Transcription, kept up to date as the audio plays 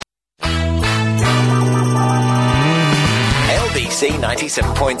BBC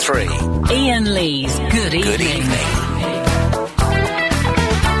 97.3. Ian Lee's Good Evening. Good evening.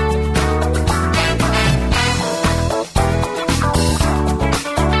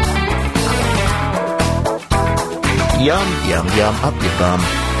 Yum, yum, yum, up your bum.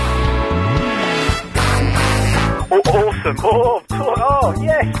 Oh, awesome. Oh,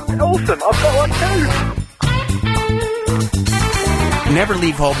 yes. Awesome. I've got one too. Never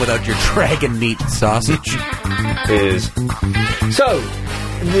leave home without your dragon meat sausage. Is. So,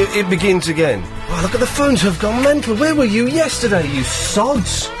 it begins again. Oh, look at the phones have gone mental. Where were you yesterday, you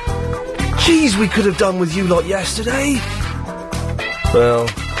sods? Jeez, we could have done with you lot yesterday. Well,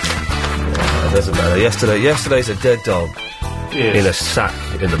 it doesn't matter. Yesterday's a dead dog. Yes. In a sack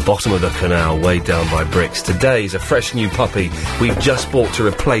in the bottom of the canal, weighed down by bricks. Today's a fresh new puppy we've just bought to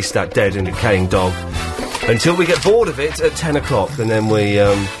replace that dead and decaying dog. Until we get bored of it at 10 o'clock, and then we,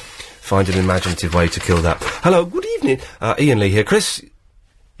 find an imaginative way to kill that. Hello, good evening. Ian Lee here. Chris?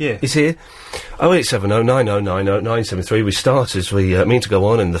 Yeah. Is here. 0870 9090 973. We start as we mean to go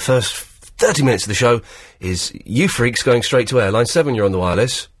on, and the first 30 minutes of the show is you freaks going straight to air. Line 7, you're on the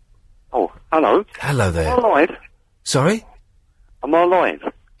wireless. Oh, hello. Hello there. Am I live? Sorry? Am I live?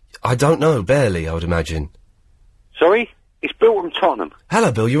 I don't know. Barely, I would imagine. Sorry? It's Bill from Tottenham.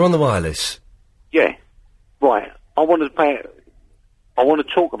 Hello, Bill. You're on the wireless. Yeah. Right. I want to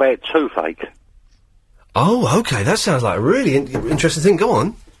talk about toothache. Oh, okay. That sounds like a really interesting thing. Go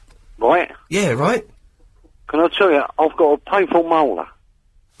on. Right? Yeah, right. Can I tell you, I've got a painful molar.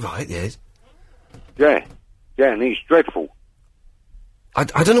 Right, yes. Yeah. Yeah, and it's dreadful.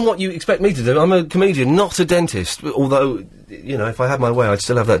 I don't know what you expect me to do. I'm a comedian, not a dentist. Although, you know, if I had my way, I'd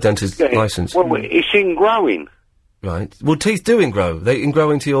still have that dentist licence. Well, it's ingrowing. Right. Well, teeth do ingrow. They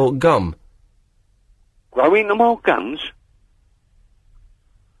ingrow into your gum. Grow into my gums?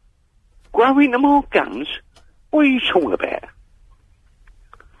 Grow into my gums? What are you talking about?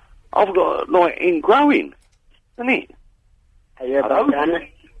 I've got, like, ingrowing, isn't it? Are you about done?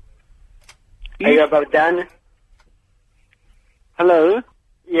 Are you about done? Hello?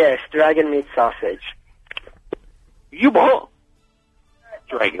 Yes, dragon meat sausage. You what?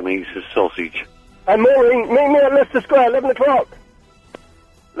 Dragon meat sausage. I'm moving. Meet me at Leicester Square, 11 o'clock.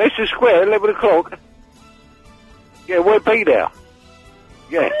 Leicester Square, 11 o'clock? Yeah, we'll be there.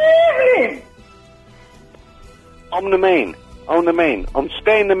 Yeah. I'm the man. I'm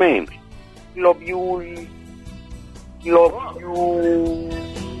staying the man. Love you. Love you.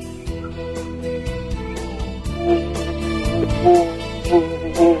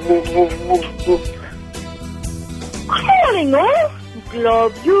 Calling off.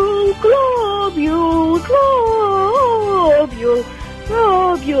 Globule, globule, globule,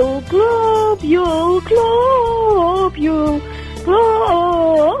 globule, globule, globule,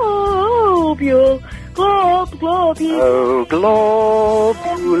 globule, globule. Oh,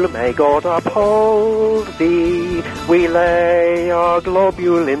 globule, may God uphold thee. We lay our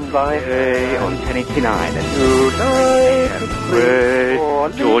globule in thy hay on 1089 and tonight.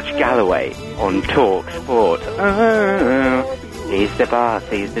 George Galloway on Talk Sport. He's the boss,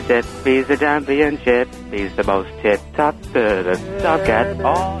 he's the jet, he's the championship, he's the most tip-top, top cat.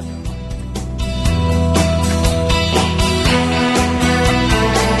 Oh.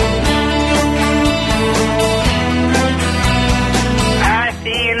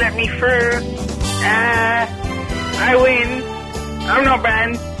 See you let me through. I win. I'm not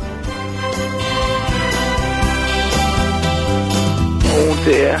banned. Oh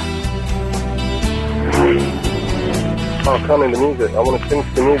dear. I can't hear the music. I want to sing to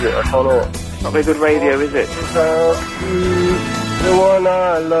the music. I can't hear it. Not very good radio, is it? The one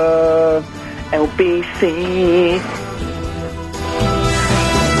I love. LBC.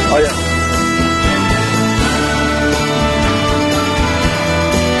 Oh, yeah.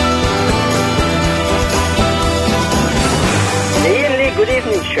 The Ian Lee Good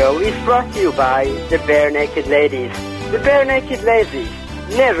Evening Show is brought to you by the Bare Naked Ladies. The Bare Naked Ladies.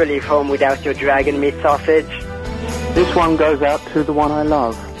 Never leave home without your dragon meat sausage. This one goes out to the one I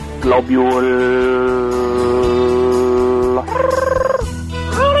love. Globule.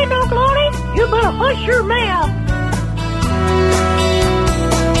 Glory, no glory. You better hush your mouth.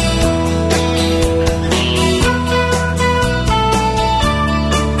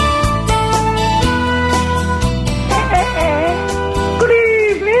 Good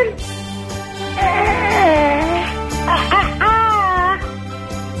evening.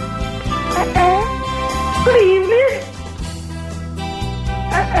 Good evening.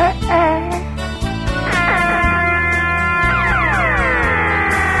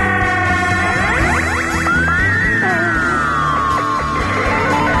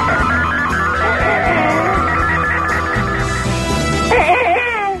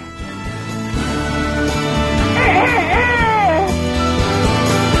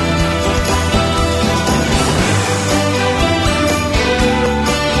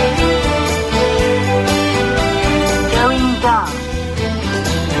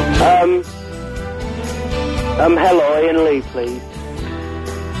 Hello, Ian Lee, please.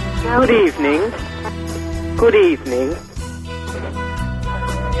 Good evening. Good evening.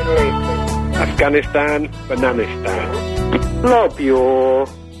 Afghanistan, Bananistan. Love you.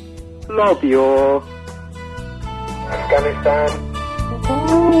 Love you. Afghanistan.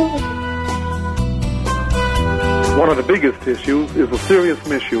 One of the biggest issues is the serious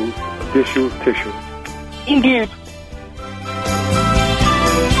misuse of disused tissue. Indeed.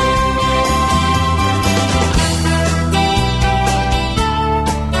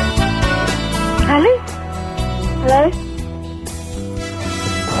 Hello? Hello?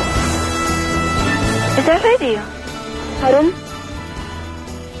 Is that radio? Pardon?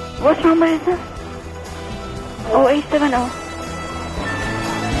 What number is this? 0870.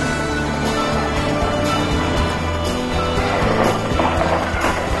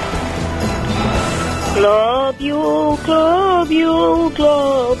 Globule, globule,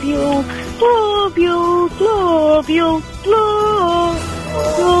 globule, globule, globule, globule,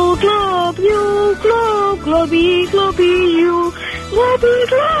 globule, globule, globule,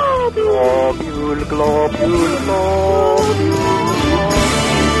 globule, globule, globule.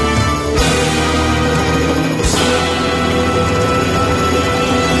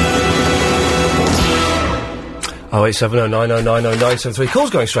 08709090973. Call's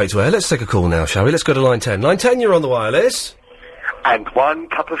going straight to air. Let's take a call now, shall we? Let's go to line 10. Line 10, you're on the wireless. And 1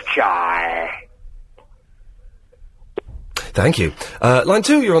 cup of chai. Thank you. Line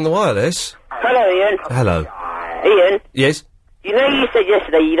 2, you're on the wireless. Hello, Ian. Hello. Ian. Yes? You know you said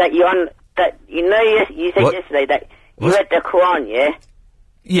yesterday that you said What? yesterday that you What? read the Quran, yeah?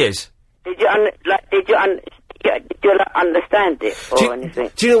 Yes. Did you understand it or anything?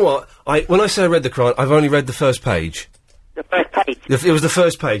 Do you know what? When I say I read the Quran, I've only read the first page. The first page It was the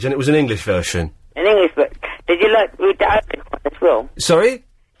first page, and it was an English version. in English, but did you read the Arabic one as well? Sorry?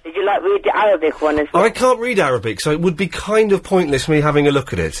 Did you read the Arabic one as well? I can't read Arabic, so it would be kind of pointless me having a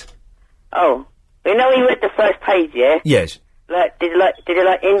look at it. Oh, you know you read the first page, yeah? Yes. Did you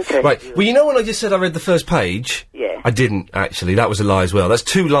interest Right. you? Well, you know when I just said I read the first page? Yeah. I didn't, actually. That was a lie as well. That's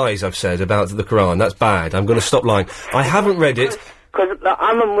 2 lies I've said about the Quran. That's bad. I'm going to stop lying. I haven't read it. Because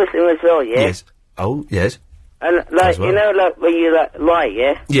I'm a Muslim as well, yeah? Yes. Oh, yes. And As well. you know when you lie,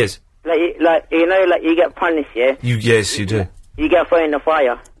 yeah? Yes. You get punished, yeah? Yes, you do. You get thrown in the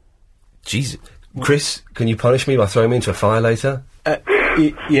fire. Jesus. Chris, can you punish me by throwing me into a fire later?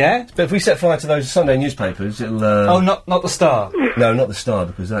 Yeah? But if we set fire to those Sunday newspapers, it'll... Oh, not the Star. No, not the Star,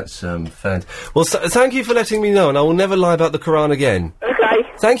 because that's, fan... Well, thank you for letting me know, and I will never lie about the Quran again. Okay.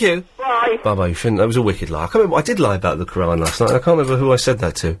 Thank you. Bye. Bye-bye, you shouldn't. That was a wicked lie. I can't remember... I did lie about the Quran last night, and I can't remember who I said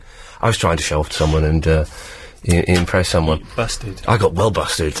that to. I was trying to show off to someone and, impress someone. Busted. I got well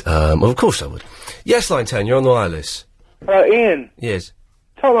busted. Well, of course I would. Yes, line 10, you're on the wireless. Hello, Ian. Yes.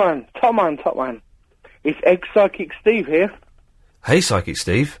 Top man. It's ex-Psychic Steve here. Hey, Psychic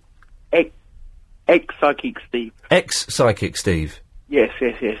Steve. Ex-Psychic Steve. Ex-Psychic Steve. Yes.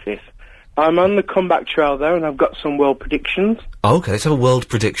 I'm on the comeback trail though, and I've got some world predictions. Oh, okay, let's have a world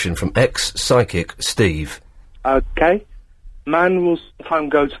prediction from ex-Psychic Steve. Okay. Man will sometime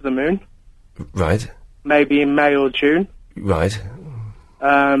go to the moon, Right. maybe in May or June. Right.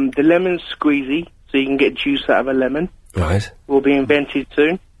 The lemon squeezy, so you can get juice out of a lemon, Right. will be invented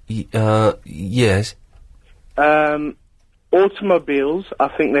soon. Yes. Automobiles, I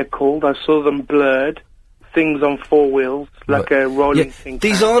think they're called. I saw them blurred. Things on 4 wheels, like a rolling thing.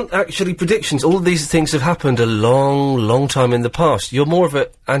 These aren't actually predictions. All of these things have happened a long, long time in the past. You're more of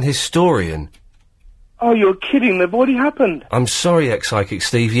an historian. Oh, you're kidding. They've already happened. I'm sorry, ex-Psychic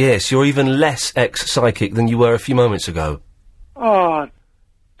Steve, yes. You're even less ex-Psychic than you were a few moments ago. Oh,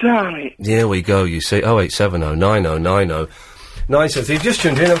 damn it. There we go, you see. 0870 9090 973. If you've just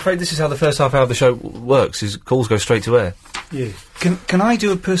tuned in, I'm afraid this is how the first half hour of the show works, is calls go straight to air. Yeah. Can I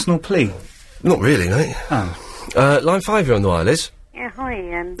do a personal plea? Not really, mate. Oh. Line 5, you're on the wireless. Yeah, hi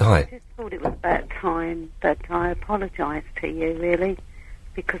Ian. Hi. I just thought it was about time that I apologised to you, really,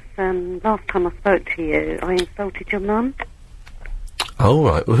 because last time I spoke to you, I insulted your mum. Oh,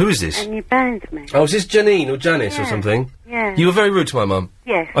 right. Well, who is this? And you banned me. Oh, is this Janine or Janice or something? Yeah. You were very rude to my mum.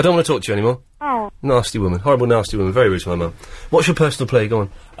 Yes. I don't want to talk to you anymore. Oh. Nasty woman. Horrible, nasty woman. Very rude to my mum. What's your personal plea? Go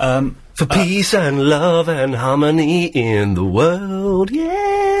on. For peace and love and harmony in the world,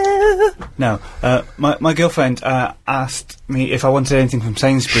 yeah. No, my girlfriend asked me if I wanted anything from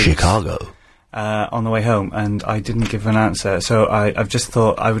Sainsbury's. Chicago. On the way home, and I didn't give an answer, so I've just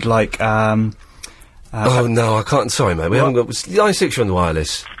thought I would like, oh, no, I can't. Sorry, mate. We haven't got... Line 6, you're on the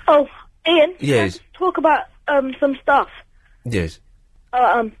wireless. Oh, Ian? Yes. Let's talk about, some stuff. Yes.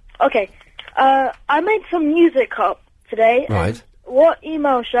 Okay. I made some music up today. Right. What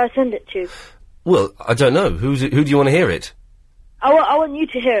email should I send it to? Well, I don't know. Who do you want to hear it? I want you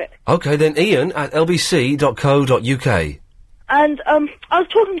to hear it. Okay, then Ian at lbc.co.uk. And, I was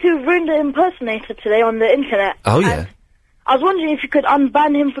talking to Runda Impersonator today on the internet. Oh, yeah. and I was wondering if you could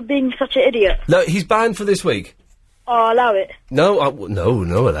unban him for being such an idiot. No, he's banned for this week. Oh, allow it. No,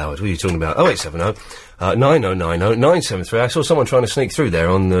 no, allow it. What are you talking about? 0870 9090 973. I saw someone trying to sneak through there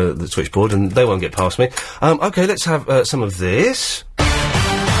on the switchboard, and they won't get past me. Okay, let's have some of this.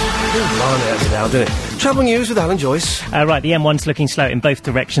 Blimey, that's loud, isn't it? Travel news with Alan Joyce. Right, the M1's looking slow in both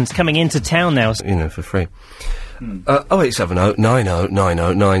directions, coming into town now. You know, for free. 0870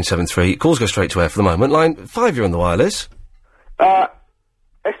 9090 973. Calls go straight to air for the moment. Line 5, you're on the wireless.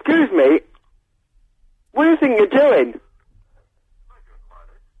 Excuse me. What do you think you're doing?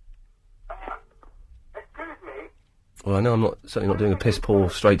 Well, I know I'm certainly not doing a piss-poor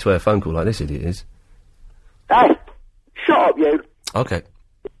straight-to-air phone call like this idiot is. Hey, shut up, you. Okay.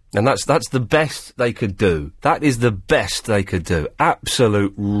 And that's the best they could do. That is the best they could do.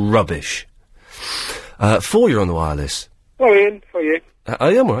 Absolute rubbish. 4, you're on the wireless. Well, Ian, how are you?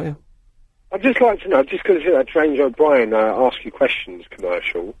 I'm all right, yeah. I'd just like to know, just because that James O'Brien Ask You Questions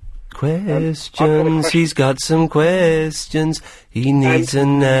commercial. Questions, he's got some questions, he needs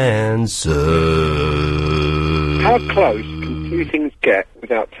an answer. How close can two things get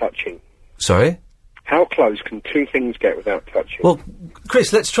without touching? Sorry? How close can two things get without touching? Well,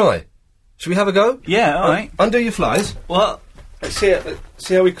 Chris, let's try. Should we have a go? Yeah, all right. Undo your flies. What? Let's see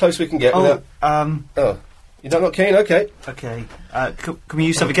how close we can get without... Oh, you're not keen? Okay. Okay. Can we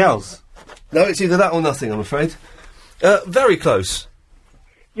use something else? No, it's either that or nothing, I'm afraid. Very close.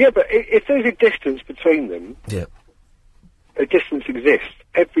 Yeah, but if there's a distance between them... Yeah. A distance exists.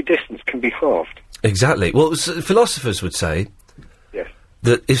 Every distance can be halved. Exactly. Well, philosophers would say... Yes.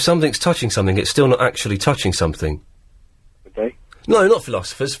 That if something's touching something, it's still not actually touching something. Would they? No, not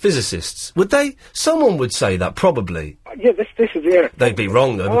philosophers, physicists. Would they? Someone would say that, probably. Yeah, this is the... They'd be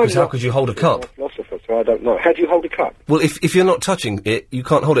wrong, though, because how could you hold a cup? I'm not a philosopher, so I don't know. How do you hold a cup? Well, if you're not touching it, you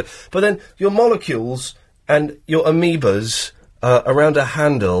can't hold it. But then, your molecules and your amoebas around a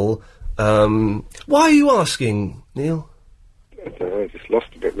handle... why are you asking, Neil? I don't know, I just lost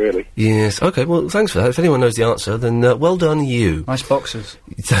a bit, really. Yes, OK, well, thanks for that. If anyone knows the answer, then well done, you. Nice boxers.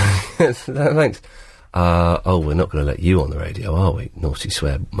 Thanks. We're not going to let you on the radio, are we? Naughty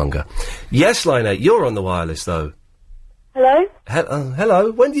swearmonger. Yes, Line 8, you're on the wireless, though. Hello?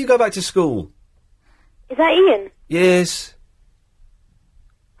 Hello. When do you go back to school? Is that Ian? Yes.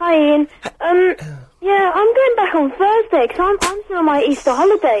 Hi, Ian. Yeah, I'm going back on Thursday, because I'm still on my Easter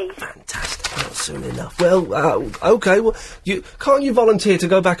holidays. Fantastic. Not soon enough. Well, OK, well, can't you volunteer to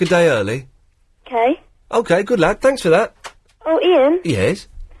go back a day early? Okay. OK, good lad. Thanks for that. Oh, Ian? Yes?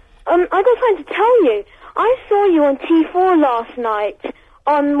 I got something to tell you. I saw you on T4 last night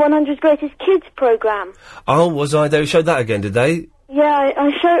on 100's Greatest Kids programme. Oh, was I? They showed that again, did they? Yeah,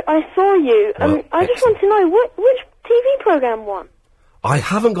 I saw you. Well, I just want to know, which TV programme won? I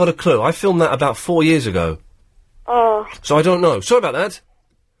haven't got a clue. I filmed that about 4 years ago. Oh. So I don't know. Sorry about that.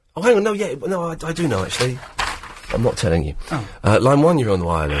 Oh, hang on. No, I do know, actually. I'm not telling you. Oh. Line 1, you're on the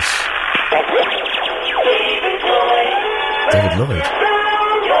wireless. David Lloyd.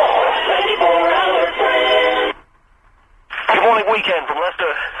 Good morning, Weekend from Leicester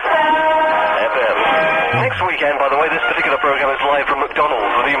FM. Next weekend, by the way, this particular programme is live from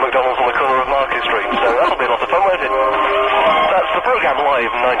McDonald's, the new McDonald's on the corner of Market Street, so that'll be a lot of fun, won't it? That's the programme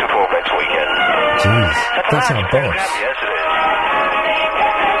live 9 to 12 next weekend. Jeez, that's our boss. Yes, it is.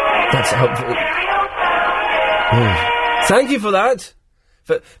 That's how... Thank you for that.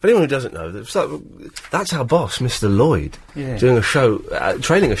 For anyone who doesn't know, that's our boss, Mr. Lloyd, doing a show,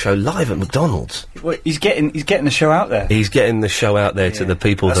 training a show live at McDonald's. Well, he's getting the show out there. He's getting the show out there to the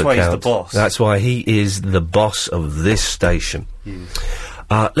people that count. That's why he's the boss. That's why he is the boss of this station.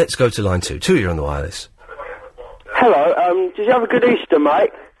 Let's go to line 2. 2, you're on the wireless. Hello, did you have a good Easter,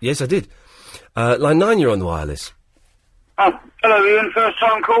 mate? Yes, I did. Line 9, you're on the wireless. Hello, Ian, first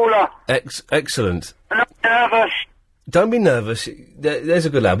time caller. Excellent. I'm nervous. Don't be nervous. There's a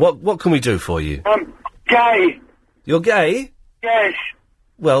good lad. What can we do for you? Gay. You're gay? Yes.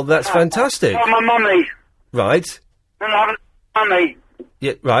 Well, that's fantastic. I'm a mummy. Right. And I haven't mummy.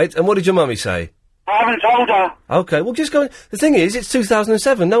 Yeah, right. And what did your mummy say? I haven't told her. Okay, well, just go... The thing is, it's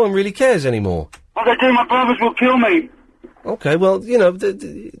 2007. No one really cares anymore. What they do, my brothers will kill me. Okay, well, you know,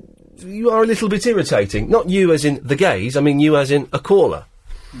 you are a little bit irritating. Not you as in the gays, I mean you as in a caller.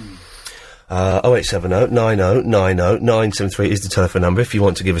 0870 90 90 973 is the telephone number if you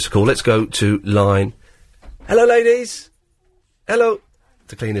want to give us a call. Let's go to line... Hello, ladies! Hello!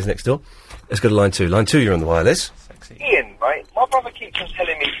 The cleaners next door. Let's go to line 2. Line 2, you're on the wireless. Ian, right? My brother keeps on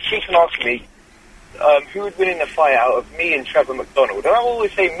asking me, who would win in a fight out of me and Trevor McDonald. And I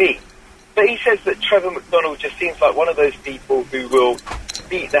always say me. But he says that Trevor McDonald just seems like one of those people who will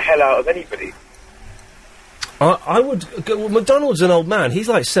beat the hell out of anybody. I would... Well, McDonald's an old man. He's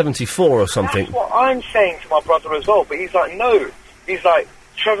like 74 or something. That's what I'm saying to my brother as well. But he's like, no. He's like,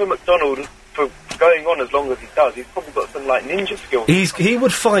 Trevor McDonald, for going on as long as he does, he's probably got some, like, ninja skills. He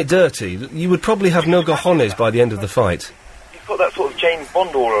would fight dirty. You would probably have no cojones by the end of the fight. He's got that sort of James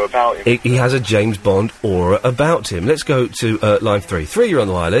Bond aura about him. He has a James Bond aura about him. Let's go to line 3. 3, you're on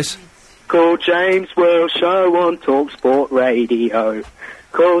the wireless. Call James Whale Show on TalkSport Radio.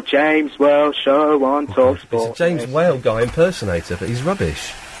 Call James Whale Show on TalkSport. It's a James Whale guy impersonator, but he's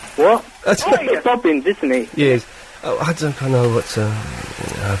rubbish. What? He's got bobbins, isn't he? Yes. Oh, I don't know what's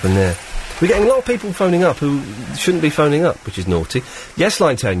happened there. We're getting a lot of people phoning up who shouldn't be phoning up, which is naughty. Yes,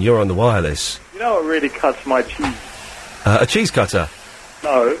 line 10, you're on the wireless. You know what really cuts my cheese? A cheese cutter.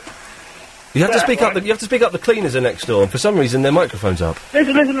 No. You have to speak up. You have to speak up. The cleaners are next door, and for some reason their microphone's up.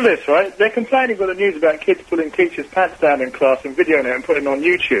 Listen to this, right? They're complaining with the news about kids pulling teachers' pants down in class and videoing it and putting it on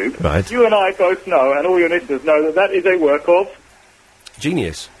YouTube. Right. You and I both know, and all your listeners know, that that is a work of...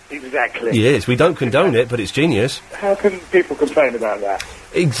 Genius. Exactly. Yes, we don't condone it, but it's genius. How can people complain about that?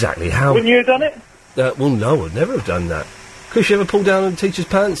 Exactly. How? Wouldn't you have done it? Well, no, I'd never have done that. Chris, you ever pulled down a teacher's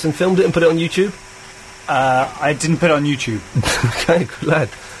pants and filmed it and put it on YouTube? I didn't put it on YouTube. Okay, good lad.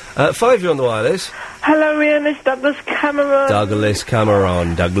 5, you're on the wireless. Hello, Ian, it's Douglas Cameron. Douglas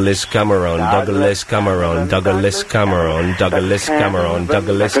Cameron, Douglas Cameron, Douglas Cameron, Douglas Cameron, Douglas Cameron,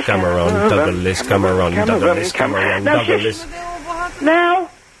 Douglas Cameron, Douglas Cameron, Douglas Cameron, Douglas. Now,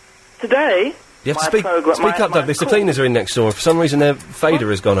 today... You have to speak up, Douglas. The cleaners are in next door. For some reason, their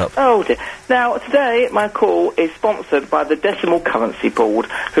fader has gone up. Oh dear. Now, today, my call is sponsored by the Decimal Currency Board,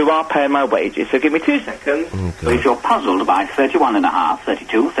 who are paying my wages. So give me 2 seconds. So if you're puzzled by 31.5,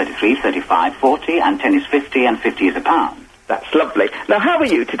 32, 33, 35, 40, and 10 is 50, and 50 is a pound. That's lovely. Now, how are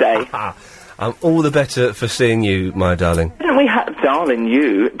you today? I'm all the better for seeing you, my darling. Didn't we have... Darling,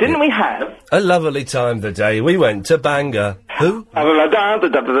 you... Didn't we have... A lovely time the day we went to Bangor. Who? Relevant,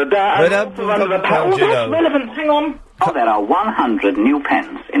 hang on. Oh, there are 100 new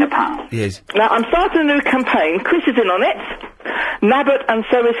pence in a pound. Yes. Now, I'm starting a new campaign. Chris is in on it. Nabbit and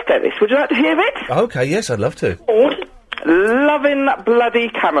so is Ferris. Would you like to hear it? Okay, yes, I'd love to. Lovin' bloody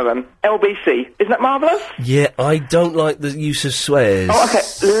Cameron. LBC. Isn't that marvellous? Yeah, I don't like the use of swears. Oh, okay.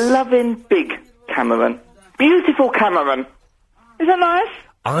 Lovin' big Cameron. Beautiful Cameron. Is that nice?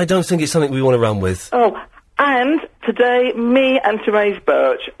 I don't think it's something we want to run with. Oh, and today, me and Therese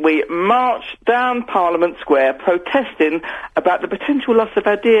Birch, we marched down Parliament Square protesting about the potential loss of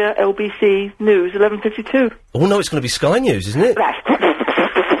our dear LBC News 1152. Oh, no, it's going to be Sky News, isn't it? That's terrible.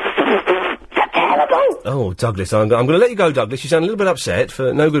 Oh, Douglas, I'm going to let you go, Douglas. You sound a little bit upset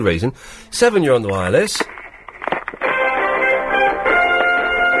for no good reason. 7, you're on the wireless.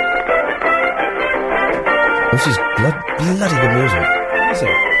 This is bloody good music, isn't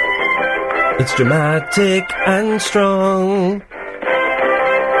it? It's dramatic and strong.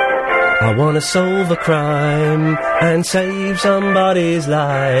 I want to solve a crime and save somebody's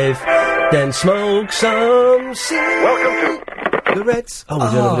life. Then smoke some cigarettes. Oh, we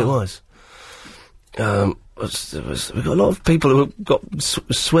don't know what it was. We've got a lot of people who have got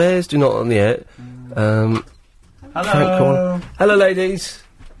swears, do not on the air. Hello. Hello, ladies.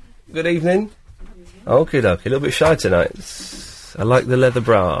 Good evening. Okay, dokie. A little bit shy tonight. I like the leather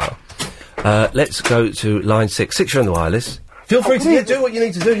bra. Let's go to line 6. 6, you're on the wireless. Feel free to do what you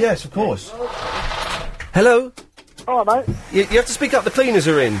need to do, yes, of course. Hello? All right, mate. You have to speak up, the cleaners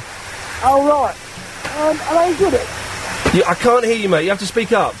are in. Oh, right. Are they good at? I can't hear you, mate, you have to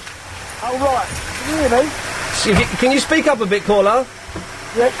speak up. Oh, right. Can you hear me? Can you speak up a bit, caller?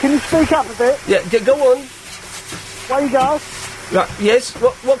 Yeah, can you speak up a bit? Yeah, go on. Where you go? Right, yes,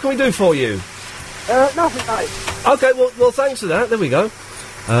 what can we do for you? Nothing, mate. Okay, well, thanks for that, there we go.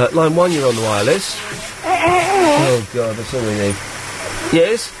 Line 1, you're on the wireless. Oh, God, that's all we need.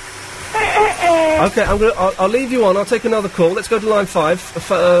 Yes? Okay, I'll leave you on, I'll take another call. Let's go to line 5.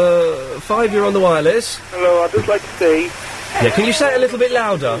 5, you're on the wireless. Hello, I'd just like to say... Yeah, can you say it a little bit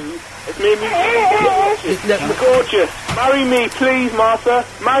louder? It's me and you. Gorgeous. Marry me, please, Martha.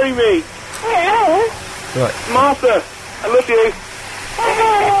 Marry me. Right. Martha, I love you.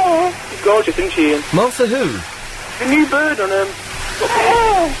 She's gorgeous, isn't she, Ian? Martha who? The new bird on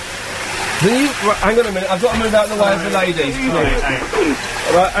Right, hang on a minute, I've got to move out of the way of the ladies.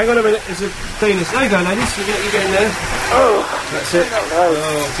 Right, hang on a minute, it's a penis. There you go, ladies, you get in there. Oh. That's it.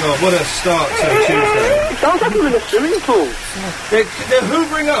 Oh, God, what a start to Tuesday. It sounds like we're in a swimming pool. They're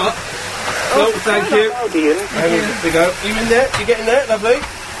hoovering up. Oh, thank you. Ian. There we go. You in there? You getting there? Lovely.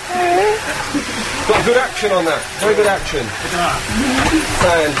 Got good action on that. Very good action.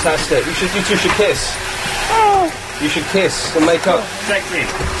 Fantastic. You two should kiss. You should kiss and make up. Sexy.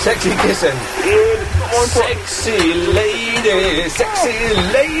 Sexy kissing. Sexy lady, sexy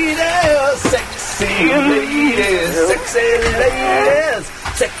lady, sexy ladies, sexy ladies,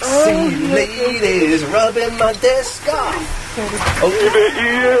 sexy ladies, rubbing my desk off.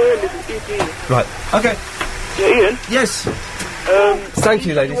 Right. Okay. Yeah, Ian. Yes. Thank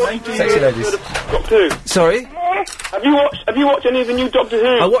you, ladies. Sexy ladies. Doctor Who. Sorry. Have you watched any of the new Doctor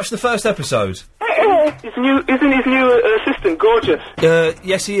Who? I watched the first episode. Isn't his new assistant gorgeous?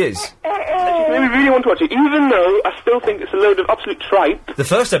 Yes, he is. I really want to watch it, even though I still think it's a load of absolute tripe. The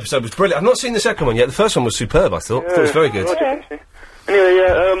first episode was brilliant. I've not seen the second one yet. The first one was superb, I thought. I thought it was very good. Anyway,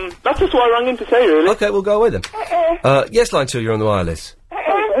 yeah, that's just what I rang in to say, really. Okay, we'll go away then. Yes, line 2, you're on the wireless.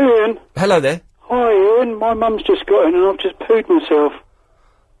 Ian. Hello there. Hi, Ian. My mum's just got in and I've just pooed myself.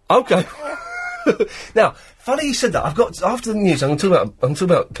 Okay. Now, funny you said that. I've got, after the news, I'm talking about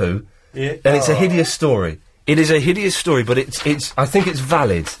poo. Yeah. And it's a hideous story. It is a hideous story, but it's I think it's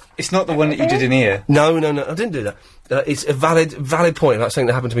valid. It's not the one that you did in here. No, I didn't do that. It's a valid point about something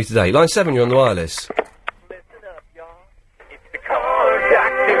that happened to me today. Line 7, you're on the wireless. Doctor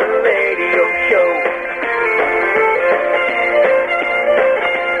Radio Show.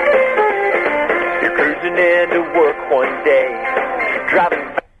 You're cruising into work one day, driving.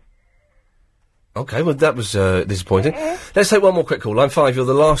 Okay, well that was disappointing. Let's take one more quick call. Line 5, you're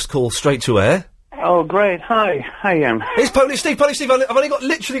the last call straight to air. Oh, great. Hi, Ian. It's Polish Steve. Polish Steve, I've only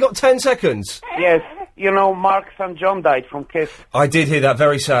literally got 10 seconds. Yes, you know, Mark's St. John died from Kiss. I did hear that,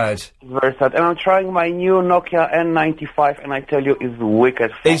 very sad. Very sad. And I'm trying my new Nokia N95, and I tell you, it's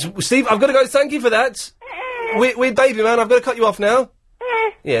wicked. Steve, I've got to go, thank you for that. Weird baby man, I've got to cut you off now.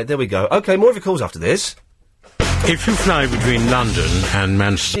 Yeah, there we go. Okay, more of your calls after this. If you fly between London and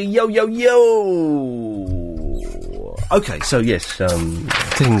Manchester... Yo. Okay, so yes,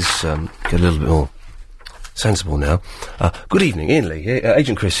 things get a little bit more sensible now. Good evening, Ian Lee.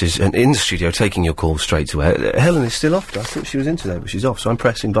 Agent Chris is in the studio taking your call straight to air. Helen is still off. I thought she was in today, but she's off, so I'm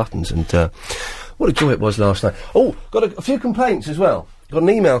pressing buttons. And what a joy it was last night. Oh, got a few complaints as well. Got an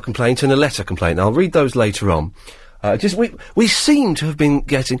email complaint and a letter complaint. I'll read those later on. We seem to have been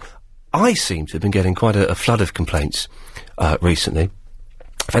getting... I seem to have been getting quite a flood of complaints recently.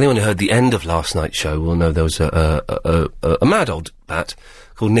 If anyone who heard the end of last night's show will know there was a mad old bat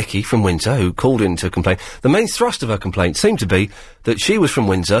called Nikki from Windsor who called in to complain. The main thrust of her complaint seemed to be that she was from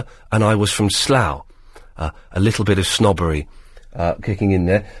Windsor and I was from Slough. A little bit of snobbery kicking in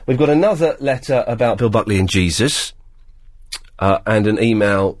there. We've got another letter about Bill Buckley and Jesus. And an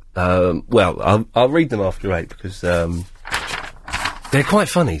email, well, I'll read them after 8 because they're quite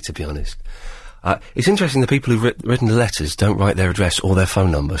funny, to be honest. It's interesting the people who've written the letters don't write their address or their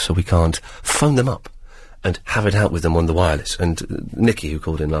phone number, so we can't phone them up and have it out with them on the wireless. And Nikki, who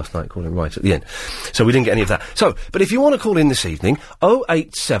called in last night, called in right at the end. So we didn't get any of that. So, but if you want to call in this evening,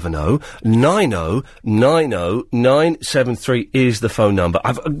 0870 90 90 973 is the phone number.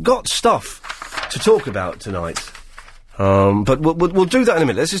 I've got stuff to talk about tonight. But we'll do that in a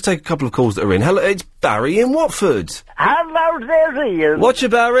minute. Let's just take a couple of calls that are in. Hello, it's Barry in Watford. Hello there, Ian. Whatcha,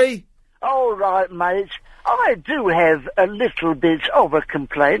 Barry? All right, mate. I do have a little bit of a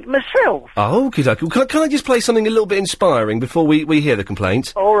complaint myself. Oh, okay. Can I just play something a little bit inspiring before we hear the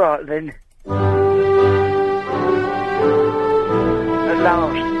complaint? All right, then. At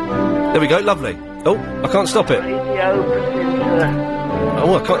last. There we go, lovely. Oh, I can't stop it. Radio presenter.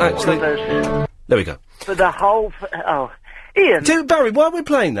 Oh, I can't actually... There we go. For the whole... Ian... Barry, while we're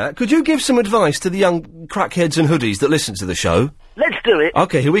playing that, could you give some advice to the young crackheads and hoodies that listen to the show? Let's do it.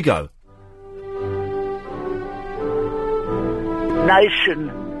 Okay, here we go.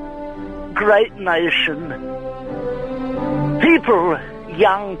 Nation. Great nation. People,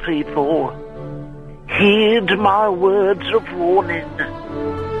 young people, heed my words of warning.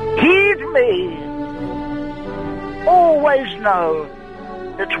 Heed me. Always know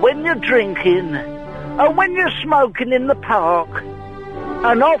that when you're drinking or when you're smoking in the park,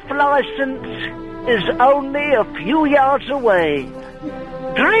 an off-licence is only a few yards away.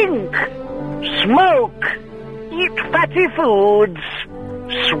 Drink, smoke, eat fatty foods,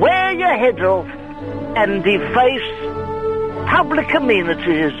 swear your head off, and deface public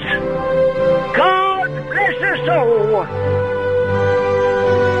amenities. God bless us all.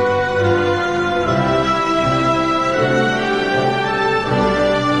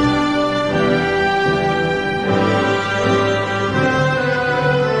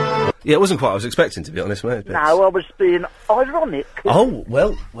 Yeah, it wasn't quite what I was expecting, to be honest, mate. No, I was being ironic. Oh,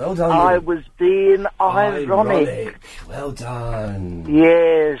 well done. I was being ironic. Well done.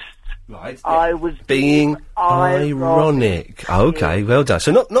 Yes. Right. I was Being ironic. Okay, well done.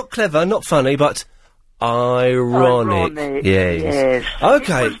 So not clever, not funny, but ironic. Yes.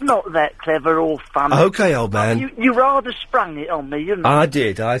 Okay. It was not that clever or funny. Okay, old man. You rather sprung it on me, you know. I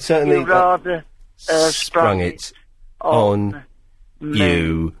did. I certainly You rather sprung it on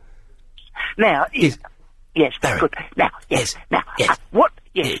you. Now, yes, good. Now, yes. What?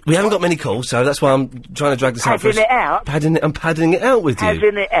 Yes. We haven't got many calls, so that's why I'm trying to drag this out. Padding it out? I'm padding it out with you.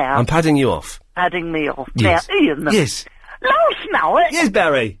 Padding it out? I'm padding you off. Padding me off. Yes. Now, Ian. Yes. Last night... Yes,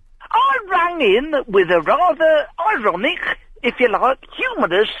 Barry. I rang in with a rather ironic, if you like,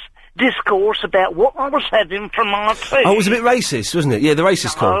 humorous discourse about what I was having for my tea. Oh, it was a bit racist, wasn't it? Yeah, the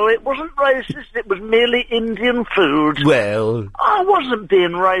racist call. No, it wasn't racist. It was merely Indian food. Well... I wasn't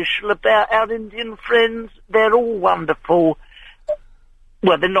being racial about our Indian friends. They're all wonderful.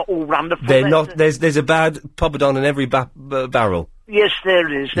 Well, they're not all wonderful. They're not... There's a bad poppadom in every barrel. Yes, there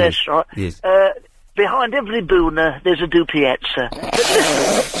is. That's right. Yes. Behind every booner, there's a dupiazza.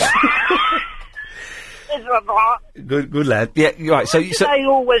 Good lad. Yeah, right. So they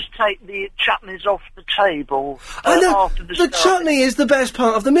always take the chutneys off the table after the chutney is the best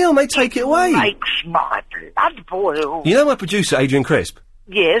part of the meal. They take it away. Makes my blood boil. You know my producer, Adrian Crisp?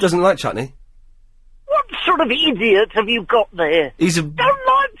 Yes. Doesn't like chutney. What sort of idiot have you got there? He's a... Don't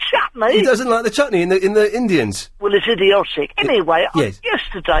like chutney? He doesn't like the chutney in the Indians. Well, it's idiotic. Anyway, yes.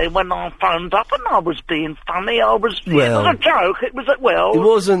 Yesterday when I phoned up and I was being funny, I was... Well... It was a joke. It was It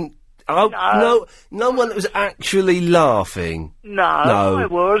wasn't... No one was actually laughing. No, I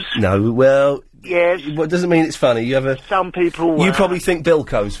was. No, well... Yes. What doesn't mean it's funny. You have a... Some people You probably think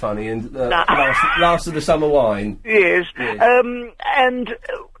Bilko's funny and last of the summer wine. Yes. And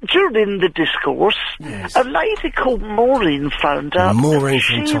during the discourse, a lady called Maureen phoned up. Maureen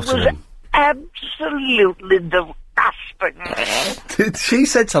from She was Tottenham. absolutely disgusting. She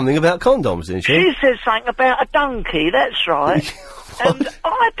said something about condoms, didn't she? She said something about a donkey, that's right. And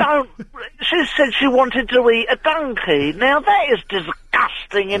I don't... She said she wanted to eat a donkey. Now, that is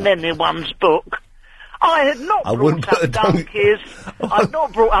disgusting in anyone's book. I had not brought up donkeys. I've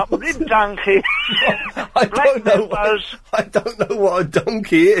not brought up rib donkeys. I don't know what a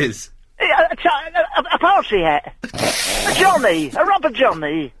donkey is. A party hat. A rubber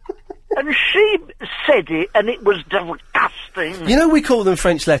Johnny. And she said it, and it was disgusting. You know we call them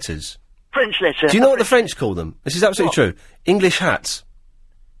French letters. French letter. Do you know what the French call them? This is absolutely true. English hats.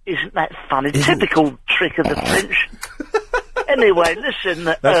 Isn't that funny? Typical trick of the French. Anyway, listen,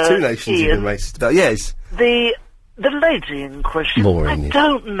 That's two nations Ian, you've been racist about. Yes. The lady in question, Maureen, I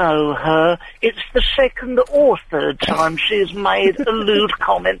don't know her. It's the second or third time she's made a lewd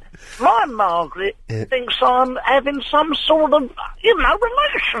comment. My Margaret thinks I'm having some sort of,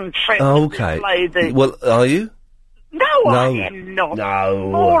 relationship with this lady. Well, are you? No, I am not. No.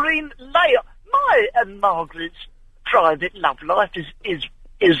 Maureen, my and Margaret's private love life is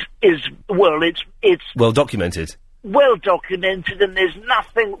well, it's well documented. Well documented, and there's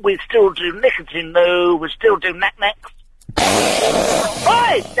nothing. We still do nicotine, no. We still do knack-knacks.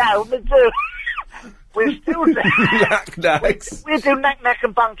 Right, no, we do. We still do knack-knacks. We do knack-knack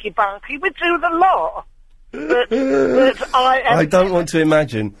and bunky-bunky. We do the lot. But I don't want to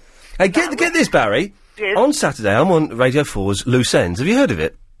imagine. Hey, get this, Barry. Yes. On Saturday, I'm on Radio 4's Loose Ends. Have you heard of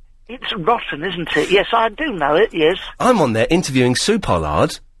it? It's rotten, isn't it? Yes, I do know it, yes. I'm on there interviewing Sue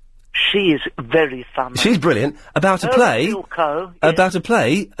Pollard. She is very funny. She's brilliant. About a play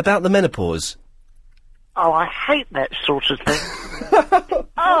about the menopause. Oh, I hate that sort of thing.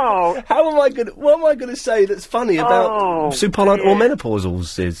 Oh. What am I going to say that's funny about Sue Pollard or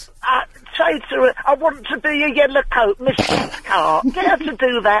menopausals is? Say to her, I want to be a yellow coat, Mrs. Carr. Get her to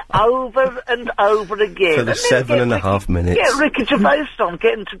do that over and over again. For the 7.5 minutes. Get Ricky Gervais on,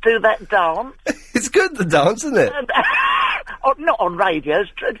 get him to do that dance. It's good, the dance, isn't it? Not on radio,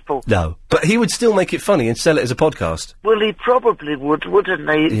 it's dreadful. No, but he would still make it funny and sell it as a podcast. Well, he probably would, wouldn't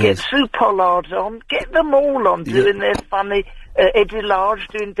he? Yes. Get Sue Pollard on, get them all on doing their funny, Eddie Large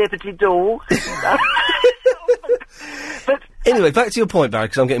doing Deputy Dog. But anyway, back to your point, Barry,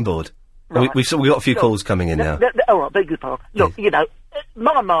 because I'm getting bored. Right. We've got a few calls coming in now. All right, beg your pardon. Look,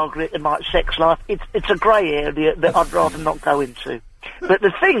 my Margaret and my sex life, it's a grey area that I'd rather not go into. But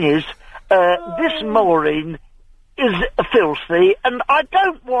the thing is, this Maureen is filthy, and I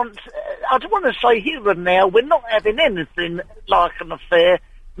don't want to say here and now, we're not having anything like an affair.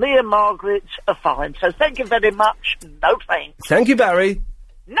 Me and Margaret are fine, so thank you very much. No thanks. Thank you, Barry.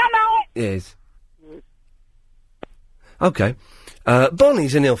 No. Yes. Okay.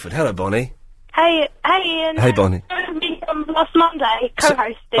 Bonnie's in Ilford. Hello, Bonnie. Hey, Ian. Hey, Bonnie. Last Monday,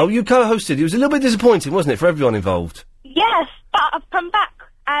 co-hosted. Oh, you co-hosted. It was a little bit disappointing, wasn't it, for everyone involved? Yes, but I've come back.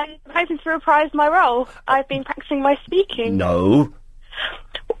 and I'm hoping to reprise my role. I've been practicing my speaking. No.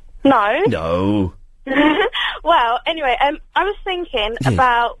 No? No. Well, anyway, I was thinking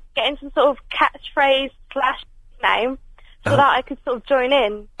about getting some sort of catchphrase / name so that I could sort of join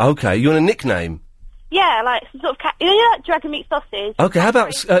in. Okay, you want a nickname? Yeah, like some sort of you know that dragon meat sausage? Okay, how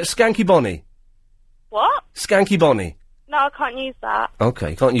about Skanky Bonnie? What? Skanky Bonnie. No, I can't use that. Okay,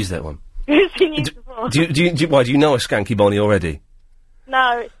 you can't use that one. It's been used before. Why, do you know a Skanky Bonnie already?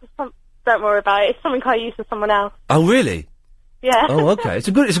 No, it's just don't worry about it. It's something I use for someone else. Oh, really? Yeah. Oh, okay. It's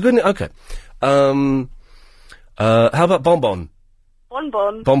a good, okay. How about Bonbon?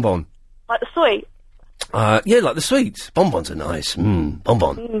 Bonbon. Bonbon. Like the sweet. Yeah, like the sweets. Bonbons are nice.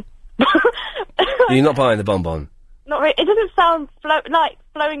 Bonbon. You're not buying the bonbon? Not really. It doesn't sound like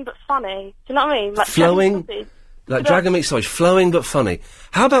flowing but funny. Do you know what I mean? Like flowing? Like dragon meat sausage. Flowing but funny.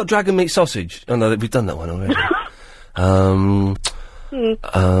 How about dragon meat sausage? Oh, no, we've done that one already.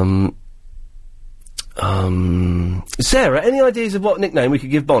 Sarah, any ideas of what nickname we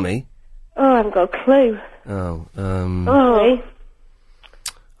could give Bonnie? Oh, I haven't got a clue. Oh, I'm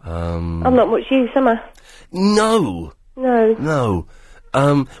not much use, am I? No. No.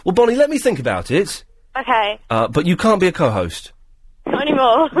 Well, Bonnie, let me think about it. Okay. But you can't be a co-host. Not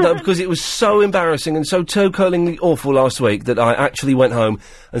anymore. No, because it was so embarrassing and so toe-curlingly awful last week that I actually went home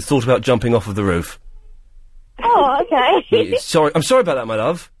and thought about jumping off of the roof. Oh, okay. Sorry, I'm sorry about that, my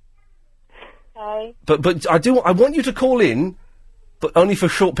love. Okay. But I want you to call in, but only for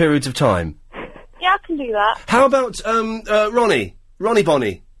short periods of time. Yeah, I can do that. How about, Ronnie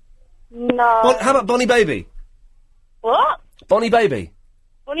Bonnie? No. How about Bonnie Baby? What? Bonnie Baby.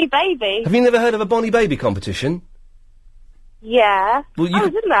 Bonnie Baby? Have you never heard of a Bonnie Baby competition? Yeah. Well, I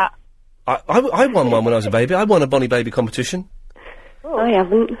was in that. I won one when I was a baby. I won a Bonnie Baby competition. Oh. I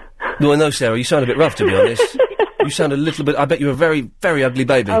haven't. Well, no, Sarah, you sound a bit rough, to be honest. You sound a little bit... I bet you're a very, very ugly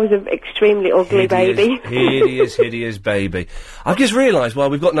baby. I was an extremely ugly baby. Hideous baby. I've just realised, while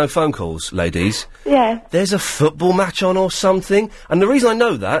we've got no phone calls, ladies... Yeah. There's a football match on or something. And the reason I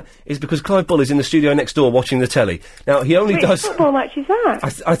know that is because Clive Bull is in the studio next door watching the telly. Now, he only does... What football match is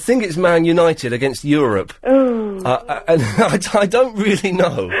that? I think it's Man United against Europe. Oh. And I don't really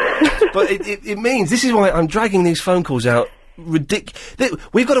know. But it means... This is why I'm dragging these phone calls out. We've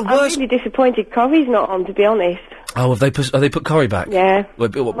got a worse... I'm really disappointed Corrie's not on, to be honest. Oh, have they put Corrie back? Yeah.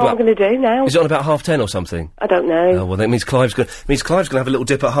 What am I going to do now? Is it on about 10:30 or something? I don't know. Oh, well, that means Clive's going to have a little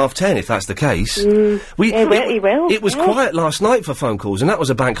dip at 10:30 if that's the case. He will. It was quiet last night for phone calls, and that was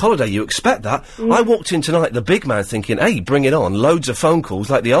a bank holiday. You expect that. I walked in tonight, the big man, thinking, hey, bring it on. Loads of phone calls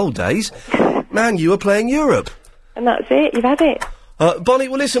like the old days. Man, you were playing Europe. And that's it. You've had it. Bonnie,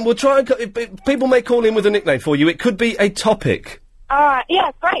 well, listen, we'll try and... people may call in with a nickname for you. It could be a topic. Alright,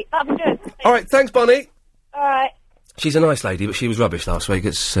 yeah, great. That'd be good. All right, thanks, Bonnie. Alright. She's a nice lady, but she was rubbish last week.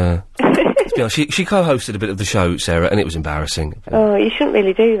 It's, let's be honest, she co-hosted a bit of the show, Sarah, and it was embarrassing. Oh, you shouldn't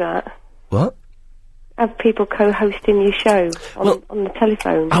really do that. What? Have people co-hosting your show on the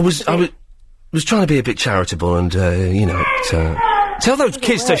telephone. I was trying to be a bit charitable and, tell those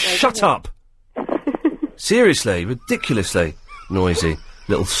kids to shut up. Seriously, ridiculously noisy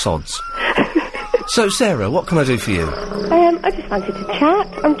little sods. So, Sarah, what can I do for you? I just wanted to chat.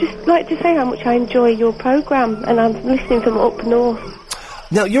 I'd just like to say how much I enjoy your programme, and I'm listening from up north.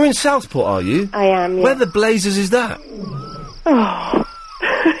 Now, you're in Southport, are you? I am, yeah. Where the blazes is that? Oh.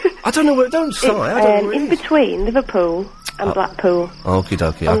 I don't know where... Don't sigh, I don't know where it in is. Between Liverpool and Blackpool. Okie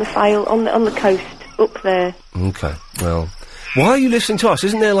dokie. On the file, on the coast, up there. Okay, well... Why are you listening to us?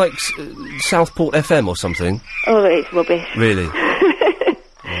 Isn't there, like, Southport FM or something? Oh, it's rubbish. Really?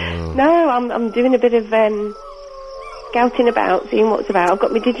 No, I'm doing a bit of scouting about, seeing what's about. I've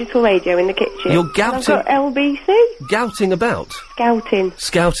got my digital radio in the kitchen. You're gouting? I've got LBC. Gouting about? Scouting.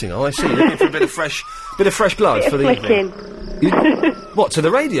 Scouting, oh, I see. Looking for a bit of fresh blood for the evening. What, to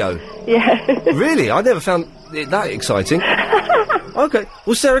the radio? Yeah. Really? I never found it that exciting. Okay.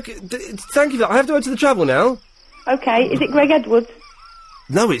 Well, Sarah, thank you for that. I have to go to the travel now. Okay. Is it Greg Edwards?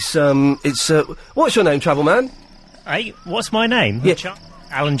 No, it's what's your name, travel man? Hey, what's my name? Yeah.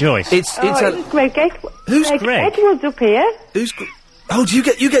 Alan Joyce. It's Greg Who's Greg? Edwards up here. Who's Oh, do you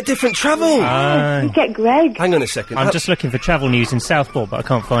get different travel? You get Greg. Hang on a second. I'm just looking for travel news in Southport, but I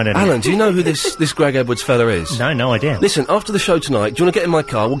can't find it. Alan, do you know who this Greg Edwards fella is? No idea. Listen, after the show tonight, do you want to get in my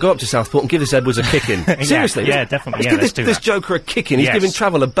car? We'll go up to Southport and give this Edwards a kicking. Seriously? Yeah, definitely. Let's give this joker a kicking. He's giving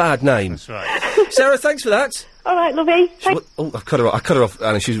travel a bad name. That's right. Sarah, thanks for that. All right, lovey. Oh, I cut her off,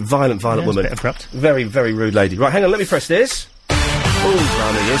 Alan. She's a violent woman. A bit abrupt. Very, very rude lady. Right, hang on, let me press this.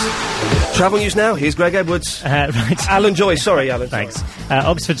 Oh, there he is. Travel news now. Here's Greg Edwards. Right. Alan Joyce. Sorry, Alan. Thanks.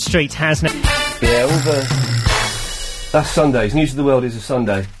 Oxford Street has... Yeah, all That's Sundays. News of the World is a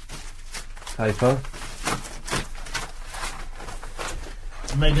Sunday paper.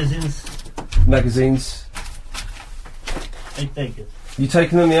 Magazines. I take it. You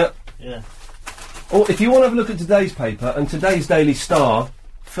taking them yet? Yeah. Or if you want to have a look at today's paper and today's Daily Star,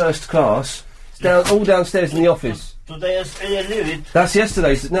 first class, it's all downstairs in the office. Today I leave it. That's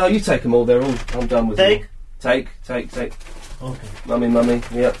yesterday's. No, you take them all. They're all. I'm done with them. Take. Okay. Mummy.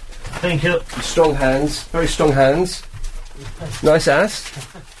 Yep. Thank you. Strong hands. Very strong hands. Nice ass.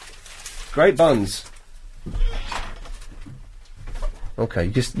 Great buns.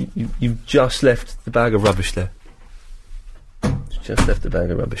 Okay, you've just left the bag of rubbish there. Just left the bag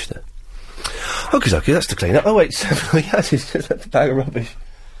of rubbish there. Okay, that's the cleaner. 087. Yes, he's just left the bag of rubbish.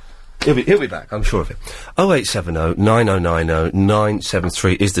 He'll be back, I'm sure of it. 0870 9090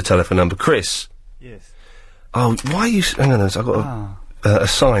 973 is the telephone number. Chris. Yes. Oh, why are you... Hang on, I've got a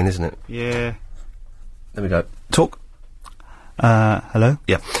sign, isn't it? Yeah. There we go. Talk. Hello?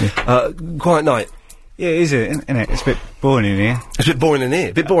 Yeah. Quiet night. Yeah, is it? Isn't it? It's a bit boring in here. It's a bit boring in here.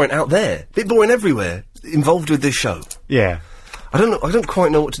 A bit boring out there. A bit boring everywhere. Involved with this show. Yeah. I don't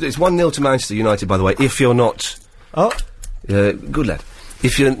quite know what to do. It's 1-0 to Manchester United, by the way, if you're not... Oh. Good lad.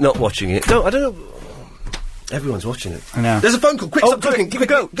 If you're not watching it... I don't know... Everyone's watching it. I know. There's a phone call. Quick, stop talking. Give it a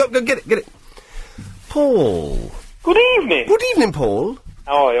go. Go, get it. Paul. Good evening. Good evening, Paul.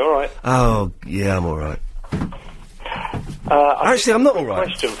 How are you? All right. Oh, yeah, I'm all right. Actually, I'm not all right.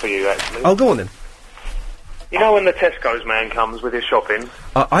 Question for you, actually. Oh, go on then. You know when the Tesco's man comes with his shopping?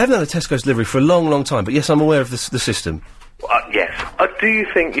 I haven't had a Tesco's delivery for a long, long time, but yes, I'm aware of the system. Yes. Do you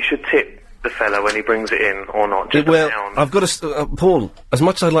think you should tip the fella when he brings it in, or not? Just Well, a pound? I've got to... Paul, as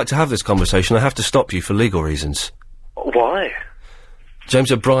much as I'd like to have this conversation, I have to stop you for legal reasons. Why?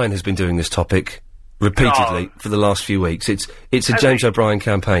 James O'Brien has been doing this topic repeatedly for the last few weeks. It's a James O'Brien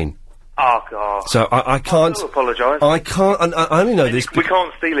campaign. Oh, God. So I can't... I do apologise. I can't... And I only know this... We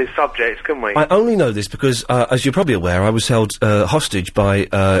can't steal his subjects, can we? I only know this because, as you're probably aware, I was held hostage by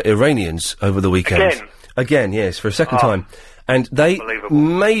Iranians over the weekend. Again, yes, for a second time. And they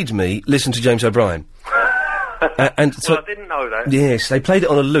made me listen to James O'Brien. And so, I didn't know that. Yes, they played it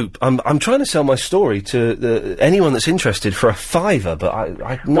on a loop. I'm trying to sell my story to anyone that's interested for a £5,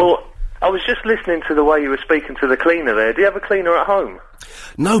 but Well, I was just listening to the way you were speaking to the cleaner there. Do you have a cleaner at home?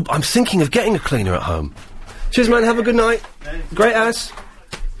 No, I'm thinking of getting a cleaner at home. Cheers, man. Have a good night. Great ass.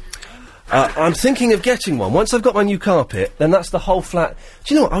 I'm thinking of getting one. Once I've got my new carpet, then that's the whole flat.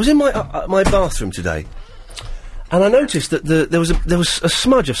 Do you know what? I was in my bathroom today, and I noticed that there was a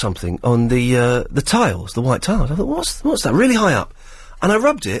smudge of something on the tiles, the white tiles. I thought, what's that? Really high up, and I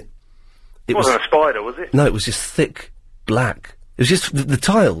rubbed it. It wasn't a spider, was it? No, it was just thick black. It was just the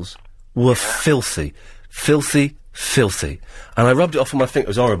tiles were filthy, and I rubbed it off on my finger. It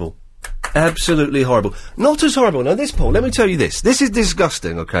was horrible. Absolutely horrible. Not as horrible. Now, this, Paul, let me tell you this. This is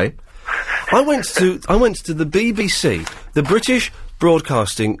disgusting, okay? I went to the BBC, the British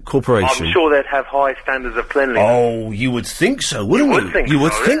Broadcasting Corporation. I'm sure they'd have high standards of cleanliness. Oh, you would think so, wouldn't you? You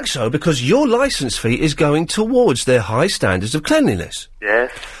would think so, because your licence fee is going towards their high standards of cleanliness.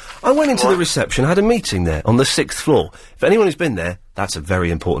 Yes. I went into the reception, had a meeting there on the 6th floor. If anyone who's been there, that's a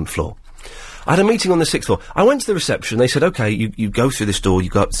very important floor. I had a meeting on the 6th floor. I went to the reception. They said, "Okay, you go through this door. You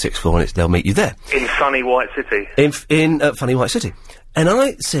go up to the 6th floor, and they'll meet you there." In sunny White City. In funny White City. And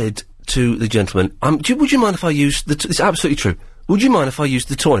I said to the gentleman, "Would you mind if I use the? It's absolutely true. Would you mind if I used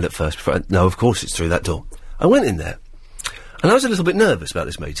the toilet first?" No, of course it's through that door. I went in there, and I was a little bit nervous about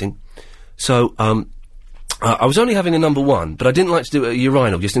this meeting. So I was only having a number one, but I didn't like to do a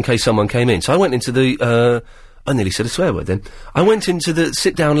urinal just in case someone came in. So I went into the. I nearly said a swear word then. I went into the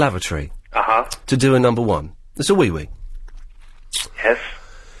sit-down lavatory. To do a number one. It's a wee-wee. Yes.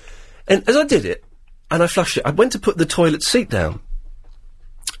 And as I did it, and I flushed it, I went to put the toilet seat down.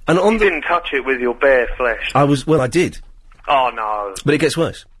 And on you didn't touch it with your bare flesh. I did. Oh, no. But it gets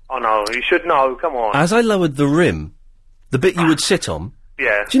worse. Oh, no, you should know, come on. As I lowered the rim, the bit you would sit on...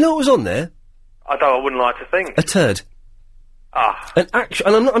 Yeah. Do you know what was on there? I wouldn't like to think. A turd. Ah. And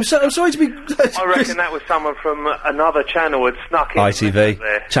I'm sorry to be... I reckon that was someone from another channel had snuck in.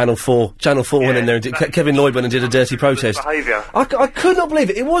 ITV. Channel 4 went in there and Kevin Lloyd went and did a dirty protest. Behaviour. I could not believe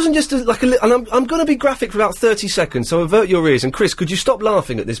it. It wasn't just and I'm going to be graphic for about 30 seconds, so avert your ears. And Chris, could you stop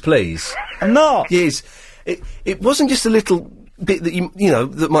laughing at this, please? I'm not. Yes. It wasn't just a little bit that you know,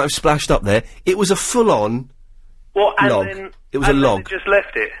 that might have splashed up there. It was a full-on log. It was a log. They just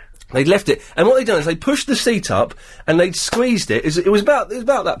left it. They'd left it, and what they'd done is they pushed the seat up, and they'd squeezed it. It was about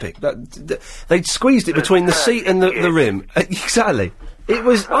that big. They'd squeezed it between the seat and the rim. Exactly. It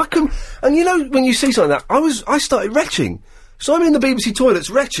was. And you know when you see something like that, I started retching. So I'm in the BBC toilets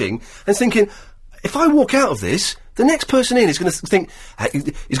retching and thinking, if I walk out of this, the next person in is going to think,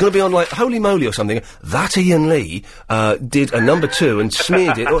 he's going to be on, like, Holy Moly or something. That Ian Lee, did a number 2 and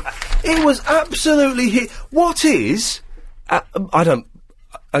smeared it. It was absolutely what is,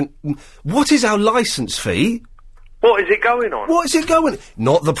 what is our licence fee? What is it going on? What is it going?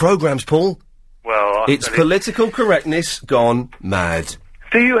 Not the programmes, Paul. Well, it's political correctness gone mad.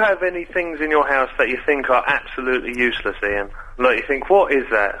 Do you have any things in your house that you think are absolutely useless, Ian? Like, you think, what is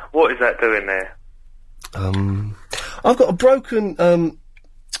that? What is that doing there? I've got a broken,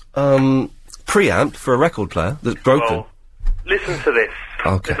 preamp for a record player that's broken. Well, listen to this.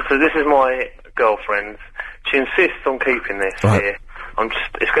 Okay. So this is my girlfriend. She insists on keeping this here.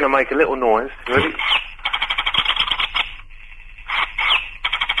 It's going to make a little noise. Ready?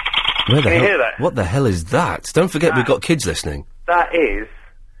 Can you hear that? What the hell is that? Don't forget we've got kids listening. That is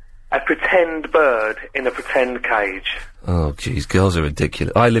a pretend bird in a pretend cage. Oh, jeez, girls are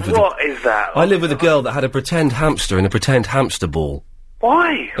ridiculous. I live with What is that? I live with a girl that had a pretend hamster in a pretend hamster ball.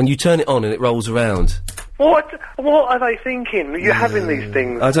 Why? And you turn it on and it rolls around. What are they thinking? You're having these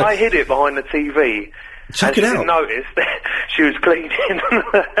things. I hid it behind the TV. Check it it out. She didn't notice that she was cleaning.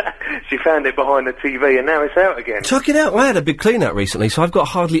 She found it behind the TV and now it's out again. Chuck it out. I had a big clean out recently, so I've got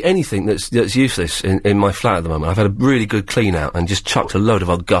hardly anything that's useless in my flat at the moment. I've had a really good clean out and just chucked a load of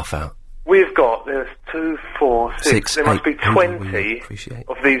old guff out. We've got, there's 2, 4, 6, there must be 20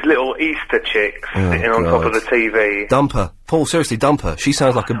 of these little Easter chicks sitting on top of the TV. Dump her. Paul, seriously, dump her. She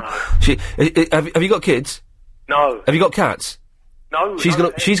sounds like have you got kids? No. Have you got cats? No.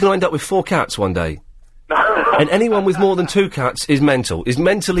 She's gonna end up with 4 cats one day. And anyone with more than 2 cats is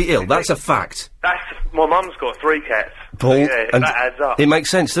mentally ill. That's a fact. My mum's got 3 cats. Paul, So yeah, and that adds up. It makes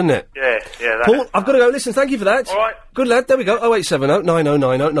sense, doesn't it? Yeah. Paul, I've got to go. Listen, thank you for that. All right. Good lad. There we go. 0870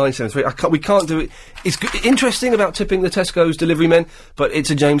 9090 973. We can't do it. It's interesting about tipping the Tesco's delivery men, but it's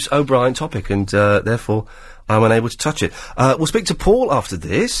a James O'Brien topic, and therefore I'm unable to touch it. We'll speak to Paul after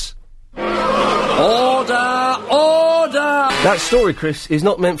this. Order! That story, Chris, is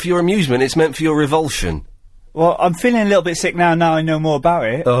not meant for your amusement. It's meant for your revulsion. Well, I'm feeling a little bit sick now I know more about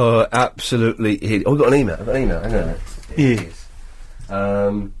it. Oh, absolutely. I've got an email. Hang on. Yes.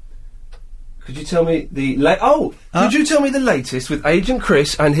 Could you tell me could you tell me the latest with Agent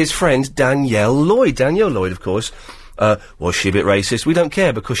Chris and his friend Danielle Lloyd? Danielle Lloyd, of course. Was she a bit racist? We don't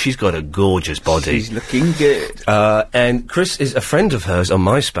care because she's got a gorgeous body. She's looking good. And Chris is a friend of hers on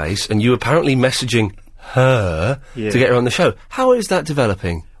MySpace, and you apparently messaging her to get her on the show. How is that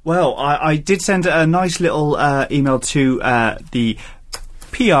developing? Well, I did send a nice little email to the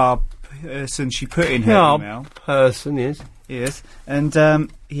PR person she put in her email. Person, yes. Yes, and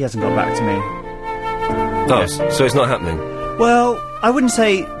he hasn't got back to me. Oh, so it's not happening? Well, I wouldn't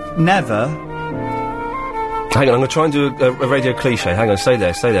say never. Hang on, I'm going to try and do a radio cliche. Hang on, stay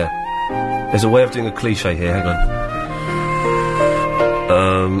there. There's a way of doing a cliche here, hang on.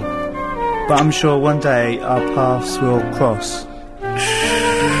 But I'm sure one day our paths will cross.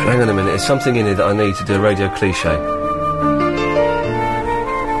 Hang on a minute, there's something in here that I need to do a radio cliche.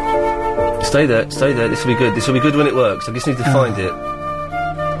 Stay there, this will be good when it works. I just need to find it.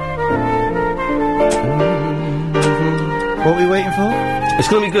 What are we waiting for? It's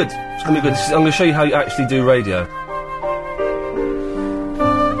going to be good. I'm going to show you how you actually do radio.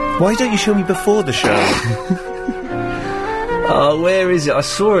 Why don't you show me before the show? Oh, where is it? I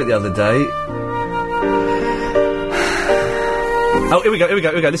saw it the other day. Oh, here we go.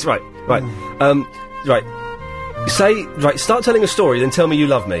 This is right. Start telling a story, then tell me you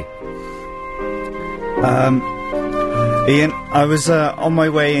love me. Ian, I was on my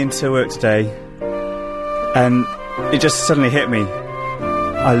way into work today, and it just suddenly hit me.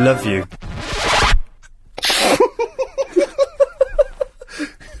 I love you.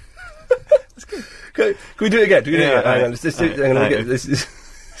 Can we do it again? Hang on, let's do it. Hang on, this is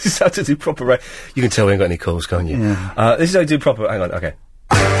how to do proper radio. You can tell we ain't got any calls, can't you? Yeah. This is how to do proper. Hang on, okay.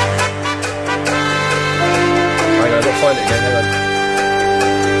 Hang on, I've got to find it again. Hang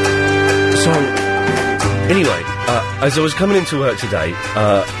on. So, anyway, as I was coming into work today,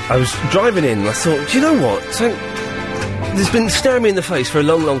 I was driving in and I thought, do you know what? It's been staring me in the face for a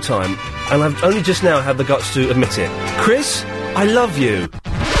long, long time, and I've only just now had the guts to admit it. Chris, I love you.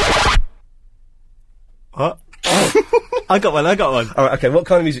 What? I got one. Alright, okay, what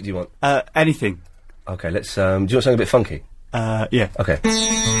kind of music do you want? Anything. Okay, let's, do you want something a bit funky? Yeah. Okay.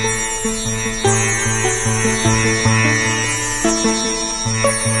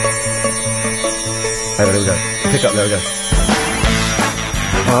 Hang on, there we go. Pick up, there we go.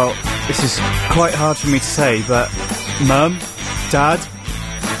 Well, this is quite hard for me to say, but Mum, Dad,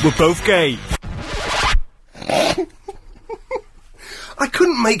 we're both gay. I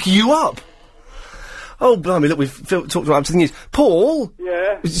couldn't make you up. Oh, blimey, look, we've talked about up to the news. Paul?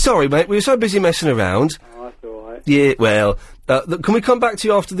 Yeah? Sorry, mate, we were so busy messing around. Oh, that's all right. Yeah, well, look, can we come back to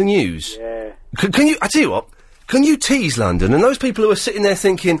you after the news? Yeah. Can you, I tell you what, can you tease London? And those people who are sitting there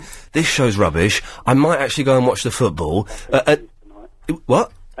thinking, this show's rubbish, I might actually go and watch the football.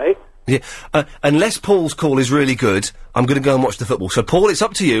 What? Hey? Yeah, unless Paul's call is really good, I'm going to go and watch the football. So, Paul, it's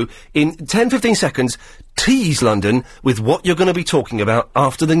up to you. In 10-15 seconds, tease London with what you're going to be talking about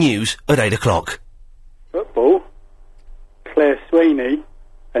after the news at 8 o'clock. Football, Claire Sweeney,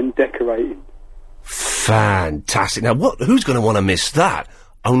 and decorating. Fantastic. Now, who's going to want to miss that?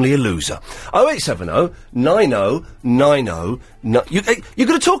 Only a loser. 0870 90 90... No, you're going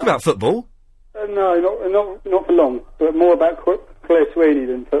to talk about football? No, not for long, but more about Claire Sweeney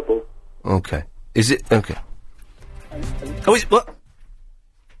than football. Okay. Is it? Okay. Oh, is what?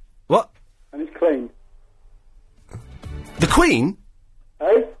 What? And it's clean. The Queen?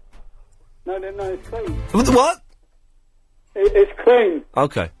 Eh? No, it's clean. What? It's clean.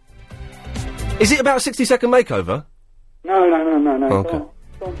 Okay. Is it about a 60-second makeover? No. Okay.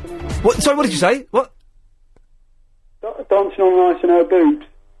 What? Sorry, what did you say? What? Dancing on ice and her boobs.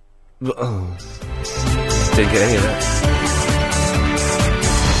 Oh. Didn't get any of that.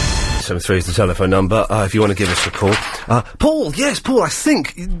 73 is the telephone number, if you want to give us a call. Paul, I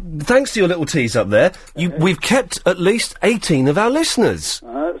think, thanks to your little tease up there, we've kept at least 18 of our listeners.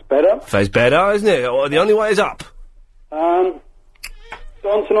 That's better. It's better, isn't it? The only way is up. Dancing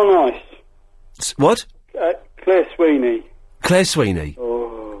on ice. What? Claire Sweeney. Claire Sweeney?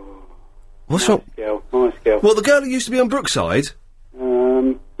 Oh. What's wrong? Nice girl. Well, the girl who used to be on Brookside?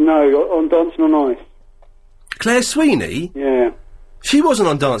 No, on Dancing on Ice. Claire Sweeney? Yeah. She wasn't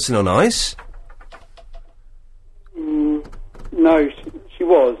on Dancing on Ice. No, she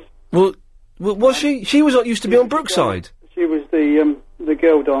was. Well, was she? She used to be on Brookside. She was the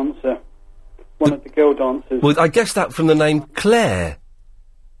girl dancer. One of the girl dancers. Well, I guess that from the name Claire.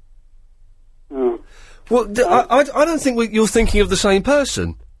 Oh. Well, I don't think you're thinking of the same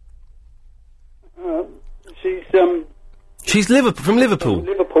person. She's from Liverpool.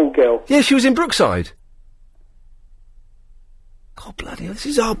 Liverpool girl. Yeah, she was in Brookside. God bloody hell, this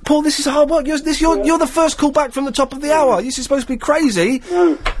is hard. Paul, this is hard work. You're the first call back from the top of the hour. This is supposed to be crazy.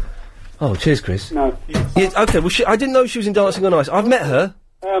 No. Oh, cheers, Chris. No. Yeah, okay, well, I didn't know she was in Dancing on Ice. I've met her.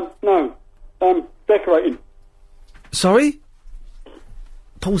 No. Decorating. Sorry?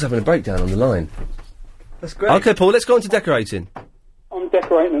 Paul's having a breakdown on the line. That's great. Okay, Paul, let's go on to decorating. I'm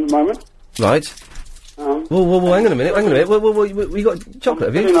decorating at the moment. Right. Whoa, hang on a minute. We got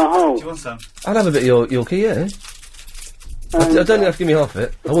chocolate, have you? In a hole. Do you want some? I'll have a bit of your key, yeah. I don't think you have to give me half of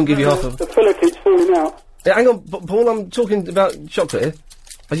it. I wouldn't give you half of it. The filler keeps falling out. Yeah, hang on, Paul, I'm talking about chocolate here.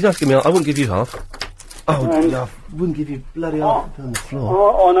 You don't have to give me half. I wouldn't give you half. Oh, no, I wouldn't give you bloody half on the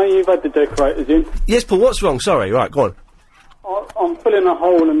floor. I know you've had the decorators in. Yes, Paul, what's wrong? Sorry, right, go on. I'm filling a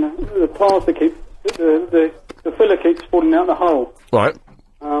hole and the plaster keeps... The filler keeps falling out the hole. Right.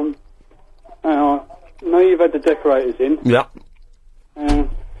 I know you've had the decorators in. Yeah.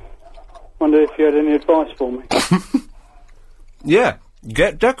 Wonder if you had any advice for me. Yeah,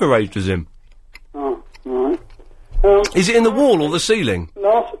 get decorators in. Oh, right. Is it in the wall or the ceiling?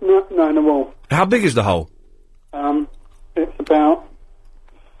 No, in the wall. How big is the hole? It's about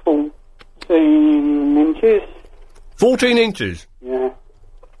 14 inches. 14 inches? Yeah.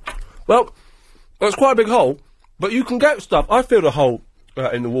 Well, that's quite a big hole, but you can get stuff. I filled a hole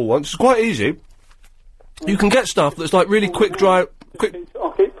in the wall once. It's quite easy. You can get stuff that's like really quick dry... I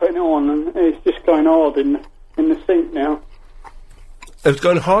keep putting it on and it's just going hard in the sink now. It's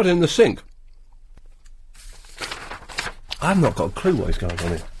going hard in the sink? I've not got a clue what is going on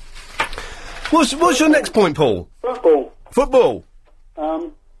here. What's your next point, Paul? Football.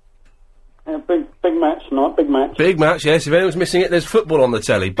 Big match tonight, big match. Big match, yes. If anyone's missing it, there's football on the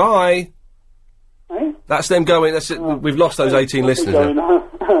telly. Bye. Eh? That's them going. That's it. We've lost those 18 listeners now.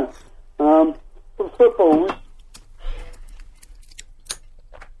 Football.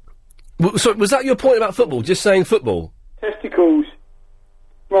 So, was that your point about football? Just saying football? Testicles.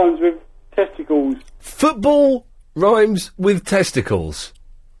 Rhymes with testicles. Football rhymes with testicles?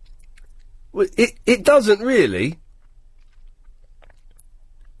 Well, it doesn't really.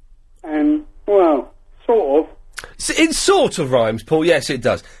 Well, sort of. It sort of rhymes, Paul. Yes, it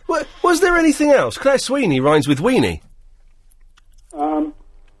does. Was there anything else? Claire Sweeney rhymes with weenie.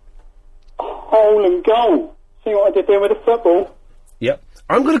 Hole and goal. See what I did there with the football? Yep.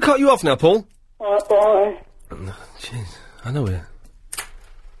 I'm going to cut you off now, Paul. Alright, bye. Jeez, I know we're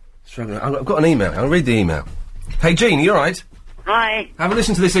struggling. I've got an email. I'll read the email. Hey, Jean, you alright? Hi. Have a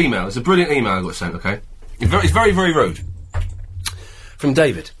listen to this email. It's a brilliant email I got sent, okay? It's very, very rude. From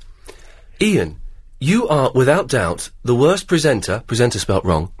David. Ian, You are, without doubt, the worst presenter spelt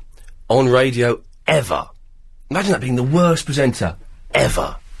wrong, on radio ever. Imagine that being the worst presenter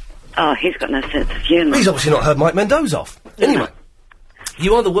ever. Oh, he's got no sense of humour. He's obviously not heard Mike Mendoza off. Anyway,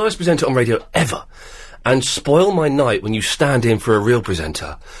 you are the worst presenter on radio ever, and spoil my night when you stand in for a real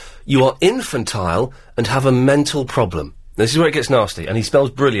presenter. You are infantile and have a mental problem. This is where it gets nasty, and he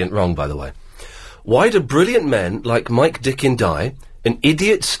spells brilliant wrong, by the way. Why do brilliant men like Mike Dickin die, and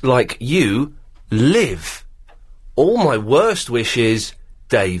idiots like you live? All my worst wishes,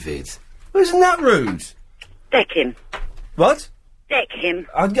 David. Isn't that rude? Deck him. What? Deck him.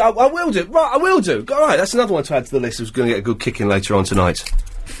 I will do. Right, I will do. All right, that's another one to add to the list who's going to get a good kick in later on tonight.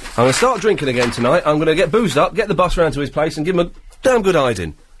 I'm going to start drinking again tonight. I'm going to get boozed up, get the bus round to his place, and give him a damn good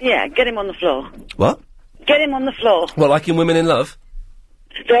hiding. Yeah, get him on the floor. What? Get him on the floor. Well, like in Women in Love?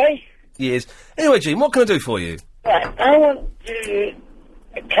 Sorry? Yes. Anyway, Jean, what can I do for you? Right, I want to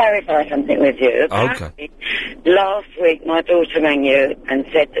clarify something with you. Okay. Last week, my daughter rang you and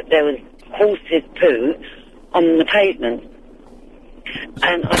said that there was horse's poo on the pavement.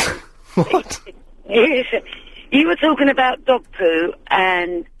 And what? You were talking about dog poo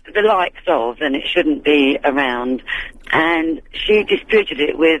and the likes of, and it shouldn't be around. And she disputed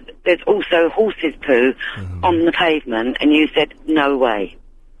it with, there's also horse's poo on the pavement, and you said, no way.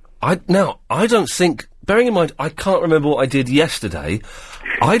 I don't think, bearing in mind, I can't remember what I did yesterday,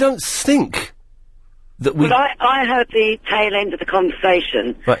 I don't think that we... Well, I heard the tail end of the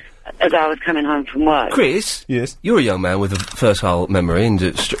conversation as I was coming home from work. Chris? Yes? You're a young man with a fertile memory and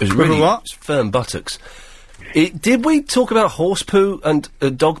really firm buttocks. Did we talk about horse poo and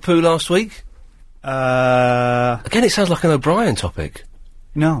dog poo last week? Again, it sounds like an O'Brien topic.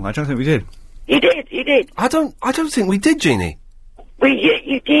 No, I don't think we did. You did. I don't think we did, Jeannie. Well,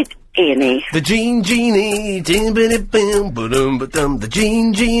 you did, Ian. The Gene Genie, the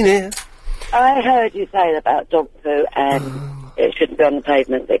Gene Genie. I heard you say about dog poo and it shouldn't be on the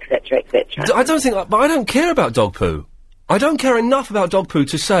pavement, etc., etc. I don't think, but I don't care about dog poo. I don't care enough about dog poo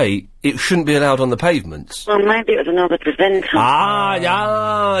to say it shouldn't be allowed on the pavements. Well, maybe it was another presenter.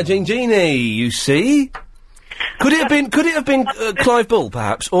 Gene Genie, you see? Could it have been Clive Bull,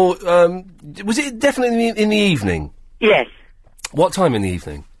 perhaps? Or, was it definitely in the evening? Yes. What time in the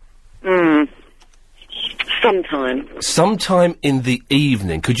evening? Sometime. Sometime in the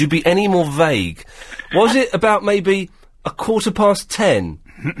evening. Could you be any more vague? Was it about maybe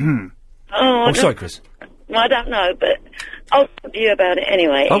 10:15? Oh, sorry, Chris. I don't know, but I'll talk to you about it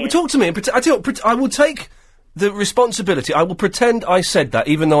anyway. I will talk to me and I will take the responsibility. I will pretend I said that,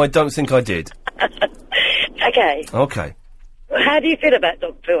 even though I don't think I did. Okay. Okay. How do you feel about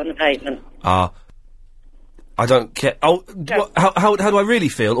dog poo on the pavement? I don't care. How do I really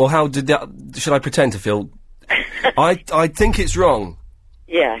feel, or should I pretend to feel? I think it's wrong.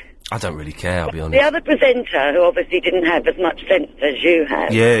 Yeah. I don't really care, I'll be honest. The other presenter, who obviously didn't have as much sense as you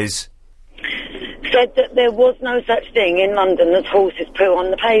have, yes, said that there was no such thing in London as horses poo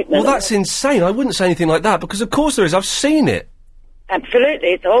on the pavement. Well, that's insane. I wouldn't say anything like that, because of course there is. I've seen it.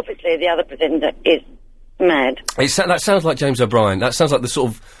 Absolutely. So obviously the other presenter is mad. That sounds like James O'Brien. That sounds like the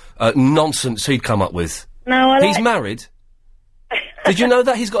sort of nonsense he'd come up with. No, He's married. Did you know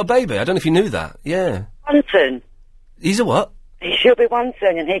that? He's got a baby. I don't know if you knew that. Yeah. One soon. He's a what? She'll be one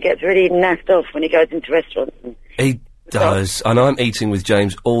soon, and he gets really naffed off when he goes into restaurants. He does, and I'm eating with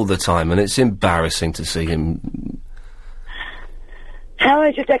James all the time, and it's embarrassing to see him. How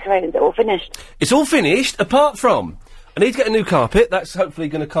is your decorating? Is it all finished? It's all finished, apart from... I need to get a new carpet. That's hopefully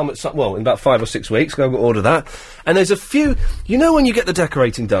going to come at in about 5 or 6 weeks. Go order that. And there's a few... You know when you get the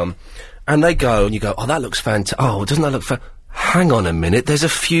decorating done, and they go, and you go, oh, that looks fantastic. Oh, doesn't that look hang on a minute, there's a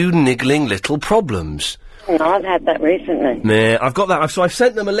few niggling little problems. No, I've had that recently. Nah, I've got that. So I've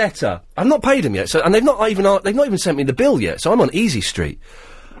sent them a letter. I've not paid them yet, and they've not even sent me the bill yet. So I'm on Easy Street.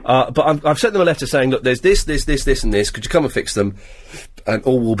 But I've sent them a letter saying, look, there's this, and this. Could you come and fix them? And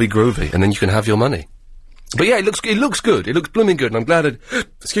all will be groovy, and then you can have your money. But yeah, it looks good. It looks blooming good, and I'm glad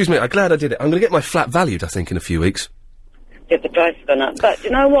I'm glad I did it. I'm going to get my flat valued, I think, in a few weeks. If the price has gone up. But do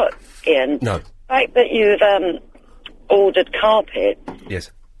you know what, Ian? No. The fact that you've ordered carpet. Yes.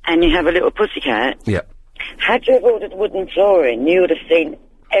 And you have a little pussycat. Yeah. Had you have ordered wooden flooring, you would have seen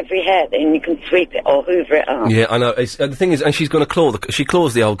every hair, then you can sweep it or hoover it up. Yeah, I know. The thing is, and she's going to claw she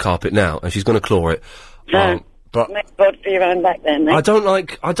claws the old carpet now, and she's going to claw it. But make God for your own back then, mate. I don't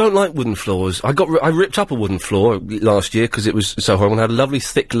like wooden floors. I ripped up a wooden floor last year because it was so horrible. I had a lovely,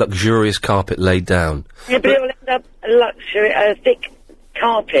 thick, luxurious carpet laid down. Yeah, but it'll end up a thick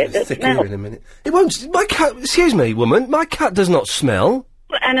carpet that smells. In a minute. It won't. My cat. Excuse me, woman. My cat does not smell.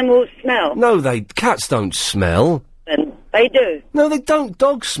 Animals smell. No, cats don't smell. Then They do. No, they don't.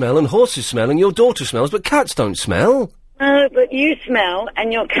 Dogs smell and horses smell and your daughter smells, but cats don't smell. No, but you smell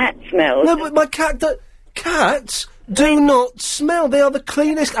and your cat smells. No, but my cat... Cats do not smell. They are the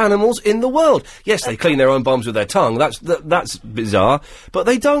cleanest animals in the world. Yes, they clean their own bums with their tongue. That's bizarre. But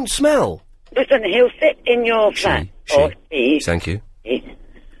they don't smell. Listen, he'll sit in your flat or she, Thank you.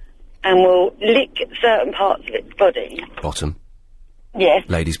 and will lick certain parts of its body. Bottom. Yes.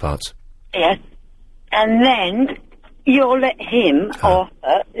 Ladies' parts. Yes. And then you'll let him or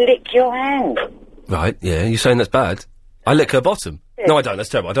her lick your hand. Right, yeah, you're saying that's bad? I lick her bottom. No, I don't. That's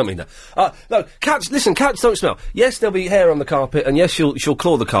terrible. I don't mean that. No, cats. Listen, cats don't smell. Yes, there'll be hair on the carpet, and yes, she'll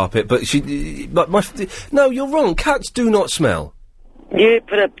claw the carpet. But no, you're wrong. Cats do not smell. You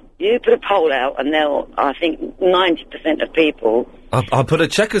put a poll out, and I think 90% of people. I'll put a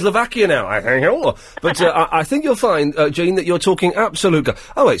Czechoslovakia now. I think, but I think you'll find, Jean, that you're talking absolute.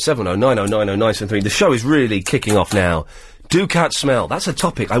 0870 9090 973. The show is really kicking off now. Do cats smell? That's a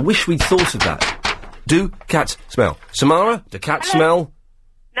topic. I wish we'd thought of that. Do cats smell? Samara, do cats smell?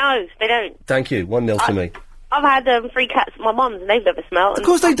 No, they don't. Thank you. 1-0 to me. I've had 3 cats at my mum's and they've never smelled. Of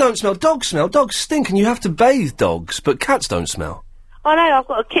course they don't smell. Dogs smell. Dogs stink and you have to bathe dogs, but cats don't smell. I know, I've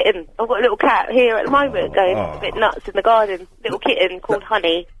got a kitten. I've got a little cat here at the moment going a bit nuts in the garden. Little kitten called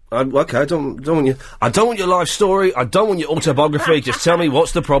Honey. Okay, I don't want you. I don't want your life story. I don't want your autobiography. Just tell me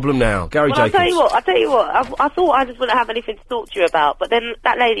what's the problem now, Gary Jacobs. I'll tell you what. I thought I just wouldn't have anything to talk to you about, but then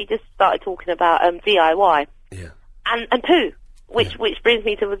that lady just started talking about DIY. Yeah. And poo, which brings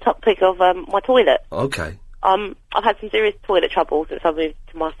me to the topic of my toilet. Okay. I've had some serious toilet trouble since I moved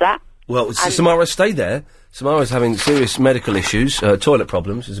to my flat. Well, Samara, stay there. Samara's having serious medical issues, toilet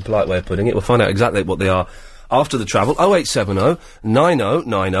problems, is a polite way of putting it. We'll find out exactly what they are after the travel. 0870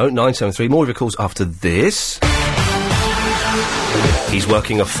 9090 973. More of your calls after this. He's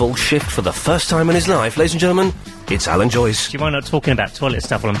working a full shift for the first time in his life. Ladies and gentlemen, it's Alan Joyce. Do you mind not talking about toilet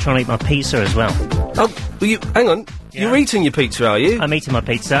stuff while I'm trying to eat my pizza as well? Oh, hang on. Yeah. You're eating your pizza, are you? I'm eating my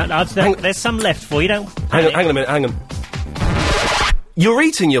pizza. There's some left for you, don't... Hang on a minute, hang on. You're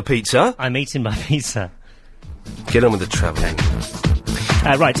eating your pizza? I'm eating my pizza. Get on with the travelling.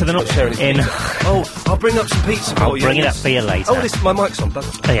 Right, so they're not in... Oh, I'll bring up some pizza for you. I'll bring it up for you later. Oh, my mic's on.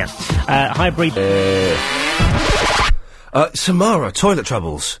 Oh, yeah. Hybrid... Samara, toilet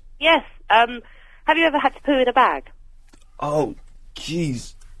troubles. Yes. Have you ever had to poo in a bag? Oh,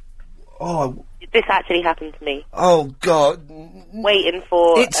 jeez. Oh... This actually happened to me. Oh, God. Waiting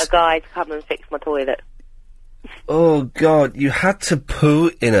for a guy to come and fix my toilet. Oh, God. You had to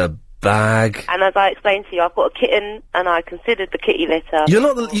poo in a bag. And as I explained to you, I've got a kitten, and I considered the kitty litter.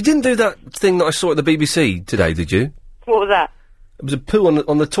 You didn't do that thing that I saw at the BBC today, did you? What was that? It was a poo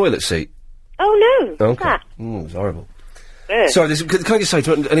on the toilet seat. Oh, no. Okay. It was horrible. Sorry, can I just say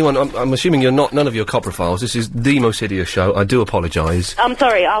to anyone, I'm assuming none of you are coprophiles. This is the most hideous show. I do apologise. I'm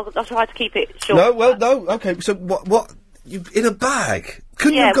sorry, I'll try to keep it short. No, okay, so what, you in a bag?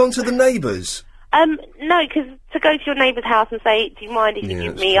 Couldn't you have gone to the neighbours? No, because to go to your neighbour's house and say, do you mind if you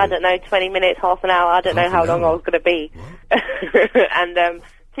give me, I don't know, 20 minutes, half an hour, I don't know how long I was going to be, and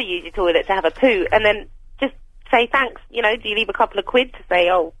to use your toilet to have a poo, and then just say thanks, do you leave a couple of quid to say,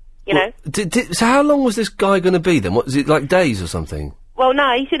 So how long was this guy going to be then? What, is it like days or something? Well,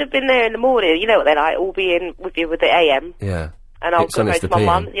 no, he should have been there in the morning. You know what they're like, all being with you with the AM. Yeah. And I'll go to my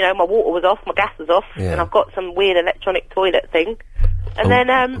mum, my water was off, my gas was off, and I've got some weird electronic toilet thing. And then,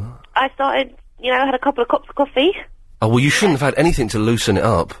 I started, had a couple of cups of coffee. Oh, well, you shouldn't have had anything to loosen it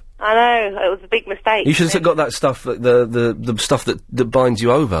up. I know, it was a big mistake. You should have got that stuff, the stuff that binds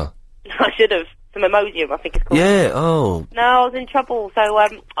you over. I should have. Some Imodium, I think it's called. Yeah, oh. No, I was in trouble, so I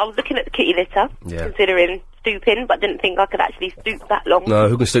was looking at the kitty litter, considering stooping, but didn't think I could actually stoop that long. No,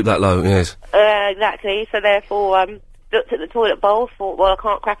 who can stoop that low, yes. Exactly, so therefore, looked at the toilet bowl, thought, well, I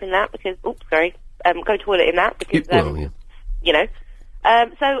can't crap in that, because, go toilet in that, because,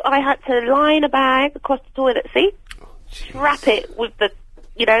 so I had to line a bag across the toilet seat, wrap it with the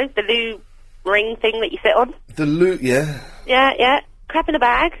loo ring thing that you sit on. The loo, yeah. Yeah, crap in a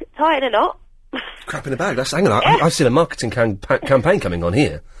bag, tie it in a knot. Crap in a bag, hang on, I've seen a marketing campaign coming on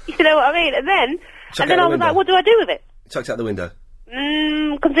here. You know what I mean? And then I was like, what do I do with it? Chucked out the window.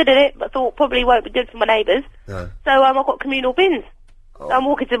 Considered it, but thought probably won't be good for my neighbours. No. So I've got communal bins. So I'm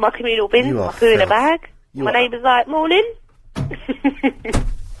walking to my communal bins, I poo in a bag. My neighbour's like, morning. I'm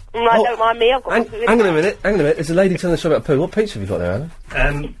like, don't mind me, I've got poo in hang on a minute, there's a lady telling the show about poo. What pizza have you got there,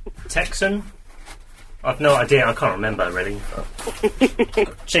 Alan? Texan. I've no idea, I can't remember, really.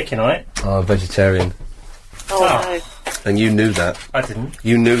 Chicken on it. Oh, vegetarian. Oh, no. And you knew that. I didn't.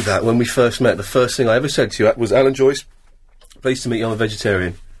 You knew that. When we first met, the first thing I ever said to you was, Alan Joyce, pleased to meet you, I'm a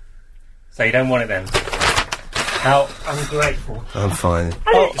vegetarian. So you don't want it then? How ungrateful. I'm fine.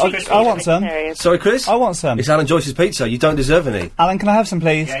 I want some. Sorry, Chris? I want some. It's Alan Joyce's pizza. You don't deserve any. Alan, can I have some,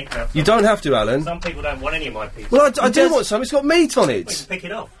 please? Yeah, you can have You don't have to, Alan. Some people don't want any of my pizza. Well, I do want some. It's got meat on it. We can pick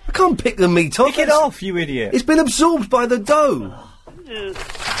it off. I can't pick the meat off. Pick it off, you idiot. It's been absorbed by the dough.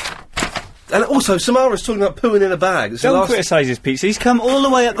 And also, Samara's talking about pooing in a bag. It's the Don't last- criticise his pizza. He's come all the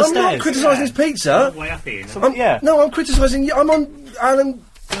way up the I'm stairs. not criticising his pizza. Way up here. No, I'm criticising you. I'm on Alan.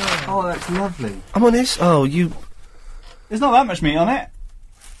 Oh, that's lovely. I'm on his. Oh, you. There's not that much meat on it.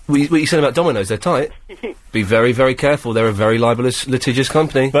 What you said about Domino's? They're tight. Be very, very careful. They're a very libelous, litigious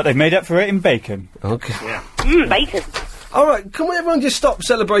company. But they've made up for it in bacon. Okay. Yeah. Bacon. All right. Can we everyone just stop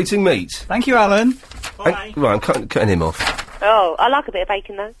celebrating meat? Thank you, Alan. Right, I'm cutting him off. Oh, I like a bit of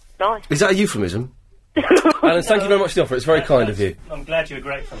bacon though. Nice. Is that a euphemism? Alan, thank you very much for the offer. It's very kind of you. I'm glad you were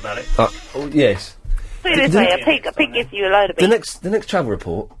grateful about it. Oh, yes. Put it this way, a pig gives you a load of The beef. next travel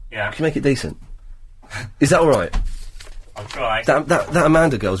report. Yeah. Can you make it decent? Is that all right? I'll try. That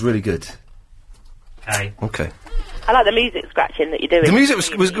Amanda girl's really good. Okay. Okay. I like the music scratching that you're doing. The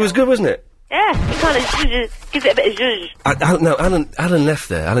music was good, wasn't it? Yeah, it kind of gives it a bit of zhuzh. No, Alan left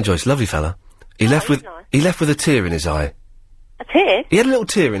there. Alan Joyce, lovely fella. He left with a tear in his eye. A tear? He had a little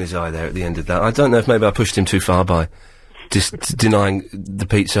tear in his eye there at the end of that. I don't know if maybe I pushed him too far by denying the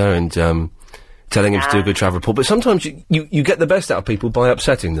pizza and telling him to do a good travel report. But sometimes you get the best out of people by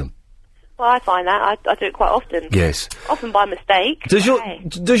upsetting them. Well, I find that. I do it quite often. Yes. Often by mistake. Does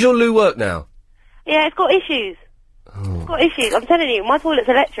your loo work now? Yeah, it's got issues. It's got issues. I'm telling you, my toilet's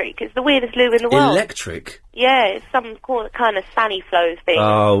electric. It's the weirdest loo in the world. Electric? Yeah, it's some kind of Sani flows thing.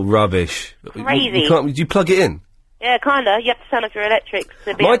 Oh, rubbish. Crazy. You can't, do you plug it in? Yeah, kinda. You have to turn off your electrics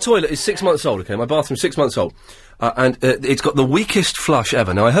to be... My toilet is 6 months old, okay? My bathroom's 6 months old. And it's got the weakest flush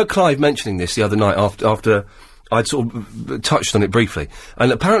ever. Now, I heard Clive mentioning this the other night after I'd sort of touched on it briefly.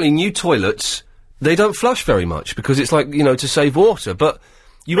 And apparently new toilets, they don't flush very much because it's like, to save water. But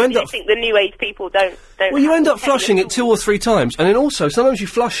you end up... I think the new age people don't Well, you end up flushing it 2 or 3 times. And then also, sometimes you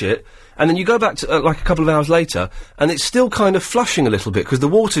flush it, and then you go back to, like a couple of hours later, and it's still kind of flushing a little bit because the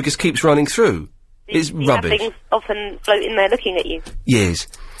water just keeps running through. It's you rubbish. have things often floating there looking at you. Yes.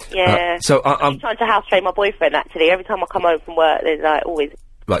 Yeah. So I'm trying to house train my boyfriend, actually. Every time I come home from work, there's always...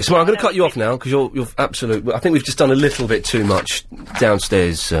 Right, so I'm going to cut you off now, because you're absolute... I think we've just done a little bit too much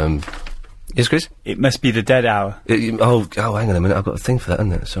downstairs, Yes, Chris? It must be the dead hour. Hang on a minute, I've got a thing for that,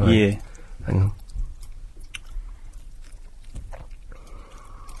 haven't I? Sorry. Yeah. Hang on.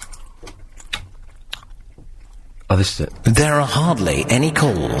 Oh, this is it. There are hardly any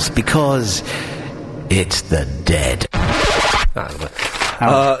calls because it's the dead.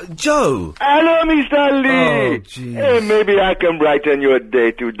 Joe! Hello, Mr. Lee! Oh, jeez. Hey, maybe I can brighten your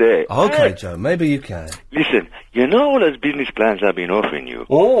day today. Okay, Hey, Joe, maybe you can. listen, you know all those business plans I've been offering you?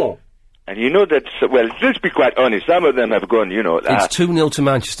 Oh! And you know that, well, let's be quite honest, some of them have gone, It's 2-0 to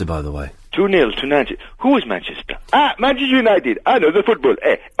Manchester, by the way. 2-0 to Manchester. Who is Manchester? Manchester United. I know the football.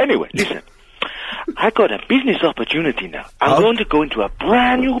 Anyway, listen. I got a business opportunity now. I'm going to go into a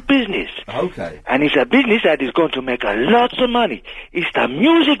brand new business. Okay. And it's a business that is going to make a lots of money. It's the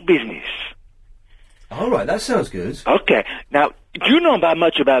music business. All right, that sounds good. Okay. Now, do you know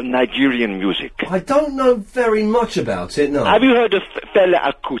much about Nigerian music? I don't know very much about it, no. Have you heard of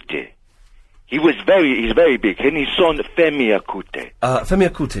Fela Akute? He's very big. And his son, Femi Akute. Femi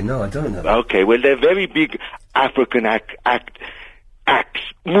Akute, no, I don't know. Okay, well, they're very big African acts,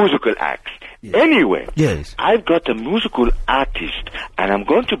 musical acts. Anyway, yes, I've got a musical artist, and I'm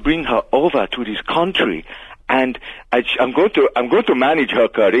going to bring her over to this country, and I'm going to manage her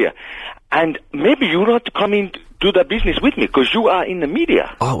career. And maybe you ought to come in do the business with me, because you are in the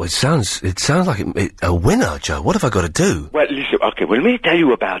media. Oh, it sounds like a winner, Joe. What have I got to do? Well, listen, okay, well, let me tell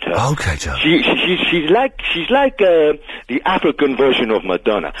you about her. Okay, Joe. She's like the African version of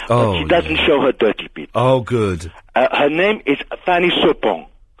Madonna, but she doesn't show her dirty bit. Oh, good. Her name is Fanny Supong,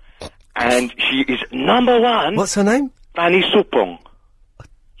 and she is number 1. What's her name? Fanny Supong.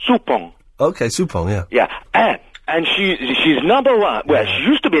 Supong. Okay, Supong, yeah. Yeah, and she's number 1. Well, she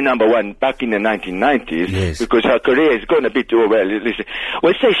used to be number 1 back in the 1990s. Yes. Because her career is going a bit too well. Listen,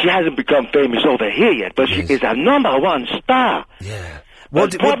 well, say she hasn't become famous over here yet, but she is a number 1 star. Yeah.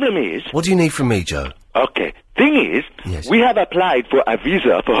 The problem is... What do you need from me, Joe? Okay. Thing is, we have applied for a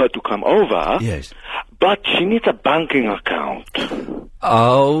visa for her to come over. Yes. But she needs a banking account.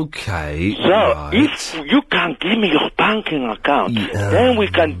 Okay. So if you can give me your banking account, then we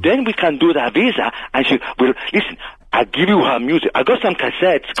can do the visa, and she will listen. I'll give you her music. I got some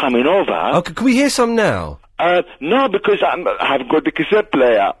cassettes coming over. Okay, can we hear some now? No, because I've got the cassette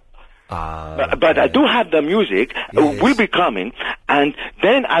player. But I do have the music. Will be coming, and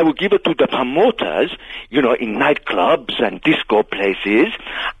then I will give it to the promoters, in nightclubs and disco places,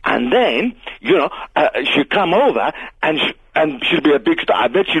 and then, she'll come over, and she'll be a big star. I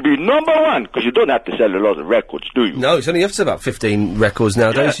bet she'll be number one, because you don't have to sell a lot of records, do you? No, it's only up to about 15 records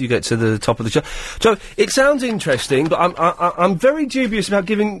nowadays. You get to the top of the show. So, it sounds interesting, but I'm very dubious about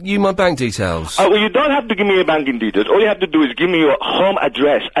giving you my bank details. Well, you don't have to give me your banking details. All you have to do is give me your home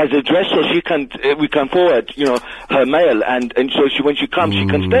address as address, so we can forward, her mail, and so when she comes, she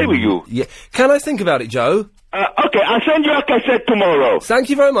can stay with you. Yeah. Can I think about it, Joe? Okay, I'll send you a cassette tomorrow. Thank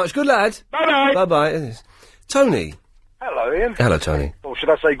you very much. Good lad. Bye-bye. Bye-bye. Tony. Hello, Ian. Hello, Tony. Or should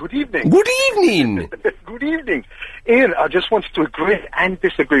I say good evening? Good evening! Good evening. Ian, I just wanted to agree and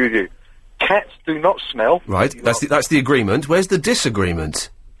disagree with you. Cats do not smell. Right, that's the agreement. Where's the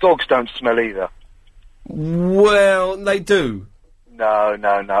disagreement? Dogs don't smell either. Well, they do. No.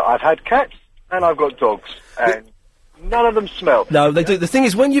 I've had cats and I've got dogs, and none of them smell. No, they do. The thing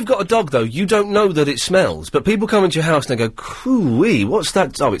is, when you've got a dog, though, you don't know that it smells. But people come into your house and they go, "Coo-wee, what's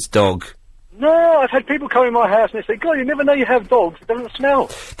that?" Oh, it's dog. No, I've had people come in my house and they say, "God, you never know you have dogs. It doesn't smell."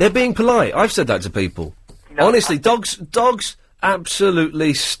 They're being polite. I've said that to people. No, honestly, dogs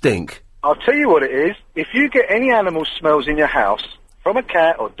absolutely stink. I'll tell you what it is. If you get any animal smells in your house, from a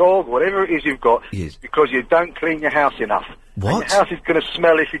cat or dog, whatever it is you've got, it's because you don't clean your house enough. What? And your house is going to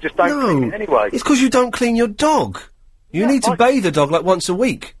smell if you just don't clean it anyway. It's because you don't clean your dog. You need to bathe the dog like once a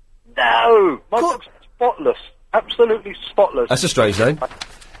week. No! My dog's spotless. Absolutely spotless. That's a strange name.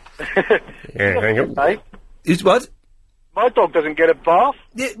 It's what? My dog doesn't get a bath.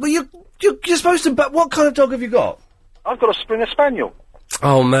 Yeah, well, you're supposed to... But what kind of dog have you got? I've got a Springer Spaniel.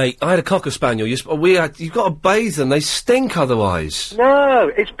 Oh, mate, I had a Cocker Spaniel. You've got to bathe them. They stink otherwise.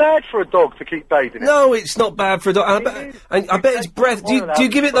 No, it's bad for a dog to keep bathing it. No, it's not bad for a dog. And I bet its breath... Do you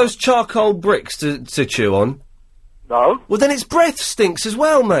give it those charcoal bricks to chew on? No. Well, then its breath stinks as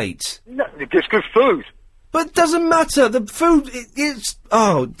well, mate. No, it's good food. But it doesn't matter. The food, it's...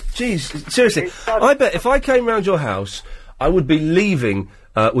 Oh, jeez. Seriously. I bet if I came round your house, I would be leaving...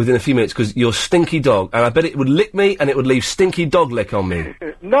 within a few minutes, because your stinky dog, and I bet it would lick me, and it would leave stinky dog lick on me.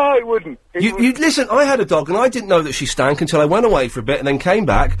 No, it wouldn't. You listen, I had a dog, and I didn't know that she stank until I went away for a bit, and then came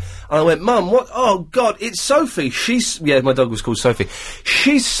back, and I went, Mum, what? Oh, God, it's Sophie. Yeah, my dog was called Sophie.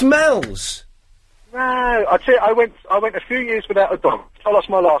 She smells. No, I tell you, I went a few years without a dog. I lost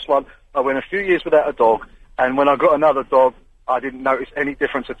my last one. I went a few years without a dog, and when I got another dog, I didn't notice any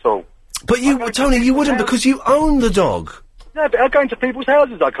difference at all. But Tony, you wouldn't, because you own the dog. No, but I go into people's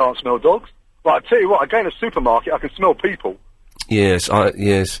houses, I can't smell dogs. Right, I tell you what, I go in a supermarket, I can smell people. Yes.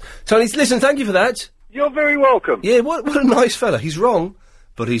 Tony, listen, thank you for that. You're very welcome. Yeah, what a nice fella. He's wrong,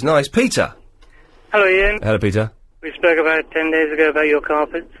 but he's nice. Peter. Hello, Ian. Hello, Peter. We spoke about 10 days ago about your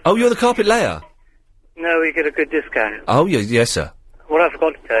carpets. Oh, you're the carpet layer? No, we get a good discount. Oh, yes, sir. What I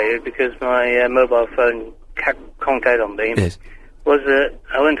forgot to tell you, because my mobile phone conked out on me, was that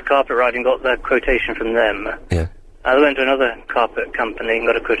I went to Carpetright and got that quotation from them. Yeah. I went to another carpet company and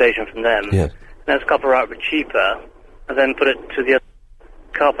got a quotation from them. Yeah. And that's Carpetright were cheaper. I then put it to the other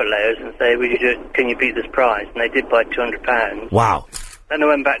carpet layers and say, can you beat this price? And they did by £200. Wow. Then I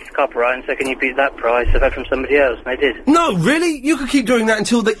went back to Carpetright and said, can you beat that price? I've had from somebody else, and they did. No, really? You could keep doing that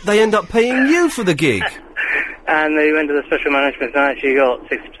until they end up paying you for the gig. And they went to the special management and actually got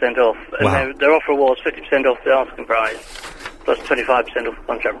 60% off. And Wow. their offer was 50% off the asking price, plus 25% off the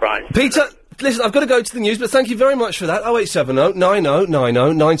contract price. Peter, listen, I've got to go to the news, but thank you very much for that. 0870 90 90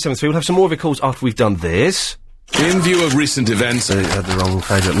 973. We'll have some more of your calls after we've done this. In view of recent events... I had the wrong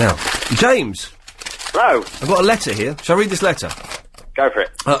page up now. James. Hello. I've got a letter here. Shall I read this letter? Go for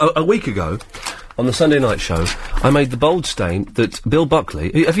it. A week ago, on the Sunday night show, I made the bold statement that Bill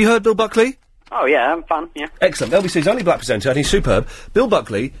Buckley... Have you heard Bill Buckley? Oh, yeah, I'm fun, yeah. Excellent. LBC's only black presenter, and he's superb. Bill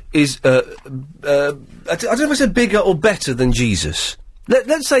Buckley is, I don't know if I said bigger or better than Jesus.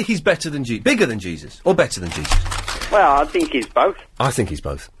 Let's say he's better than bigger than Jesus, or better than Jesus. Well, I think he's both. I think he's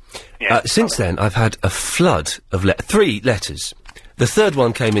both. Yeah. Since then, I've had a flood of 3 letters. The third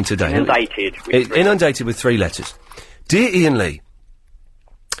one came in today. Inundated with 3 letters. Dear Ian Lee,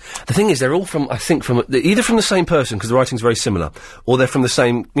 the thing is, they're all from, I think, either from the same person, because the writing's very similar, or they're from the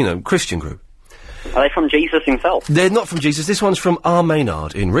same, Christian group. Are they from Jesus himself? They're not from Jesus. This one's from R.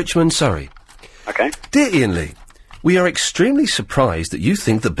 Maynard in Richmond, Surrey. Okay. Dear Ian Lee, we are extremely surprised that you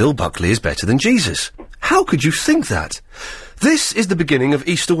think that Bill Buckley is better than Jesus. How could you think that? This is the beginning of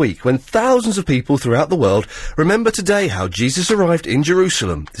Easter week, when thousands of people throughout the world remember today how Jesus arrived in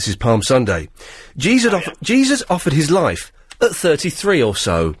Jerusalem. This is Palm Sunday. Jesus offered his life at 33 or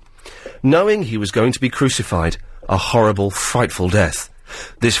so, knowing he was going to be crucified, a horrible, frightful death.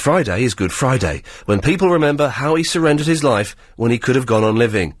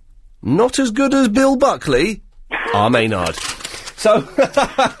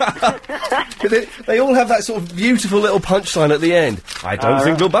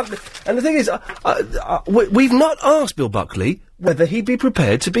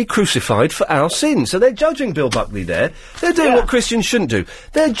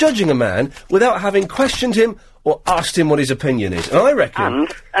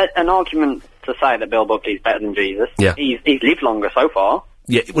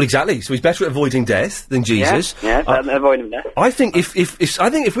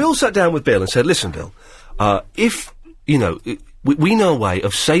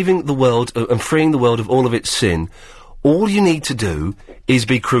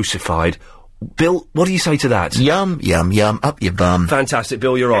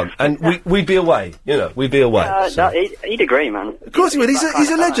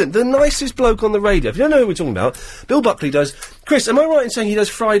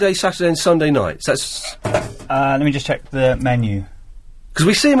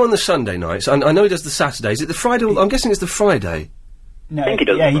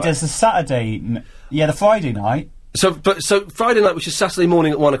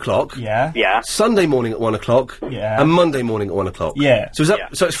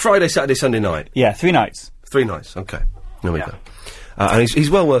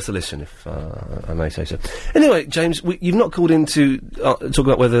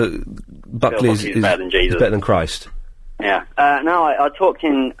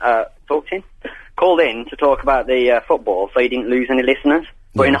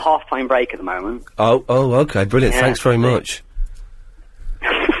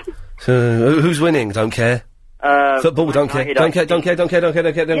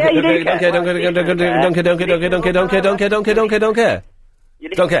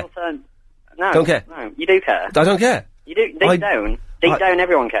 care. I don't care. You do, deep down. Deep down,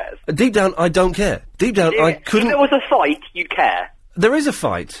 everyone cares. Deep down, I don't care. Deep down, I couldn't... If there was a fight, you'd care. There is a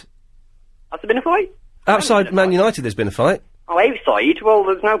fight. Has there been a fight? Outside Man United, there's been a fight. Oh, outside? Well,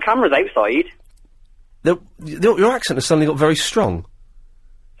 there's no cameras outside. Your accent has suddenly got very strong.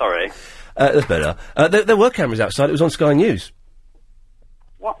 Sorry. That's better. There were cameras outside. It was on Sky News.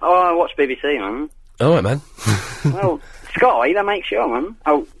 What? Oh, I watch BBC, man. All right, man. Well, Sky, that makes sure, man.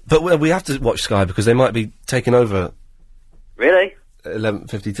 Oh. But we have to watch Sky because they might be taking over... Really?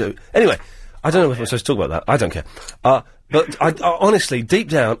 11:52. Anyway, I don't know if I'm supposed to talk about that. I don't care. But I honestly, deep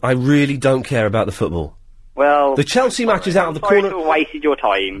down, I really don't care about the football. Well... The Chelsea match is out of the sorry corner... to have wasted your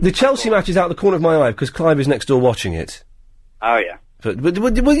time. The Chelsea match is out of the corner of my eye because Clive is next door watching it. Oh, yeah. But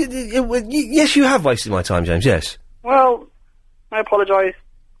yes, you have wasted my time, James, yes. Well, I apologise.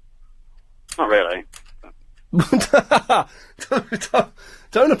 Not really.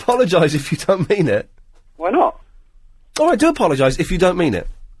 Don't apologise if you don't mean it. Why not? All right, do apologise if you don't mean it.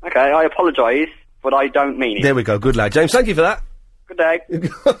 Okay, I apologise, but I don't mean it. There we go, good lad. James, thank you for that. Good day.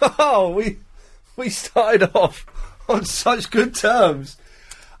 Oh, we started off on such good terms.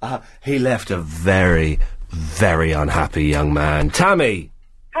 He left a very, very unhappy young man. Tammy!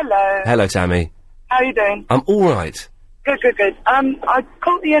 Hello. Hello, Tammy. How are you doing? I'm all right. Good. I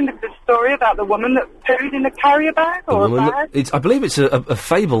caught the end of the story about the woman that pooed in a carrier bag or a bag. I believe it's a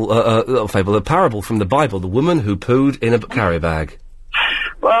fable, not a fable, a parable from the Bible. The woman who pooed in a carrier bag.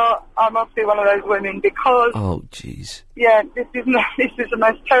 Well, I must be one of those women because... Oh, jeez. Yeah, this is the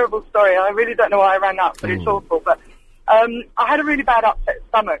most terrible story. I really don't know why I rang up, but it's awful. But I had a really bad upset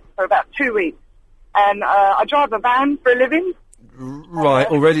stomach for about 2 weeks. And I drive a van for a living. Right,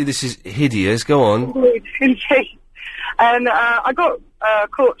 already this is hideous. Go on. Indeed. And I got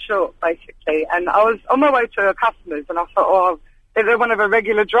caught short, basically. And I was on my way to a customer's, and I thought, they're one of a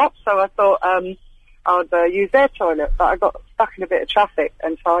regular drop, so I thought I'd use their toilet. But I got stuck in a bit of traffic,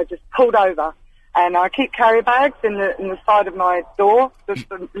 and so I just pulled over. And I keep carry bags in the side of my door, just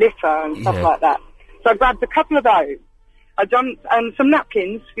for litter and stuff like that. So I grabbed a couple of those. I jumped, and some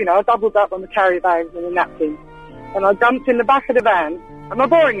napkins, I doubled up on the carry bags and the napkins. And I jumped in the back of the van. Am I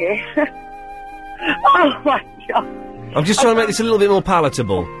boring you? Oh, my God. I'm just trying to make this a little bit more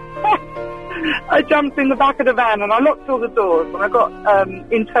palatable. I jumped in the back of the van and I locked all the doors and I got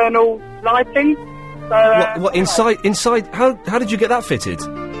internal lighting. So, what inside? How did you get that fitted?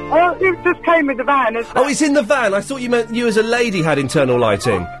 Oh, it just came with the van. It's in the van. I thought you meant you as a lady had internal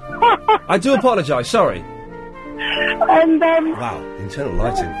lighting. I do apologise. Sorry. And wow, internal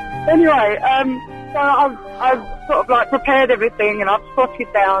lighting. Anyway, so I've sort of like prepared everything and I've squatted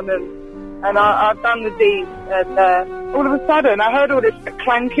down and And I've done the deed, and all of a sudden I heard all this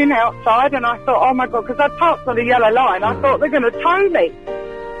clanking outside, and I thought, oh my God, because I parked on the yellow line, I thought they're going to tow me.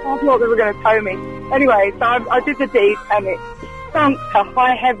 I thought they were going to tow me. Anyway, so I did the deed, and it stunk to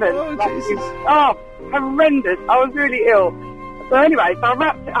high heaven. Horrendous. I was really ill. So anyway, so I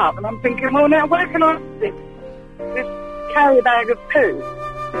wrapped it up, and I'm thinking, well, now where can I put this carry bag of poo?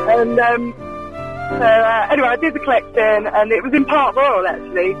 And anyway, I did the collection, and it was in Park Royal,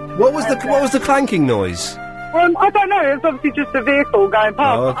 actually. What was the clanking noise? Well, I don't know. It was obviously just a vehicle going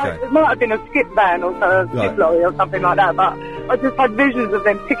past. Oh, okay. It might have been a skip van or a skip lorry or something like that. But I just had visions of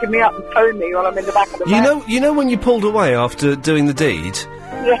them picking me up and towing me while I'm in the back of the van. You know when you pulled away after doing the deed?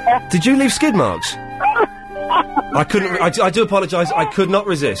 Yeah. Did you leave skid marks? I couldn't. I do apologise. I could not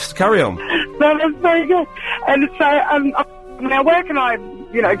resist. Carry on. No, that's very good. And so, now where can I,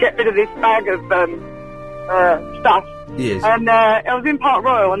 get rid of this bag of stuff? Yes. And I was in Park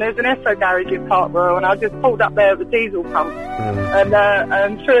Royal, and there's an Esso garage in Park Royal, and I just pulled up there with a diesel pump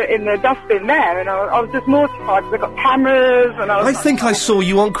and threw it in the dustbin there, and I was just mortified because I got cameras, and I think I saw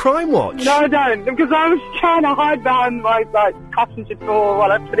you on Crime Watch. No, I don't, because I was trying to hide behind my passenger door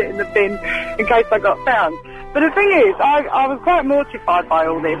while I put it in the bin in case I got found. But the thing is, I was quite mortified by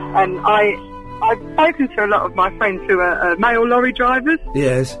all this, and I've spoken to a lot of my friends who are male lorry drivers.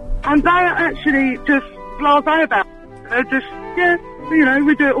 Yes. And they are actually just blasé about it. They're just,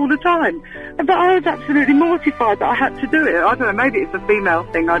 we do it all the time. But I was absolutely mortified that I had to do it. I don't know, maybe it's a female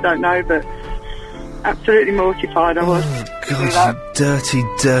thing, I don't know, but absolutely mortified I was. Oh, God, you dirty,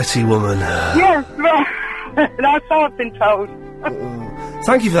 dirty woman. Yes, well, that's how I've been told.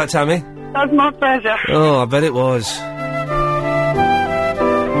 Thank you for that, Tammy. That's my pleasure. Oh, I bet it was.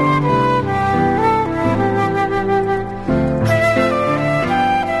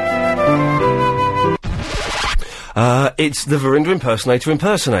 It's the Verinder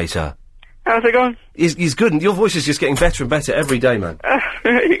impersonator. How's it going? He's good, and your voice is just getting better and better every day, man.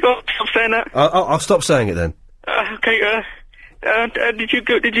 You got to stop saying that. I'll stop saying it then. Okay, did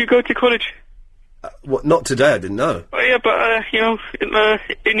you go to college? What, not today, I didn't know. Yeah, but,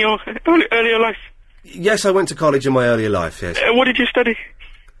 in your earlier life. Yes, I went to college in my earlier life, yes. What did you study?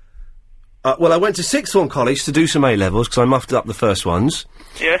 Well, I went to sixth form college to do some A-levels, because I muffed up the first ones.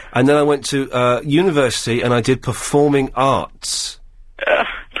 Yeah. And then I went to university, and I did performing arts.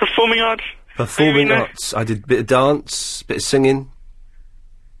 Performing arts? Performing arts. I did a bit of dance, bit of singing.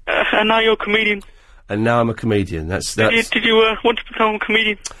 And now you're a comedian? And now I'm a comedian, that's... Did you want to become a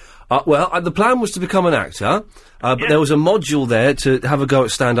comedian? The plan was to become an actor, but there was a module there to have a go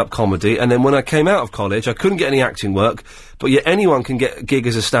at stand-up comedy, and then when I came out of college, I couldn't get any acting work, but yet anyone can get a gig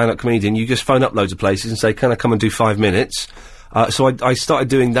as a stand-up comedian. You just phone up loads of places and say, can I come and do 5 minutes? So I started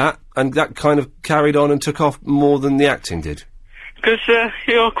doing that, and that kind of carried on and took off more than the acting did. Because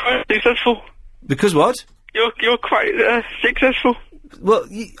you're quite successful. Because what? You're quite successful. Well,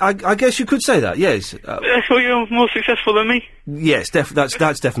 I guess you could say that, yes. Well, you're more successful than me. Yes, that's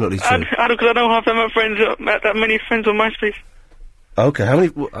definitely true. Because I don't have that many friends on MySpace. Okay, how many...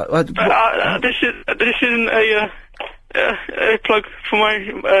 this isn't a plug for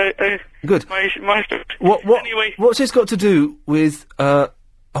my... Good. My Anyway. What's this got to do with...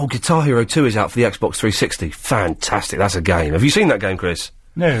 Guitar Hero 2 is out for the Xbox 360. Fantastic, that's a game. Have you seen that game, Chris?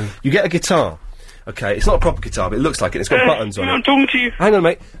 No. You get a guitar... Okay, it's not a proper guitar, but it looks like it. It's got buttons on it. I'm talking to you. Hang on,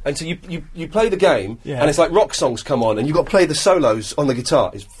 mate. And so you play the game, and it's like rock songs come on, and you've got to play the solos on the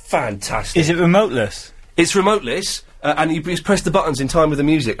guitar. It's fantastic. Is it remoteless? It's remoteless, and you just press the buttons in time with the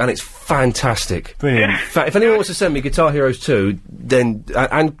music, and it's fantastic. Brilliant. If anyone wants to send me Guitar Heroes 2, then...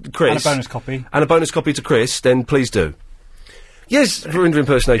 and Chris... And a bonus copy. And a bonus copy to Chris, then please do. Yes, Verinder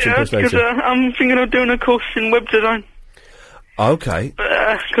impersonator. Because I'm thinking of doing a course in web design. Okay.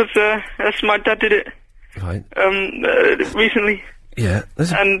 Because my dad did it. Right. Recently. Yeah.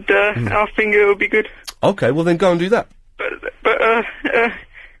 And I think it would be good. Okay, well then go and do that. But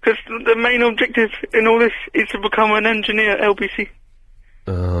because the main objective in all this is to become an engineer at LBC.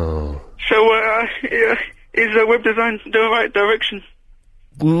 Oh. So, is web design the right direction?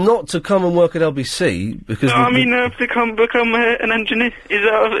 Not to come and work at LBC, because... No, become an engineer. Is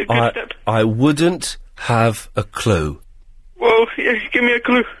that a good step? I wouldn't have a clue. Well, give me a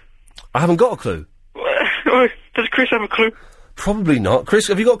clue. I haven't got a clue. Does Chris have a clue? Probably not. Chris,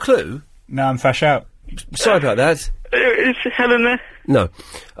 have you got a clue? No, I'm fresh out. Sorry about that. Is Helen there? No.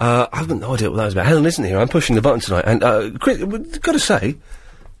 I have no idea what that was about. Helen isn't here. I'm pushing the button tonight. And, Chris, got to say,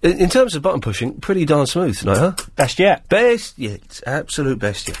 in terms of button pushing, pretty darn smooth tonight, huh? Best yet. Best yet. Absolute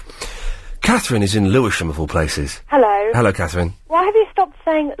best yet. Catherine is in Lewisham, of all places. Hello. Hello, Catherine. Why have you stopped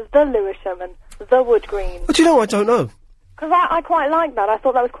saying the Lewisham and the Wood Green? Well, do you know, I don't know. Because I quite like that. I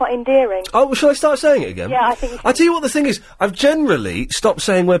thought that was quite endearing. Oh, well, shall I start saying it again? Yeah, I think you should. I tell you what the thing is, I've generally stopped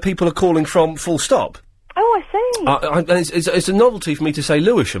saying where people are calling from full stop. Oh, I see. And it's a novelty for me to say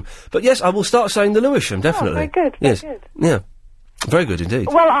Lewisham. But yes, I will start saying the Lewisham, definitely. very good, Yes. very good. Yeah. Very good indeed.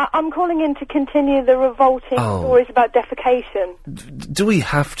 Well, I'm calling in to continue the revolting stories about defecation. Do we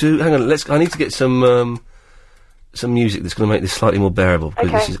have to? Hang on, I need to get some music that's going to make this slightly more bearable,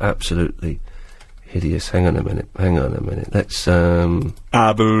 because this is absolutely hideous. Hang on a minute. Let's,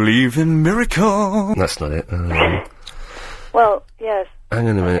 I believe in miracle. That's not it. Well, yes. Hang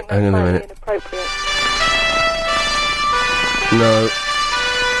on a minute. Inappropriate. No.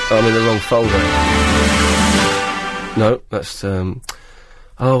 I'm in the wrong folder. No, that's, oh,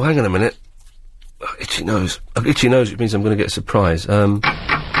 hang on a minute. Oh, itchy nose. Itchy nose, which means I'm going to get a surprise. No,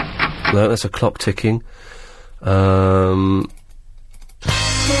 that's a clock ticking. Oh,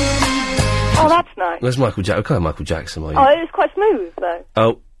 that's nice. There's Michael Jackson. Okay, Michael Jackson, are you? Oh, it was quite smooth, though.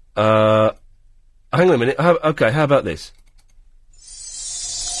 Oh, hang on a minute. How about this?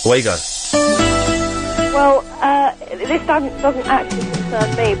 Away you go. Well, this doesn't actually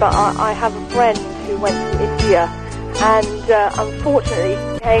concern me, but I have a friend who went to India, and unfortunately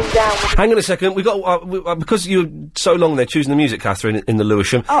came down with... Hang on a second, we got, because you were so long there choosing the music, Catherine, in the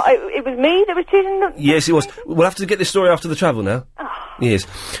Lewisham. Oh, it was me that was choosing the... Yes, it was. We'll have to get this story after the travel now. Yes.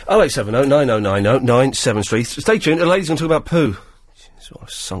 0870 9090 973. Stay tuned, the lady's going to talk about poo. That's what I've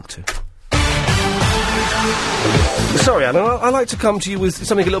sunk to. Sorry, Alan, I like to come to you with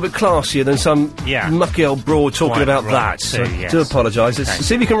something a little bit classier than some mucky old broad talking Quite about right, that. So too, yes. do apologise. Let's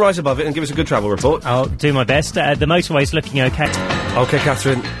see if you can rise above it and give us a good travel report. I'll do my best. The motorway's looking okay. OK,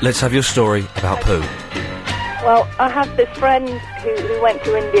 Catherine, let's have your story about poo. Well, I have this friend who went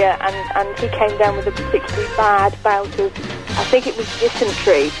to India, and he came down with a particularly bad bout of, I think it was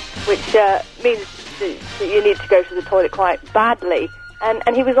dysentery, which means that you need to go to the toilet quite badly.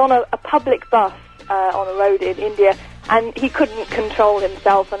 And he was on a public bus on a road in India, and he couldn't control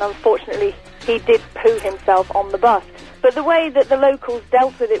himself, and unfortunately he did poo himself on the bus. But the way that the locals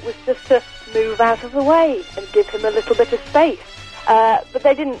dealt with it was just to move out of the way and give him a little bit of space. But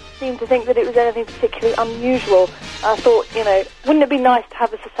they didn't seem to think that it was anything particularly unusual. I thought, wouldn't it be nice to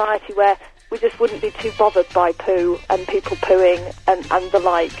have a society where we just wouldn't be too bothered by poo and people pooing and the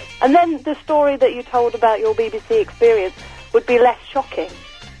like. And then the story that you told about your BBC experience would be less shocking.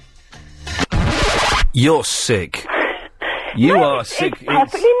 You're sick. You are sick. It's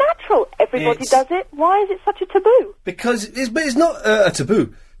perfectly natural. Everybody does it. Why is it such a taboo? Because it's not a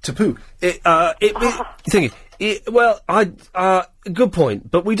taboo. Good point.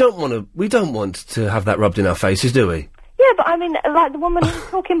 But we don't want to have that rubbed in our faces, do we? Yeah, but I mean, like the woman who was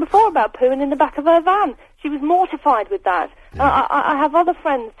talking before about pooing in the back of her van. She was mortified with that. Yeah. I have other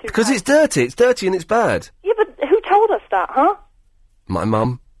friends who... Because it's dirty. It's dirty and it's bad. Yeah, but who told us that, huh? My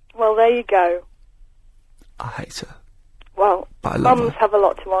mum. Well, there you go. I hate her. Well, mums have a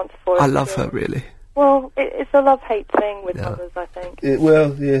lot to answer for. I love her, really. Well, it's a love-hate thing with mothers, I think.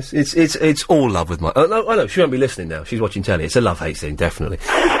 Well, yes, it's all love with my... no, she won't be listening now. She's watching telly. It's a love-hate thing, definitely.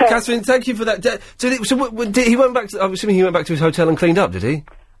 Catherine, thank you for that. He went back to... I'm assuming he went back to his hotel and cleaned up, did he?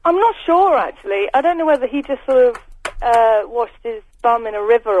 I'm not sure, actually. I don't know whether he just sort of washed his bum in a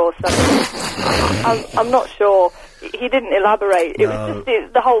river or something. I'm not sure. He didn't elaborate. No. It was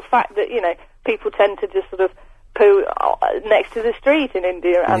just the whole fact that, people tend to just sort of poo next to the street in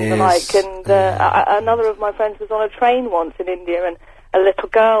India and the like. And another of my friends was on a train once in India, and a little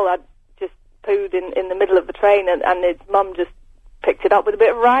girl had just pooed in the middle of the train, and his mum just picked it up with a bit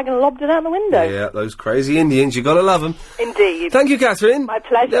of rag and lobbed it out the window. Yeah, those crazy Indians, you gotta love them. Indeed. Thank you, Catherine. My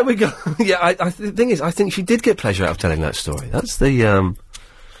pleasure. There we go. Yeah, the thing is, I think she did get pleasure out of telling that story. That's the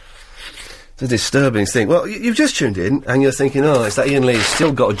disturbing thing. Well, you've just tuned in, and you're thinking, it's that Ian Lee. He's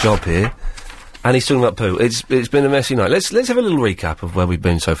still got a job here. And he's talking about poo. It's been a messy night. Let's have a little recap of where we've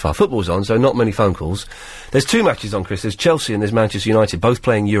been so far. Football's on, so not many phone calls. There's two matches on, Chris. There's Chelsea and there's Manchester United, both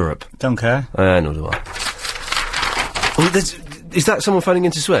playing Europe. Don't care. Nor do I. Oh, is that someone phoning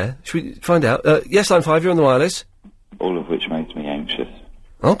in to swear? Should we find out? Yes, line 5, you're on the wireless. All of which makes me anxious.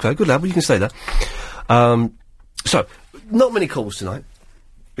 Okay, good lad. Well, you can stay there. So, not many calls tonight,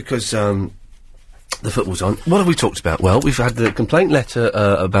 because, the football's on. What have we talked about? Well, we've had the complaint letter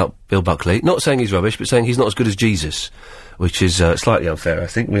about Bill Buckley. Not saying he's rubbish, but saying he's not as good as Jesus, which is slightly unfair, I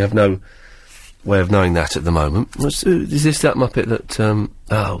think. We have no way of knowing that at the moment. Is this that Muppet that...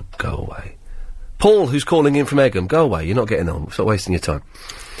 Oh, go away. Paul, who's calling in from Egham, go away. You're not getting on. Stop wasting your time.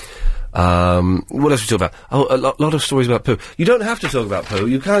 What else we talk about? Oh, a lot of stories about poo. You don't have to talk about poo.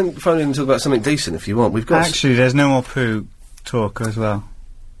 You can phone in and talk about something decent if you want. We've got... Actually, there's no more poo talk as well.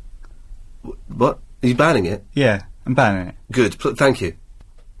 What? Are you banning it? Yeah. I'm banning it. Good. Thank you.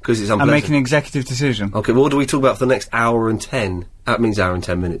 Because it's unpleasant. I'm making an executive decision. Okay, well, what do we talk about for the next hour and 10? That means hour and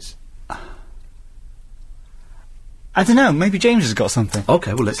 10 minutes. I don't know, maybe James has got something.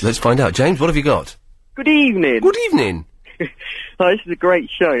 Okay, well, let's find out. James, what have you got? Good evening. Good evening. Oh, this is a great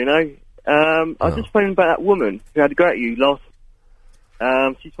show, you know. I was just phoning about that woman who had a go at you last...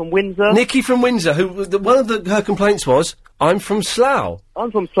 she's from Windsor. Nikki from Windsor, who... one of her complaints was, I'm from Slough.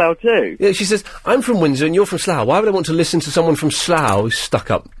 I'm from Slough too. Yeah, she says, I'm from Windsor and you're from Slough. Why would I want to listen to someone from Slough who's stuck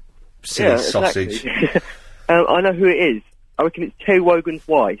up silly sausage? Exactly. I know who it is. I reckon it's Terry Wogan's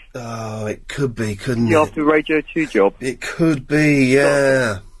wife. Oh, it could be, couldn't it? After the Radio 2 job. It could be,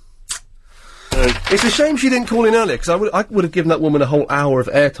 yeah. It's a shame she didn't call in earlier, because I would have given that woman a whole hour of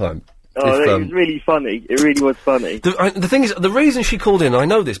airtime. Oh, it was really funny. It really was funny. The thing is, the reason she called in, I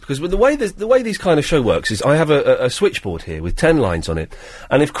know this, because with the way these kind of show works is I have a switchboard here with 10 lines on it,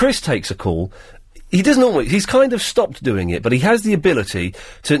 and if Chris takes a call, he doesn't always, he's kind of stopped doing it, but he has the ability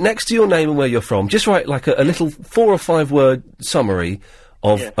to, next to your name and where you're from, just write like a little 4 or 5 word summary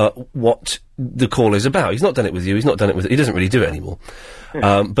of what the call is about. He's not done it with you, he doesn't really do it anymore.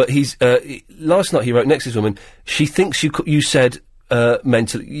 But last night he wrote next to this woman, she thinks you said,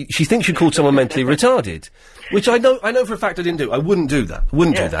 she thinks you called someone mentally retarded, which I know for a fact I didn't do. I wouldn't do that.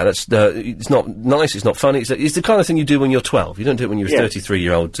 Do that. That's it's not nice. It's not funny. It's the kind of thing you do when you're 12. You don't do it when you're a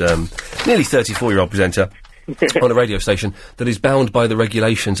 33-year-old, nearly 34-year-old presenter on a radio station that is bound by the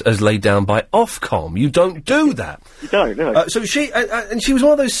regulations as laid down by Ofcom. You don't do that. You don't. No. So she and she was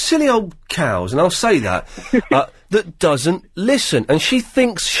one of those silly old cows, and I'll say that. That doesn't listen, and she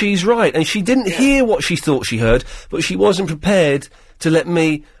thinks she's right, and she didn't hear what she thought she heard, but she wasn't prepared to let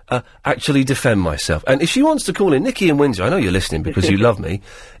me actually defend myself. And if she wants to call in, Nikki in Windsor, I know you're listening because you love me.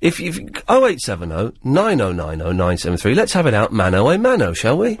 If 0870 9090 973, let's have it out mano a mano,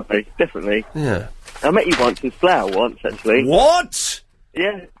 shall we? Definitely. Yeah. I met you once in Slough actually. What?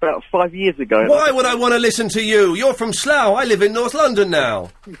 Yeah, about 5 years ago. Why would I want to listen to you? You're from Slough. I live in North London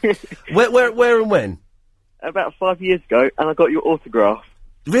now. Where and when? About 5 years ago, and I got your autograph.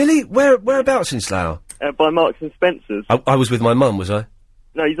 Really? Whereabouts in Slough? By Marks and Spencer's. I was with my mum, was I?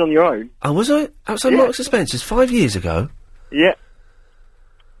 No, he's on your own. Oh, was I? Outside Marks and Spencer's 5 years ago? Yeah.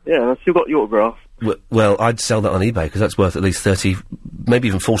 Yeah, I still got your autograph. Well, I'd sell that on eBay, because that's worth at least 30, maybe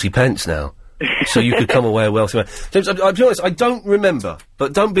even 40 pence now. So you could come away a wealthy man. James, I'll be honest, I don't remember,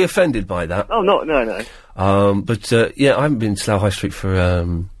 but don't be offended by that. Oh, no. Yeah, I haven't been to Slough High Street for,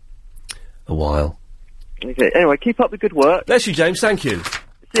 a while. Okay, anyway, keep up the good work. Bless you, James, thank you.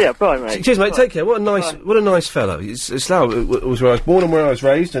 Yeah, bye, mate. Cheers, mate, take care. What a nice fellow. Slough was where I was born and where I was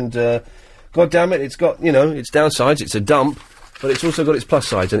raised, and, God damn it, it's got, its downsides, it's a dump, but it's also got its plus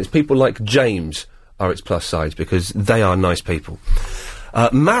sides, and it's people like James are its plus sides, because they are nice people.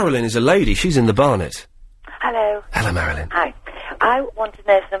 Marilyn is a lady, she's in the Barnet. Hello. Hello, Marilyn. Hi. I want to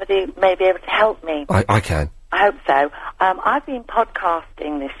know if somebody may be able to help me. I can. I hope so. I've been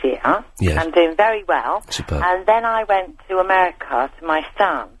podcasting this year. Yes. And doing very well. Superb. And then I went to America to my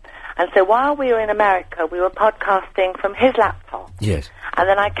son. And so while we were in America, we were podcasting from his laptop. Yes. And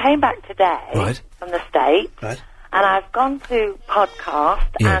then I came back today from the States. Right. And I've gone to podcast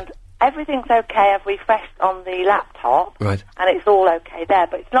and everything's okay. I've refreshed on the laptop. Right. And it's all okay there.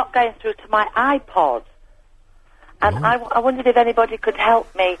 But it's not going through to my iPod. And I wondered if anybody could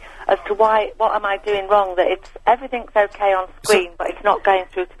help me as to what am I doing wrong, that everything's okay on screen, but it's not going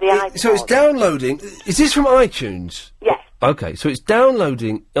through to the iPod. So it's downloading, is this from iTunes? Yes. Okay, so it's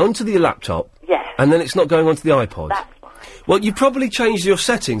downloading onto the laptop. Yes. And then it's not going onto the iPod? That's fine. Well, you probably changed your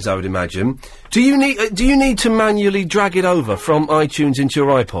settings, I would imagine. Do you need to manually drag it over from iTunes into your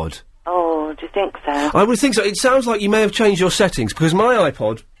iPod? Oh, do you think so? I would think so. It sounds like you may have changed your settings, because my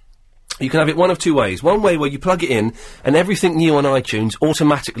iPod, you can have it one of two ways. One way where you plug it in and everything new on iTunes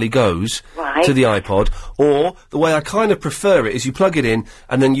automatically goes to the iPod, or the way I kind of prefer it is you plug it in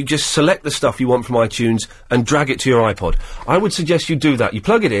and then you just select the stuff you want from iTunes and drag it to your iPod. I would suggest you do that. You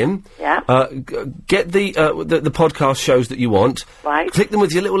plug it in, get the podcast shows that you want, click them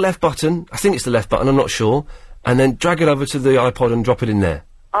with your little left button, I think it's the left button, I'm not sure, and then drag it over to the iPod and drop it in there.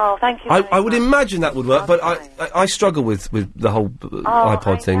 Oh, thank you. I would imagine that would work, but I struggle with the whole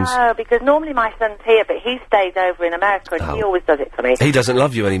iPod things. No, because normally my son's here, but he stays over in America and he always does it for me. He doesn't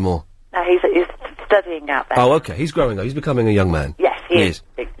love you anymore. No, he's studying out there. Oh, okay. He's growing up. He's becoming a young man. Yes, he is.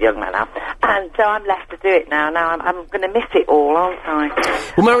 Big young man now. And so I'm left to do it now. Now I'm going to miss it all, aren't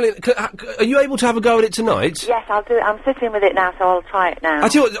I? Well, Marilyn, are you able to have a go at it tonight? Yes, I'll do it. I'm sitting with it now, so I'll try it now. I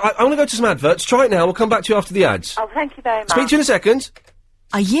tell you what, I want to go to some adverts. Try it now. We'll come back to you after the ads. Oh, thank you very much. Speak to you in a second.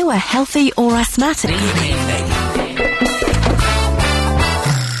 Are you a healthy or asthmatic?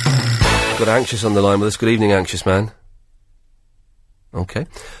 got Anxious on the line with us. Good evening, Anxious Man. Okay.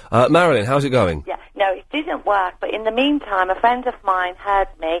 Marilyn, how's it going? Yeah, no, it didn't work, but in the meantime, a friend of mine heard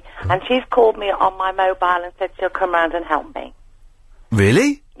me, and she's called me on my mobile and said she'll come round and help me.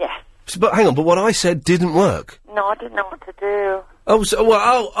 Really? Yes. But hang on, but what I said didn't work. No, I didn't know what to do. Oh,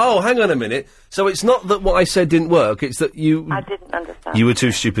 hang on a minute. So it's not that what I said didn't work, it's that you... I didn't understand. You were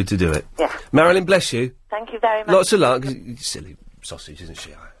too stupid to do it. Yeah. Marilyn, bless you. Thank you very much. Lots of luck. Silly sausage, isn't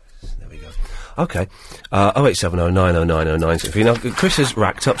she? There we go. OK. 0870 9090 Now, Chris has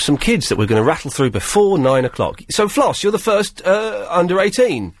racked up some kids that we're going to rattle through before 9 o'clock. So, Floss, you're the first under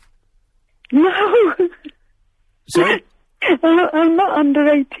 18. No. Sorry? I'm not under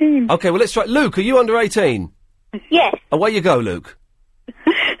 18. OK, well, let's try... Luke, are you under 18? Yes. Away you go, Luke.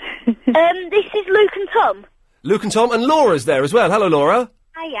 This is Luke and Tom. Luke and Tom, and Laura's there as well. Hello, Laura.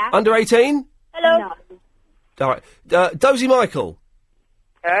 Hiya. Under 18? Hello. No. All right. Dozy Michael.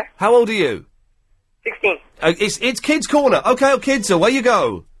 Huh? How old are you? 16. It's Kids Corner. OK, kids, away you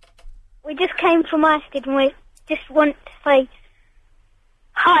go. We just came from Iceland and we just want to say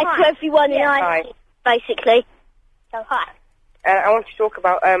hi to everyone in Iceland, basically. So hi. I want to talk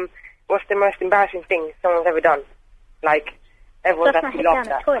about what's the most embarrassing thing someone's ever done. Like, everyone's actually laughed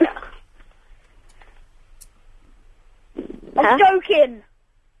at. I'm joking.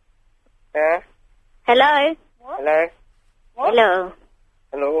 Hello? What? Hello? What? Hello.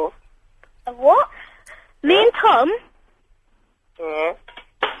 Hello? What? Me and Tom? Yeah.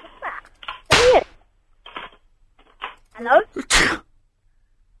 Here. Hello?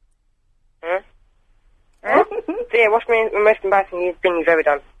 So yeah, what's the most embarrassing thing you've ever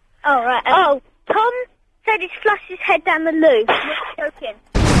done? Oh, right. Tom said he's flushed his head down the loo. You're joking.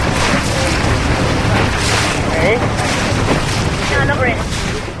 No, not really.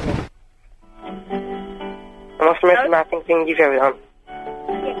 And what's the most embarrassing thing you've ever done?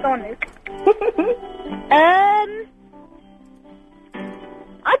 Yeah, go on, Luke.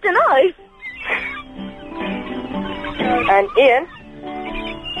 I don't know. And Ian?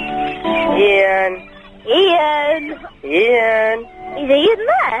 Ian! Is Ian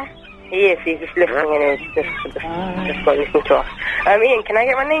there? He is, he's just listening and he's just got to listen to us. Ian, can I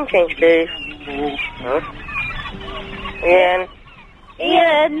get my name changed, please? Huh? Ian.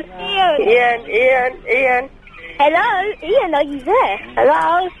 Hello? Ian, are you there?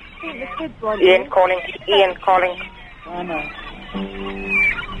 Hello? Ian calling. Ian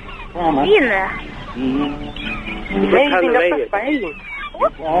there? Maybe by Ian.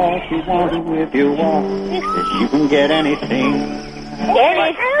 All she wanted with you is you can get anything.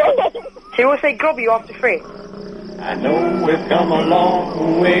 She will say grub you after 3. I know we've come a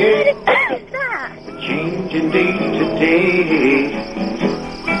long way. Changing day to day.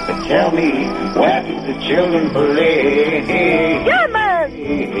 But tell me, where do the children play? Come on!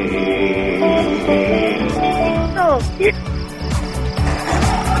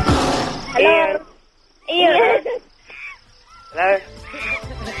 Hello? Ian? Hello?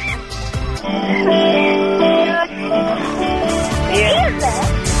 Ian there?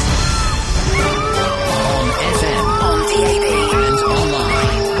 On FM, on DAB, and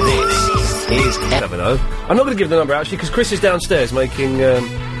online. This is... I don't know. I'm not going to give the number out, actually, because Chris is downstairs making...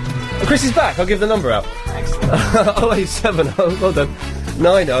 Chris is back. I'll give the number out. Excellent. 0870, well done.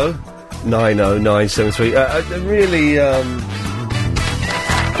 90900973. Really,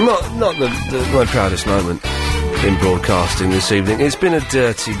 not my proudest moment in broadcasting this evening. It's been a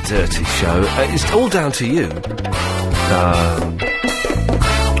dirty, dirty show. It's all down to you.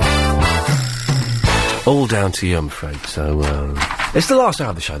 All down to you, I'm afraid. So, it's the last hour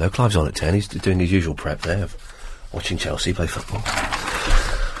of the show, though. Clive's on at 10. He's doing his usual prep there of watching Chelsea play football.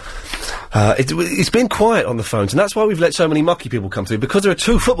 It's been quiet on the phones, and that's why we've let so many mucky people come through, because there are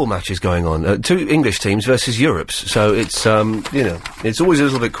 2 football matches going on, 2 English teams versus Europe's, so it's, it's always a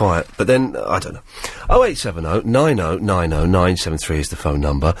little bit quiet, but then, I don't know. 0870 9090973 is the phone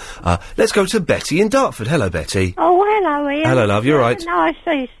number. Let's go to Betty in Dartford. Hello, Betty. Oh, hello, Ian. Hello, love, you're right. Nice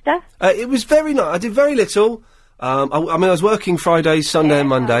Easter. It was very nice. I did very little. I was working Friday, Sunday and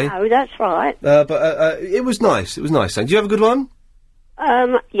Monday. Oh, that's right. But it was nice. It was nice. Did you have a good one?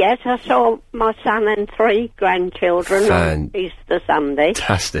 Yes, I saw my son and 3 grandchildren on Easter Sunday.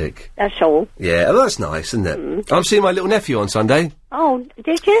 Fantastic. That's all. Yeah, well, that's nice, isn't it? I'm seeing my little nephew on Sunday. Oh,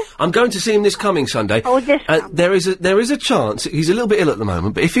 did you? I'm going to see him this coming Sunday. Oh, there is a chance, he's a little bit ill at the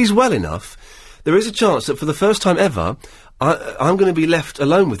moment, but if he's well enough, there is a chance that for the first time ever, I'm going to be left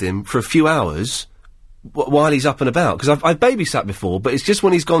alone with him for a few hours while he's up and about, because I've babysat before, but it's just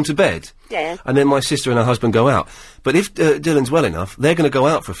when he's gone to bed. Yeah. And then my sister and her husband go out. But if Dylan's well enough, they're going to go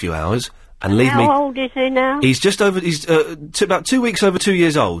out for a few hours and leave me... How old is he now? He's just over... He's about 2 weeks over 2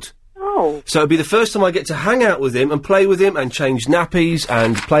 years old. Oh, Oh. So it'll be the first time I get to hang out with him and play with him and change nappies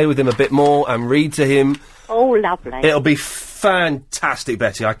and play with him a bit more and read to him. Oh, lovely. It'll be fantastic,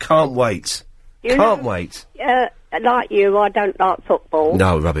 Betty. I can't wait. Can't wait. Like you, I don't like football.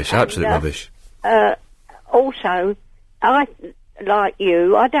 No, rubbish. Absolute rubbish. Also, like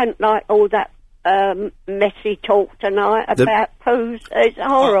you, I don't like all that messy talk tonight about poos. It's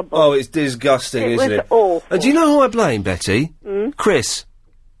horrible. Oh, it's disgusting, isn't it? It was awful. Do you know who I blame, Betty? Chris.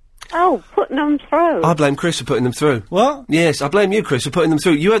 Oh, putting them through. I blame Chris for putting them through. What? Yes, I blame you, Chris, for putting them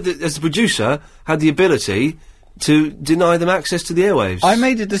through. You had, as the producer, had the ability to deny them access to the airwaves. I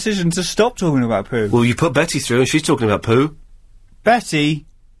made a decision to stop talking about poo. Well, you put Betty through and she's talking about poo. Betty?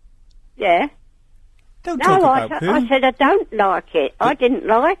 Yeah. Don't talk about poo. I said I don't like it. I didn't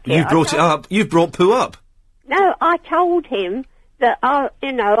like it. You've brought it up. You've brought poo up. No, I told him that I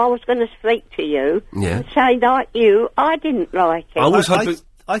was going to speak to you and say like you, I didn't like it. I was hoping...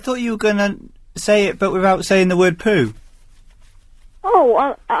 I thought you were going to say it, but without saying the word poo.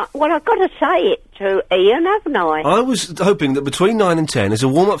 Oh, well, I've got to say it to Ian, haven't I? I was hoping that between 9 and 10, as a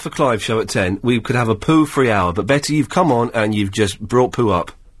warm-up for Clive's show at 10, we could have a poo-free hour. But, Betty, you've come on and you've just brought poo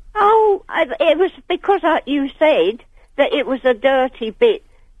up. Oh, it was because you said that it was a dirty bit,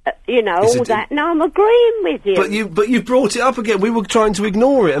 all that, and I'm agreeing with you. But you've brought it up again. We were trying to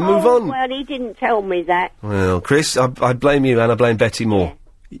ignore it and move on. Well, he didn't tell me that. Well, Chris, I blame you and I blame Betty more.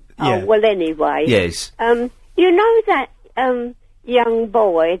 Yeah. Oh, well, anyway. Yes. You know that, young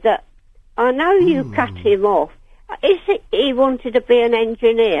boy that I know you cut him off. He wanted to be an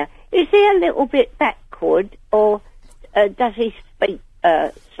engineer? Is he a little bit backward, or does he speak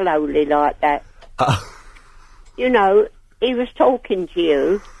slowly like that? He was talking to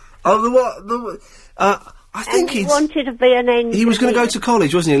you. Oh, I think he wanted to be an engineer. He was going to go to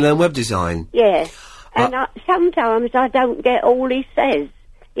college, wasn't he, and learn web design? Yeah. And sometimes I don't get all he says.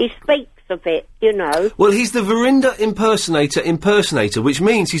 He speaks a bit, Well, he's the Verinda impersonator, which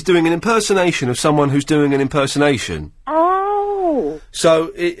means he's doing an impersonation of someone who's doing an impersonation. Oh.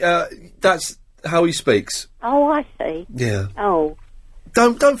 So, that's how he speaks. Oh, I see. Yeah. Oh.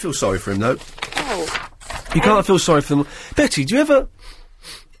 Don't feel sorry for him, though. Oh. You can't feel sorry for them. Betty, do you ever...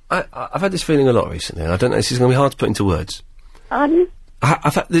 I've had this feeling a lot recently, and I don't know, this is going to be hard to put into words.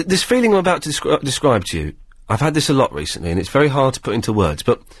 I've had this feeling I'm about to describe to you. I've had this a lot recently, and it's very hard to put into words,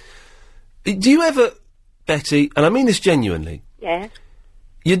 but... Do you ever, Betty, and I mean this genuinely... Yeah?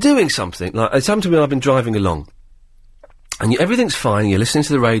 You're doing something, like, it's happened to me when I've been driving along, and everything's fine, you're listening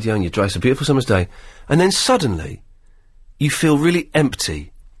to the radio, and you're driving, it's a beautiful summer's day, and then suddenly, you feel really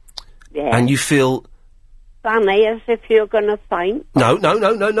empty. Yeah. And you feel... Funny, as if you're going to faint. No,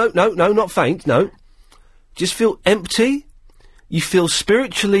 not faint, no. Just feel empty, you feel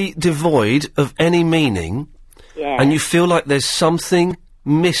spiritually devoid of any meaning, and you feel like there's something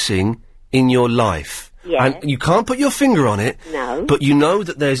missing in your life. Yeah. And you can't put your finger on it, no. But you know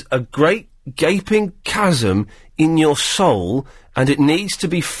that there's a great gaping chasm in your soul, and it needs to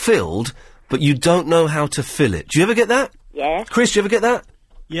be filled, but you don't know how to fill it. Do you ever get that? Yeah. Chris, do you ever get that?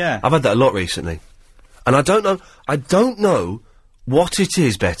 Yeah. I've had that a lot recently. And I don't know what it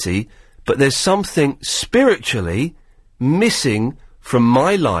is, Betty, but there's something spiritually missing from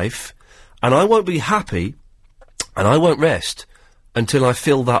my life, and I won't be happy, and I won't rest until I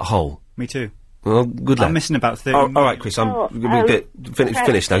fill that hole. Me too. Well, good luck. I'm missing about 30 all right, Chris, I'm going to be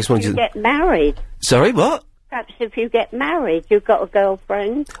finished now. I just wanted you get married. Sorry, what? Perhaps if you get married, you've got a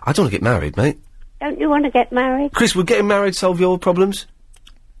girlfriend. I don't want to get married, mate. Don't you want to get married? Chris, would getting married solve your problems?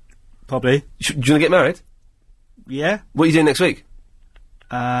 Probably. Do you want to get married? Yeah. What are you doing next week?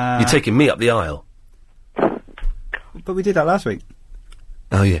 You're taking me up the aisle. But we did that last week.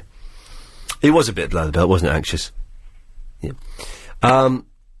 Oh, yeah. It was a bit below the belt, wasn't it, Anxious? Yeah.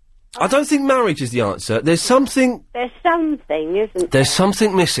 I don't think marriage is the answer. There's something... There's something, isn't there? There's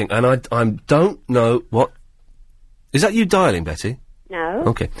something missing, and I don't know what... Is that you dialing, Betty? No.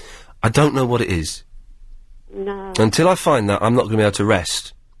 Okay. I don't know what it is. No. Until I find that, I'm not going to be able to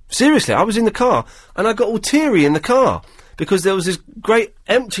rest. Seriously, I was in the car, and I got all teary in the car, because there was this great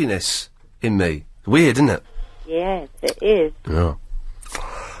emptiness in me. Weird, isn't it? Yes, it is. Yeah.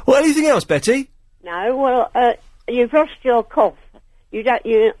 Well, anything else, Betty? No, well, you've lost your cough. You don't.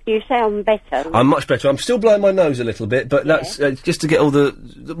 You sound better. I'm much better. I'm still blowing my nose a little bit, but that's just to get all the...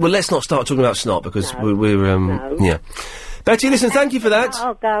 Well, let's not start talking about snot, because we're yeah. Betty, listen, thank you for that.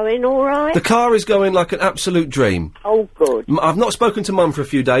 Car going all right? The car is going like an absolute dream. Oh, good. I've not spoken to Mum for a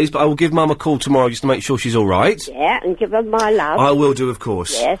few days, but I will give Mum a call tomorrow just to make sure she's all right. Yeah, and give her my love. I will do, of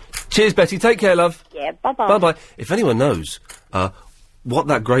course. Yes. Cheers, Betty. Take care, love. Yeah, bye-bye. Bye-bye. If anyone knows what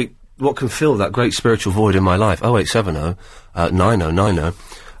can fill that great spiritual void in my life, 0870 9090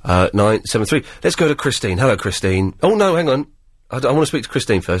 973. Let's go to Christine. Hello, Christine. Oh, no, hang on. I want to speak to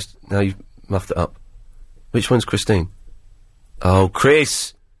Christine first. Now you've muffed it up. Which one's Christine? Oh,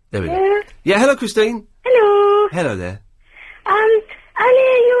 Chris. There we go. Yeah, hello, Christine. Hello. Hello there.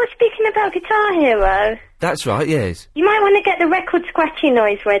 Earlier you were speaking about Guitar Hero. That's right, yes. You might want to get the record scratchy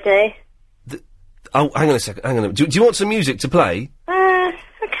noise ready. Oh, hang on a second. Hang on. Do you want some music to play?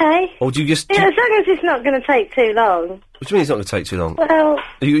 Okay. Or do you just... Yeah, as long as it's not going to take too long. What do you mean it's not going to take too long? Well...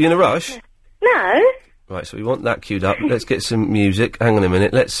 Are you in a rush? No. Right, so we want that queued up. Let's get some music. Hang on a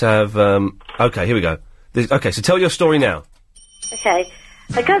minute. Let's have... OK, here we go. OK, so tell your story now. Okay.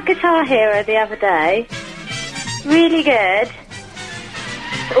 I got Guitar Hero the other day. Really good.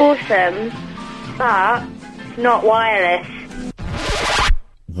 It's awesome. But it's not wireless.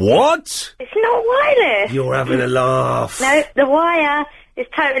 What? It's not wireless. You're having a laugh. No, the wire is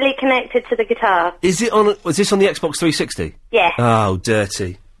totally connected to the guitar. Is it on... Was this on the Xbox 360? Yeah. Oh,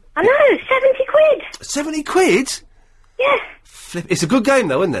 dirty. I know, 70 quid. 70 quid? Yeah. It's a good game,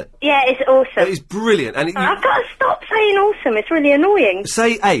 though, isn't it? Yeah, it's awesome. It's brilliant. And I've got to stop saying awesome. It's really annoying.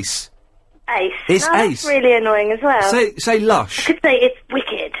 Say ace. Ace. It's no, ace. That's really annoying as well. Say lush. I could say it's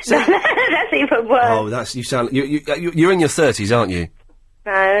wicked. That's even worse. Oh, that's... You sound... You're in your 30s, aren't you?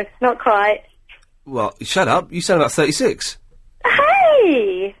 No, not quite. Well, shut up. You sound about 36.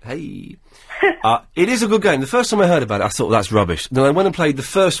 Hey! Hey. It is a good game. The first time I heard about it, I thought, that's rubbish. Then I went and played the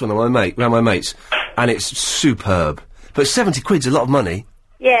first one around my mates, and it's superb. But 70 quid's a lot of money.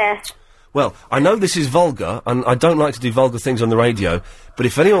 Yeah. Well, I know this is vulgar, and I don't like to do vulgar things on the radio, but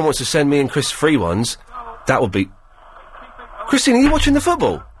if anyone wants to send me and Chris free ones, that would be... Christine, are you watching the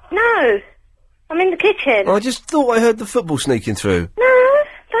football? No. I'm in the kitchen. I just thought I heard the football sneaking through. No,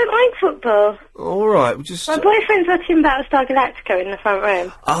 don't mind football. All right, we'll just... My boyfriend's watching Battlestar Galactica in the front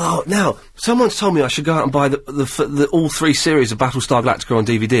room. Oh, now, someone's told me I should go out and buy the all 3 series of Battlestar Galactica on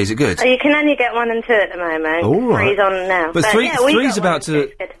DVD. Is it good? Oh, you can only get 1 and 2 at the moment. All right. 3's on now. But yeah,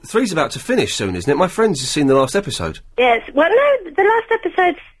 three's about to finish soon, isn't it? My friend's just seen the last episode. Yes. Well, no, the last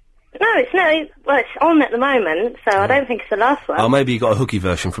episode's... No, it's not. Well, it's on at the moment, so I don't think it's the last one. Oh, maybe you got a hooky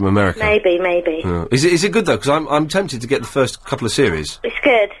version from America. Maybe. Is it good, though? Because I'm tempted to get the first couple of series. It's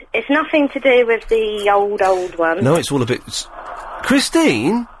good. It's nothing to do with the old one. No, it's all a bit...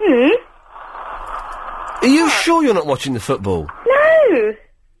 Christine? Are you sure you're not watching the football? No!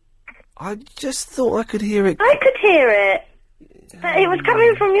 I just thought I could hear it. I could hear it. But it was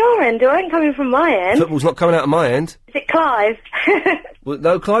coming from your end. It wasn't coming from my end. Football's not coming out of my end. Is it Clive? Well,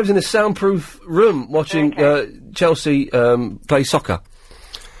 no, Clive's in a soundproof room watching Chelsea play soccer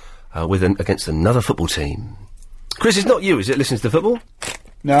against another football team. Chris, it's not you, is it, listens to football?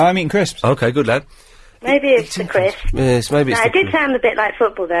 No, I'm eating crisps. Okay, good lad. Maybe it's the Chris. Yes, maybe it's it did sound a bit like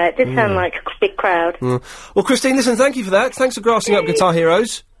football there. It did sound like a big crowd. Well, Christine, listen, thank you for that. Thanks for grassing up Guitar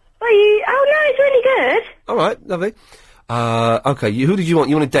Heroes. Well, oh, no, it's really good. All right, lovely. Okay, who did you want?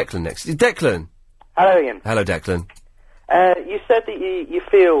 You wanted Declan next. Declan. Hello, Ian. Hello, Declan. You said that you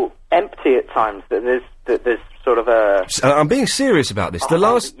feel empty at times. That there's sort of a. I'm being serious about this.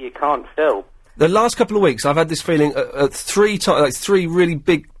 That you can't fill. The last couple of weeks, I've had this feeling at 3 times, like 3 really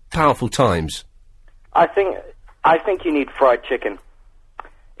big, powerful times. I think you need fried chicken.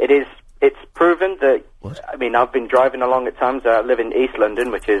 It's proven that. What? I mean, I've been driving along at times. I live in East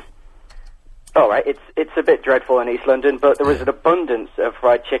London, which is. All right, it's a bit dreadful in East London, but there is an abundance of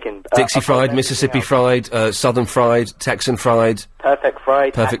fried chicken. Dixie fried, Mississippi fried, Southern fried, Texan fried. Perfect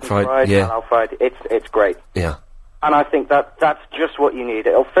fried, yeah. Halal fried. It's great. Yeah. And I think that's just what you need.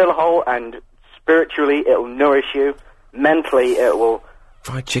 It'll fill a hole, and spiritually it'll nourish you. Mentally it will...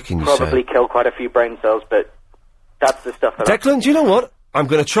 Fried chicken, you probably kill quite a few brain cells, but that's the stuff that Declan, do you know what? I'm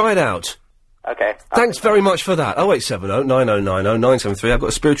going to try it out. Okay. Thanks very much for that. 0870 9090 973. I've got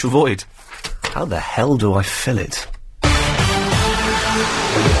a spiritual void. How the hell do I fill it?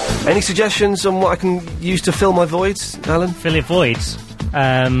 Any suggestions on what I can use to fill my voids, Alan? Fill your voids?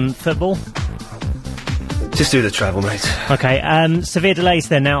 Football? Just do the travel, mate. Okay, severe delays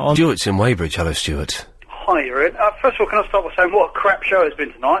then now on... Stuart's in Weybridge. Hello, Stuart. Hi, Ian. First of all, can I start by saying what a crap show it's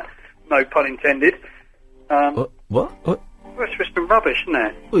been tonight? No pun intended. What? Well, it's just been rubbish, isn't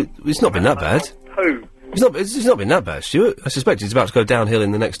it? Well, it's not been that bad. Who? It's not been that bad, Stuart. I suspect it's about to go downhill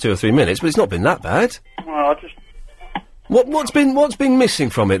in the next 2 or 3 minutes, but it's not been that bad. Well, I just... What's been missing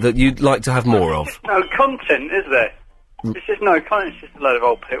from it that you'd like to have more of? No content, is there? It's just no content. It's just a load of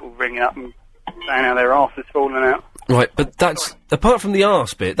old people ringing up and saying how their arse is falling out. Right, but that's... Apart from the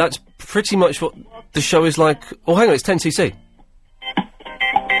arse bit, that's pretty much what the show is like... Oh, hang on, it's 10cc.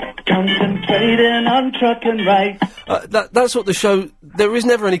 Concentrating on truck and right. That's what the show... There is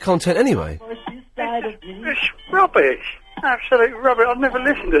never any content anyway. It's rubbish. Absolute rubbish. I've never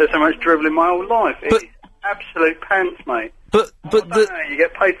listened to so much drivel in my whole life. It's absolute pants, mate. But I don't know how you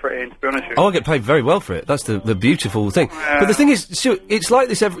get paid for it, Ian, to be honest with you. Oh, I get paid very well for it. That's the beautiful thing. But the thing is, Stuart, it's like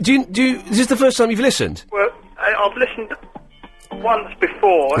this every... Is this the first time you've listened? Well, I've listened once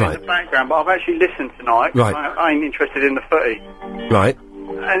before in the background, but I've actually listened tonight. Right. I ain't interested in the footy. Right.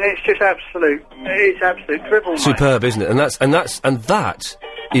 And it's just absolute drivel, mate. Superb, isn't it? And that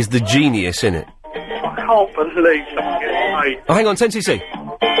is the genius in it. I can't believe someone gets paid. Oh, hang on, 10cc.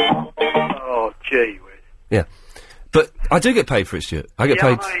 Oh, gee whiz. Yeah. But I do get paid for it, Stuart. I get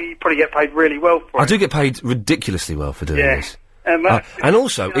paid... I know you probably get paid really well for it. I do get paid ridiculously well for doing this. And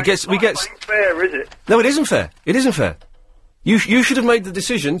also, we get... fair, is it? No, it isn't fair. It isn't fair. You should have made the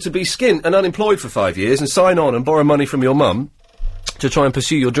decision to be skint and unemployed for 5 years and sign on and borrow money from your mum to try and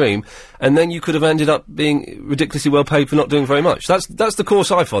pursue your dream, and then you could have ended up being ridiculously well paid for not doing very much. That's the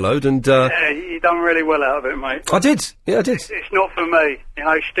course I followed, and... Yeah, you done really well out of it, mate. I did. Yeah, I did. It's not for me. You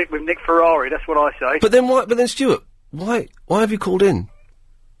know, stick with Nick Ferrari, that's what I say. But then, Stuart, why have you called in?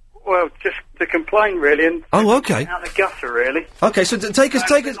 Well, just to complain, really, and... Oh, okay. Out the gutter, really. Okay, so take us...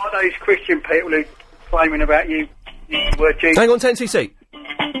 Like those Christian people who claiming about you were Jesus. Hang on, 10cc.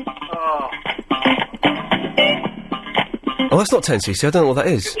 Oh. Oh, that's not 10cc. I don't know what that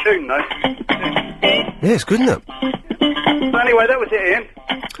is. Good tune, though. Yeah, it's good, isn't it? So anyway, that was it, Ian.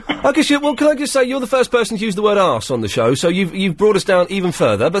 Okay, well, can I just say, you're the first person to use the word arse on the show, so you've brought us down even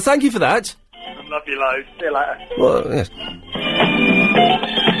further, but thank you for that. Love you loads. See you later. Well, yes.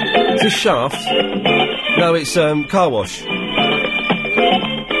 Is this Shaft? No, it's, Car Wash.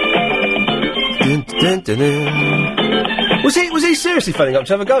 Dun, dun, dun, dun. Was he seriously phoning up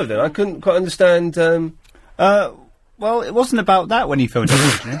to have a go then? I couldn't quite understand, Well, it wasn't about that when he phoned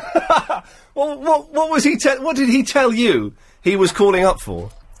up. Well, what was he what did he tell you he was calling up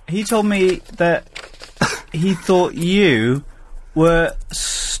for? He told me that he thought you were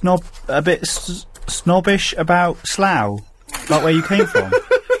a bit snobbish about Slough, like where you came from.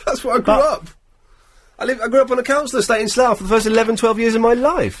 That's where I grew up. I grew up on a council estate in Slough for the first 11, 12 years of my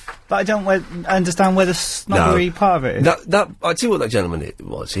life. But I don't understand where the snobbery part of it is. I tell you what that gentleman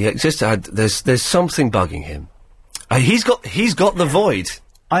was. He just had, there's something bugging him. He's got the void.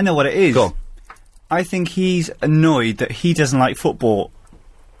 I know what it is. Go on. I think he's annoyed that he doesn't like football.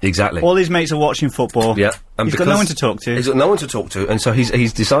 Exactly. All his mates are watching football. Yeah. And he's got no one to talk to. He's got no one to talk to, and so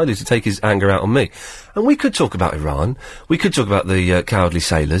he's decided to take his anger out on me. And we could talk about Iran. We could talk about the cowardly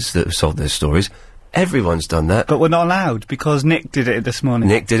sailors that have sold their stories. Everyone's done that. But we're not allowed, because Nick did it this morning.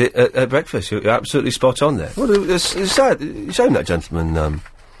 Nick did it at breakfast. You're absolutely spot on there. Well, it's sad. It's a shame that gentleman,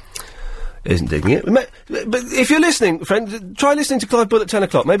 isn't digging it. But if you're listening, friend, try listening to Clive Bull at 10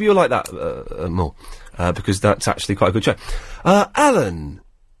 o'clock. Maybe you'll like that, more. Because that's actually quite a good show. Alan.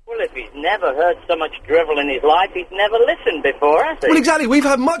 Well, if he's never heard so much drivel in his life, he's never listened before, has he? Well, exactly. We've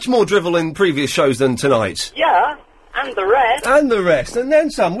had much more drivel in previous shows than tonight. Yeah. And the rest. And the rest. And then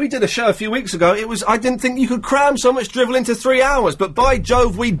some. We did a show a few weeks ago. I didn't think you could cram so much drivel into 3 hours, but by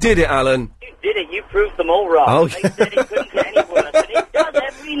Jove, we did it, Alan. You did it. You proved them all wrong. Oh, they said he couldn't get any worse, and he does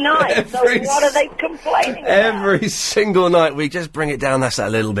every night. So what are they complaining about? Every single night we just bring it down. That's a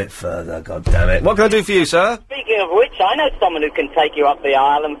little bit further. God damn it. What can I do for you, sir? Speaking of which, I know someone who can take you up the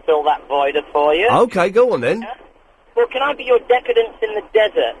aisle and fill that void for you. Okay, go on then. Well, can I be your decadence in the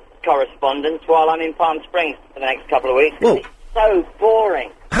desert correspondence while I'm in Palm Springs for the next couple of weeks? Well, it's so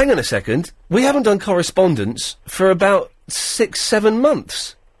boring. Hang on a second. We haven't done correspondence for about 6-7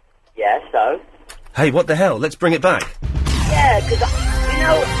 months. Yeah, so? Hey, what the hell? Let's bring it back. Yeah, because, you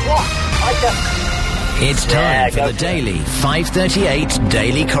know what? It's time for the daily 538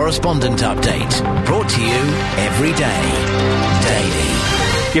 Daily Correspondent Update. Brought to you every day.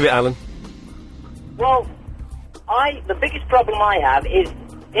 Daily. Give it, Alan. Well, the biggest problem I have is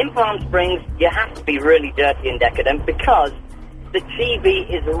in Palm Springs, you have to be really dirty and decadent because the TV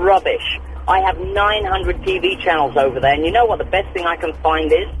is rubbish. I have 900 TV channels over there, and you know what the best thing I can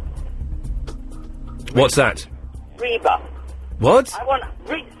find is? What's that? Reba. What?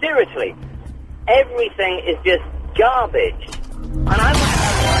 Seriously, everything is just garbage. And I want...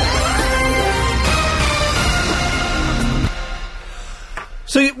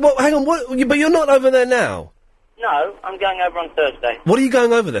 So, hang on, but you're not over there now? No, I'm going over on Thursday. What are you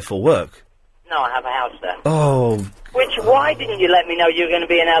going over there for, work? No, I have a house there. Oh. Why didn't you let me know you were going to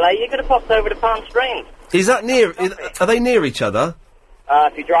be in LA? You could have popped over to Palm Springs. Is that near, are they near each other?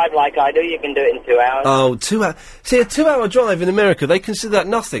 If you drive like I do, you can do it in 2 hours. Oh, 2 hours. See, a 2 hour drive in America, they consider that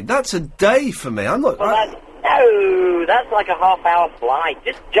nothing. That's a day for me. I'm not... Well, No, that's like a half-hour flight.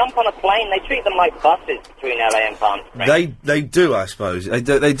 Just jump on a plane. They treat them like buses between LA and Palm Springs. They do, I suppose. They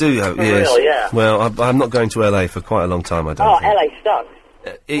do. Yes. real, yeah. Well, I'm not going to LA for quite a long time. I don't. Oh, think. LA sucks.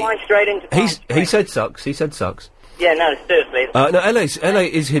 Fly straight into Palm He said sucks. He said sucks. Yeah, no, seriously. No, LA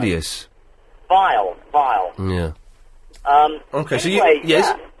is hideous. Vile. Yeah. Okay, so Anyway, yes.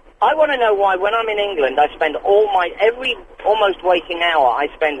 yeah, I want to know why when I'm in England I spend every almost waking hour I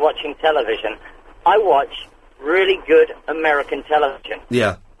spend watching television. I watch really good American television.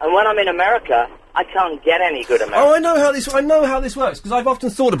 Yeah. And when I'm in America, I can't get any good American. Oh, I know how this works because I've often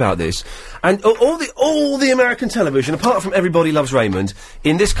thought about this, and all the American television, apart from Everybody Loves Raymond,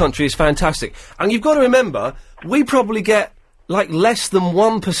 in this country is fantastic. And you've got to remember, we probably get like less than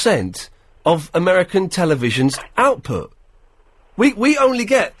 1% of American television's output. We only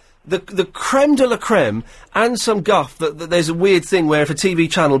get the creme de la creme and some guff that there's a weird thing where if a TV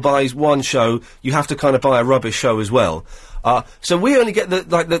channel buys one show, you have to kind of buy a rubbish show as well. So we only get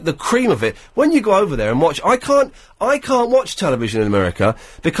the cream of it. When you go over there and watch, I can't watch television in America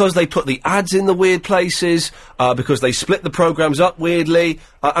because they put the ads in the weird places, because they split the programmes up weirdly,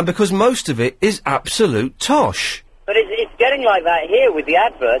 and because most of it is absolute tosh. But it's getting like that here with the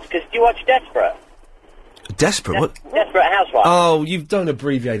adverts, because do you watch Desperate? Desperate? What? Desperate Housewives. Oh, you don't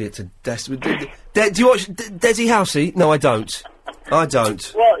abbreviate it to Desperate. Do you watch Desi Housey? No, I don't. I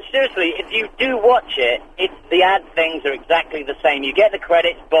don't. Well, seriously, if you do watch it, the ad things are exactly the same. You get the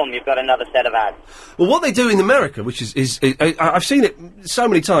credits, boom, you've got another set of ads. Well, what they do in America, which is I've seen it so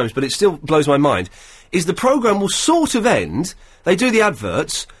many times, but it still blows my mind, is the programme will sort of end, they do the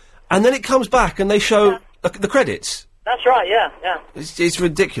adverts, and then it comes back and they show the credits. That's right, yeah. It's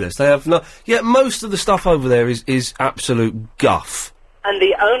ridiculous. They have no... Yeah, most of the stuff over there is absolute guff. And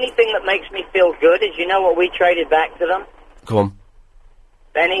the only thing that makes me feel good is, you know what we traded back to them? Go on.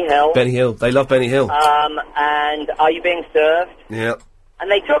 Benny Hill. Benny Hill. They love Benny Hill. And Are You Being Served? Yeah. And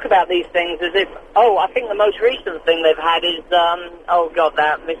they talk about these things as if, I think the most recent thing they've had is,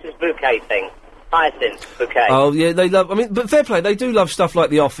 that Mrs. Bouquet thing. Hyacinth Bouquet. Oh, yeah, they love... I mean, but fair play, they do love stuff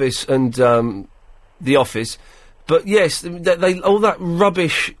like The Office and, The Office. But yes, they all that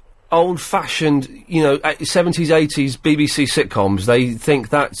rubbish, old-fashioned, 70s, 80s BBC sitcoms, they think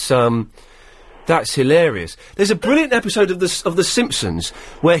that's hilarious. There's a brilliant episode of The Simpsons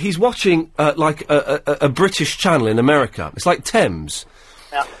where he's watching, a British channel in America. It's like Thames.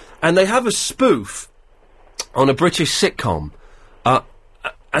 Yeah. And they have a spoof on a British sitcom.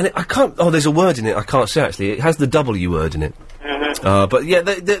 And I can't... Oh, there's a word in it I can't say, actually. It has the W word in it. Mm-hmm. But yeah,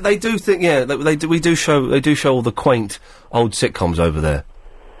 they do think, yeah, they do show all the quaint old sitcoms over there.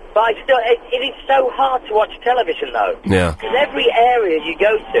 But it is so hard to watch television, though. Yeah. Because every area you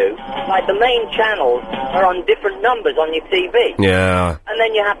go to, like the main channels are on different numbers on your TV. Yeah. And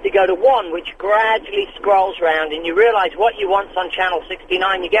then you have to go to one, which gradually scrolls round, and you realise what you want's on channel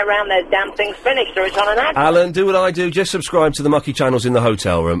 69. You get round there, damn thing's finished, or it's on an ad. Alan, do what I do. Just subscribe to the mucky channels in the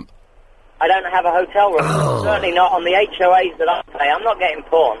hotel room. I don't have a hotel room. Certainly not on the HOAs that I pay. I'm not getting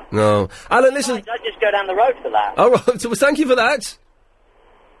porn. No. Alan, listen... I just go down the road for that. All right, so thank you for that.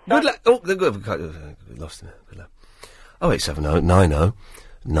 Good luck. Oh, we lost it. Good luck.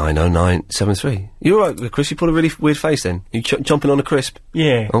 08709090973. You all right, Chris? You put a really weird face then. You chomping on a crisp?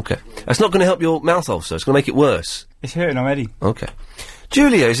 Yeah. Okay. That's not going to help your mouth ulcer. It's going to make it worse. It's hurting already. Okay.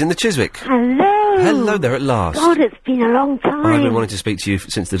 Julia is in the Chiswick. Hello. Hello there at last. God, it's been a long time. I've been wanting to speak to you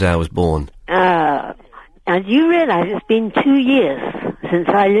since the day I was born. Now, do you realise it's been 2 years since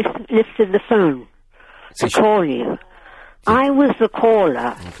I lifted the phone to call you? I was the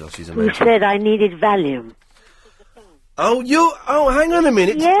caller who said I needed Valium. Oh, hang on a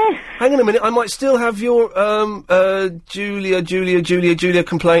minute. Yes. Hang on a minute. I might still have your, Julia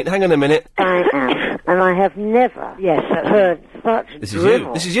complaint. Hang on a minute. I am. And I have never, heard such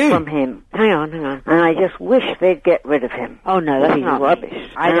drivel from him. Hang on. And I just wish they'd get rid of him. Oh, no, that's not rubbish.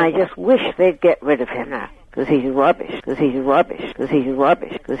 And I just wish they'd get rid of him now. Because he's rubbish. Because he's rubbish. Because he's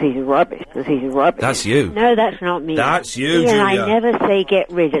rubbish. Because he's rubbish. Because he's rubbish. That's you. No, that's not me. That's you, Ian, Julia. I never say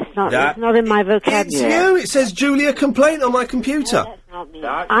get rid. It's not in my vocabulary. It's you. It says Julia complaint on my computer. That's not me.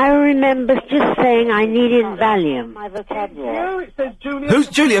 I remember just saying I needed Valium. My vocabulary. It says Julia. Who's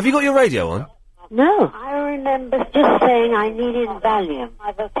Julia? Have you got your radio on? No. I remember just saying I needed Valium.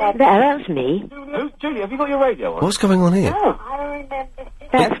 My vocabulary. That's me. Julia, have you got your radio on? What's going on here? No. I remember.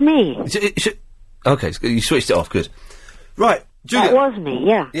 That's me. Okay, you switched it off. Good. Right, Julia. That was me,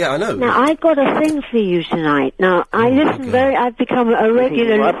 yeah. Yeah, I know. Now, I got a thing for you tonight. Now, I listen I've become a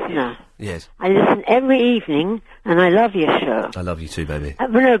regular listener. Yes. I listen every evening, and I love your show. I love you too, baby.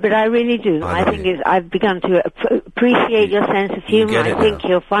 No, but I really do. I think I've begun to appreciate your sense of humour. get it I think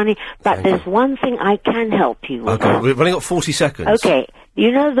you're funny. But there's one thing I can help you with. Okay, we've only got 40 seconds. Okay. You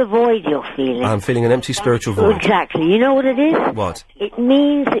know the void you're feeling? I'm feeling an empty spiritual void. Exactly. You know what it is? What? It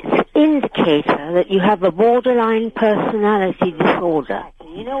means it's an indicator that you have a borderline personality disorder.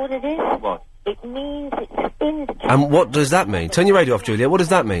 You know what it is? What? It means it's an indicator. And what does that mean? Turn your radio off, Julia. What does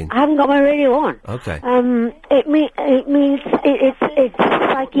that mean? I haven't got my radio on. Okay. It means it's a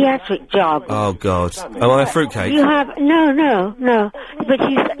psychiatric job. Oh, God. Am I a fruitcake? You have no. But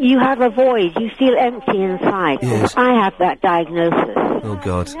you have a void. You feel empty inside. Yes. I have that diagnosis. Oh,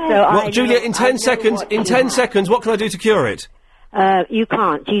 God. So Julia, in 10 seconds, what can I do to cure it? You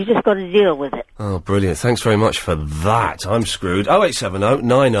can't. You just got to deal with it. Oh, brilliant. Thanks very much for that. I'm screwed. 0870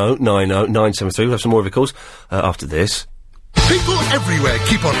 90 90 973. We'll have some more of your calls after this. People everywhere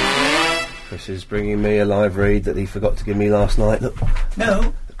keep on... Chris is bringing me a live read that he forgot to give me last night. Look.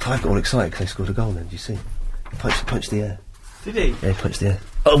 No. Clive got all excited because they scored a goal then, did you see? He punched the air. Did he? Yeah, he punched the air.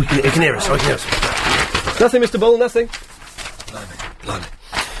 Oh, he can hear us. Oh, he can hear us. Nothing, Mr. Bull, nothing. Blimey.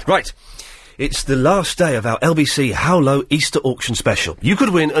 Right. It's the last day of our LBC How Low Easter Auction Special. You could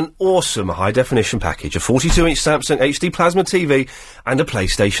win an awesome high-definition package, a 42-inch Samsung HD Plasma TV and a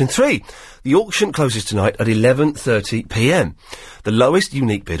PlayStation 3. The auction closes tonight at 11:30pm. The lowest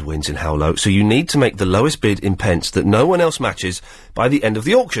unique bid wins in How Low, so you need to make the lowest bid in pence that no one else matches by the end of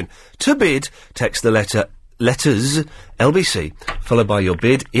the auction. To bid, text the letters LBC, followed by your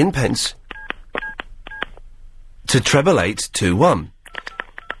bid in pence to 88821.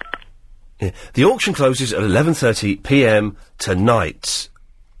 Yeah. The auction closes at 11:30pm tonight.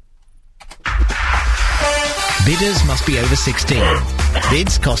 Bidders must be over 16.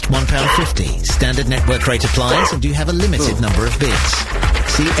 Bids cost £1.50. Standard network rate applies and do have a limited number of bids.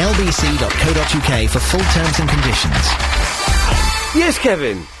 See lbc.co.uk for full terms and conditions. Yes,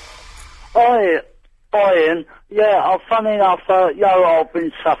 Kevin. Hi, Ian. Yeah, funny enough, I've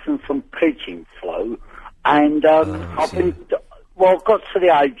been suffering from pigeon flu, and I've been... Well, I've got to the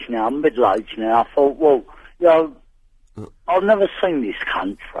age now, middle-aged now, I thought, I've never seen this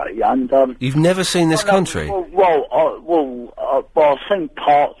country, and... You've never seen this country? I've seen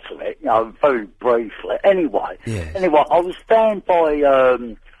parts of it, very briefly. Anyway, I was down by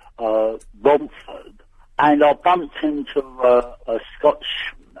Romford, and I bumped into a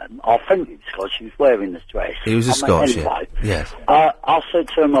Scotchman. I think he was Scotch. He was wearing this dress. He was Scotch, anyway, yes. I said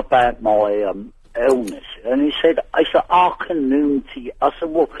to him about my illness, and he said, Arcanunti. I said,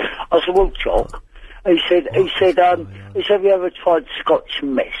 well, Jock. He said, have you ever tried Scotch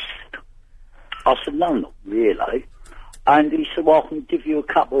Mist? I said, no, not really. And he said, well, I can give you a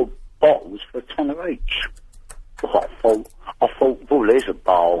couple of bottles for a tenner each. Well, I thought, well, there's a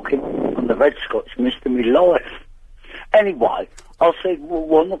bargain. And the red Scotch Mist in my life. Anyway, I said,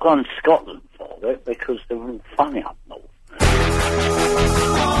 well, I'm not going to Scotland for it because they're all funny up north.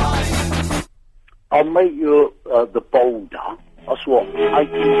 I'll meet you at the Boulder. That's what, 18 a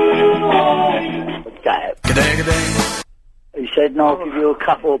gap. He said, no, I'll give you a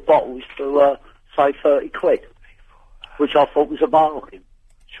couple of bottles for, say, 30 quid. Which I thought was a bargain.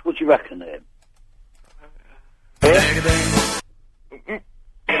 What do you reckon, then?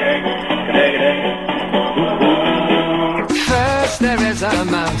 First there is a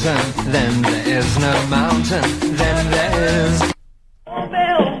mountain, then there is no mountain, then there is... Oh,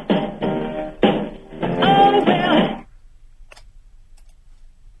 Bill! Oh, Bill!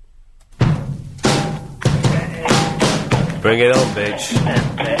 Bring it on, bitch.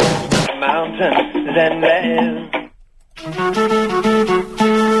 Then there's a mountain, then there is...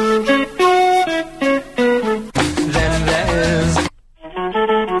 Then there's...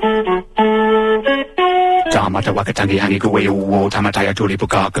 Tamata wakatangi hangi kuwe uo tamataya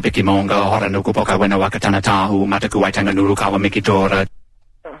tulipuka kapiki monga hora nukupoka wena wakatana tahu mataku waitanga nuru kawa mikitora.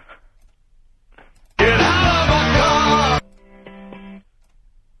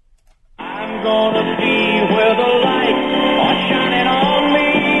 I'm gonna be where the lights are shining on me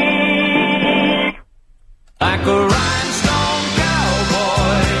like a rhinestone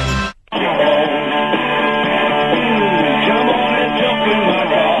cowboy. Come on and jump in my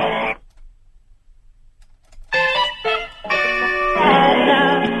car.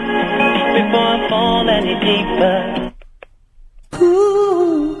 Before I fall any deeper.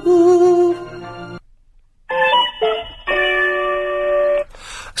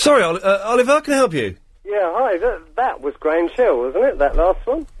 Sorry, Oliver, can I help you? Yeah, hi. That was Grange Hill, wasn't it? That last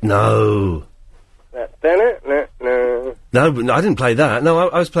one? No. No, but I didn't play that. No,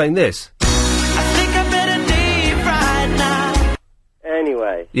 I was playing this. I think I better leave right now.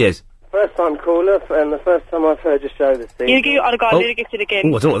 Anyway. Yes. first time caller, and the first time I've heard your show this evening. I'd go and get it again.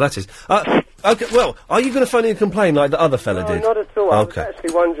 Oh, I don't know what that is. Okay, well, are you going to phone in and complain like the other fella did? No, not at all. Okay. I was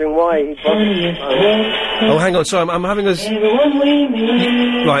actually wondering why he bothered. Oh, hang on, sorry, I'm having a...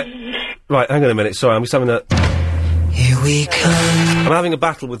 Right, hang on a minute, sorry, I'm just having a... Here we come. I'm having a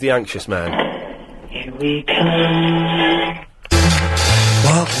battle with the anxious man. Here we come.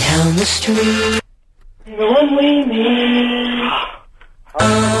 Walking down the street. The one we meet.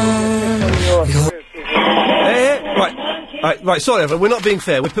 Right, sorry, Evan, we're not being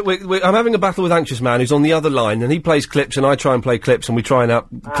fair. I'm having a battle with Anxious Man who's on the other line, and he plays clips, and I try and play clips, and we try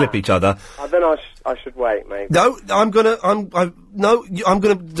and clip each other. Then I should wait, maybe. No, I'm gonna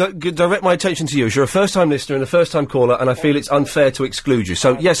direct my attention to you. You're a first-time listener and a first-time caller, and I feel it's unfair to exclude you.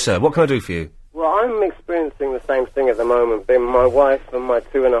 So, yes, sir, what can I do for you? Well, I'm experiencing the same thing at the moment, being my wife and my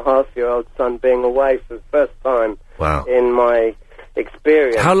 2.5-year-old son being away for the first time in my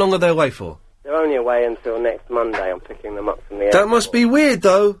experience. How long are they away for? They're only away until next Monday. I'm picking them up from the airport. That must be weird,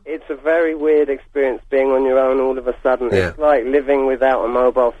 though. It's a very weird experience being on your own all of a sudden. Yeah. It's like living without a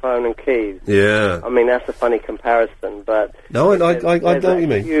mobile phone and keys. Yeah. I mean, that's a funny comparison, but... No, I know what you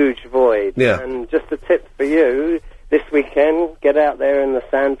mean. Huge void. Yeah. And just a tip for you, this weekend, get out there in the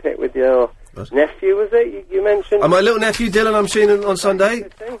sandpit with your nephew, was it? You mentioned? My little nephew, Dylan, I'm seeing him on Sunday.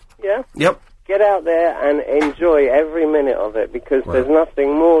 Yeah? Yep. Get out there and enjoy every minute of it, because there's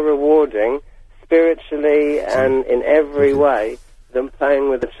nothing more rewarding spiritually and in every way than playing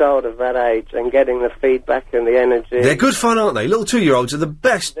with a child of that age and getting the feedback and the energy. They're good fun, aren't they? Little 2-year-olds are the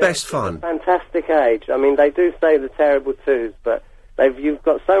best fun. Fantastic age. I mean, they do say the terrible twos, but you've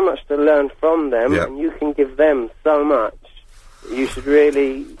got so much to learn from them, and you can give them so much. You should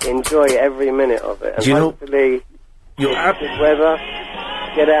really enjoy every minute of it. And hopefully, good weather,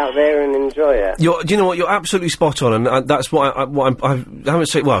 get out there and enjoy it. Do you know what? You're absolutely spot on, and that's what I haven't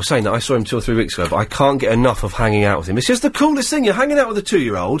said. Well, I was saying that I saw him 2 or 3 weeks ago, but I can't get enough of hanging out with him. It's just the coolest thing. You're hanging out with a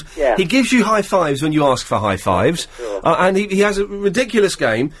 2-year-old. Yeah. He gives you high fives when you ask for high fives, and he has a ridiculous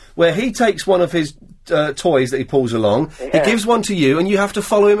game where he takes one of his toys that he pulls along. He gives one to you, and you have to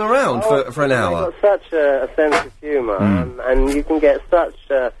follow him around for an hour. They've got such a sense of humour, and you can get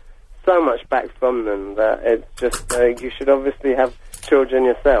so much back from them that it's just you should obviously have children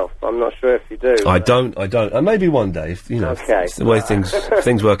yourself. I'm not sure if you do. I don't. And maybe one day, if it's the way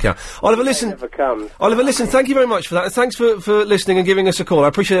things work out. Oliver, listen. Oliver, listen. Thank you very much for that. And thanks for listening and giving us a call. I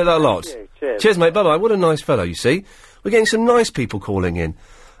appreciate that a lot. Cheers, mate. Bye bye. What a nice fellow. You see, we're getting some nice people calling in,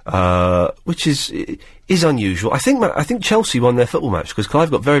 which is unusual. I think Chelsea won their football match because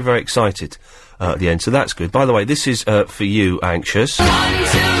Clive got very, very excited at the end. So that's good. By the way, this is for you, Anxious. 1, 2,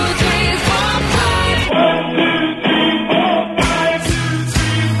 3, 4,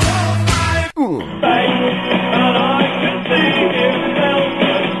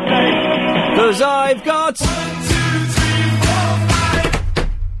 'Cause I've got 1, 2, 3, 4, 5.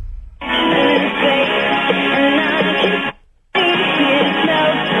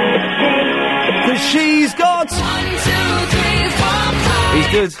 'Cause she's got 1, 2, 3, 4, 5. He's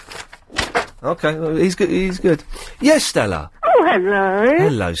good. Okay, well, he's good. He's good. Yes, Stella. Oh, hello.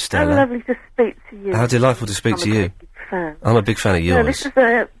 Hello, Stella. How lovely to speak to you. How delightful to speak to you. Fan. I'm a big fan of yours. No, this is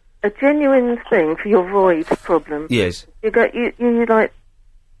a genuine thing for your void problem. Yes. You like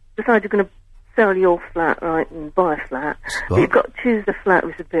decide you're going to sell your flat, right, and buy a flat. But you've got to choose a flat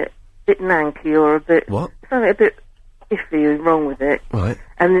that's a bit nanky or a bit something a bit iffy wrong with it. Right.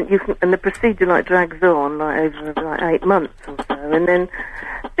 And then and the procedure drags on over 8 months or so, and then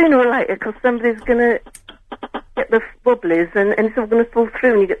sooner or later, because somebody's going to get the wobblies, and it's all going to fall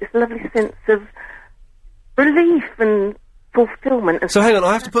through, and you get this lovely sense of relief and fulfilment. So hang on,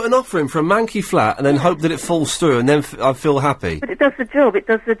 I have to put an offer in for a manky flat and then hope that it falls through, and then I feel happy. But it does the job. It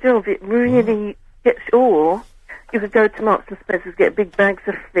really gets. Or you could go to Marks and Spencer's, get big bags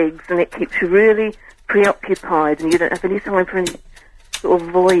of figs, and it keeps you really preoccupied, and you don't have any time for any sort of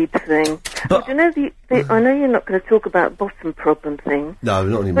void thing. But you know, I know you're not going to talk about bottom problem thing. No,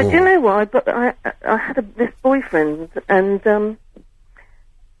 not anymore. But you know what? I had this boyfriend, and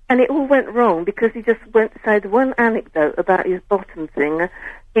it all went wrong because he just went to say the one anecdote about his bottom thing.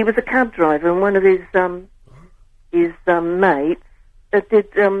 He was a cab driver, and one of his mates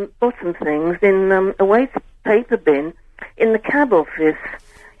did bottom things in a waste paper bin in the cab office.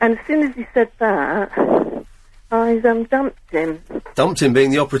 And as soon as he said that, I dumped him. Dumped him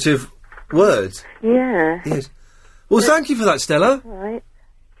being the operative word. Yeah. Yes. Well, thank you for that, Stella. All right.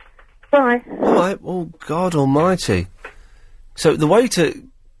 Bye. All right. Oh, God Almighty. So the way to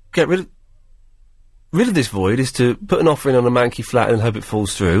get rid of this void is to put an offer in on a manky flat and hope it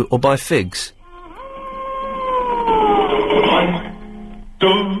falls through, or buy figs. 1,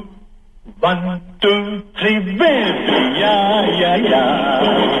 2, 1, 2, 3, baby, yeah.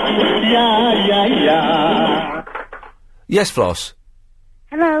 Yes, Floss.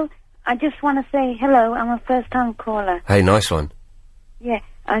 Hello. I just want to say hello. I'm a first-time caller. Hey, nice one. Yeah,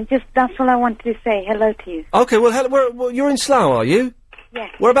 that's all I wanted to say. Hello to you. Okay, well, you're in Slough, are you? Yes.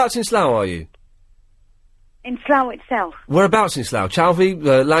 Whereabouts in Slough are you? In Slough itself. Whereabouts in Slough? Chalvey,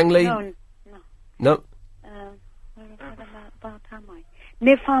 Langley? No. About am I?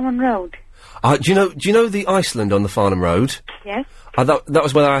 Near Farnham Road. Do you know the Iceland on the Farnham Road? Yes. That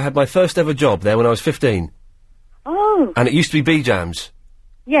was where I had my first ever job there when I was 15. Oh. And it used to be B-Jams.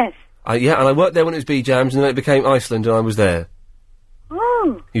 Yes. Yeah, and I worked there when it was B-Jams, and then it became Iceland, and I was there.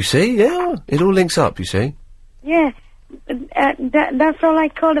 Oh. You see? Yeah. It all links up, you see? Yeah. That's all I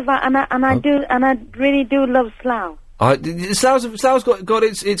called about, and I really do love Slough. Slough's got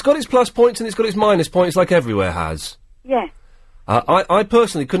its plus points and it's got its minus points, like everywhere has. Yeah. I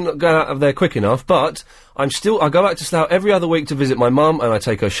personally couldn't get out of there quick enough, but I go back to Slough every other week to visit my mum, and I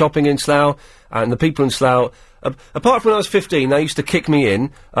take her shopping in Slough, and the people in Slough, apart from when I was 15, they used to kick me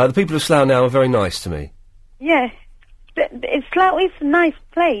in. The people of Slough now are very nice to me. Yeah. Slough is a nice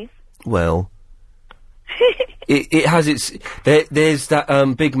place. Well, it has its... There's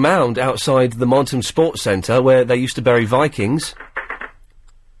that big mound outside the Montham Sports Centre where they used to bury Vikings.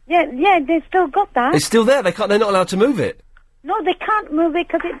 Yeah, they still got that. It's still there. They're not allowed to move it. No, they can't move it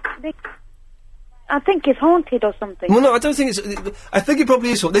because I think it's haunted or something. Well, no, I don't think it's... I think it probably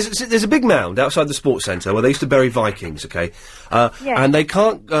is. There's a big mound outside the sports centre where they used to bury Vikings, okay? And they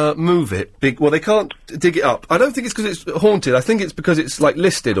can't move it. They can't dig it up. I don't think it's because it's haunted. I think it's because it's, like,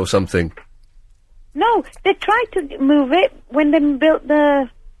 listed or something. No, they tried to move it when they built the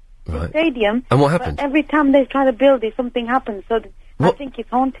stadium. And what happened? But every time they try to build it, something happens, so I think it's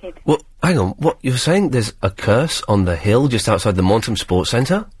haunted. Well, hang on. What, you're saying there's a curse on the hill just outside the Montham Sports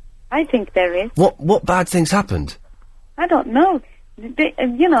Centre? I think there is. What bad things happened? I don't know.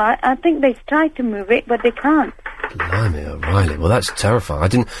 I think they tried to move it, but they can't. Blimey, O'Reilly. Well, that's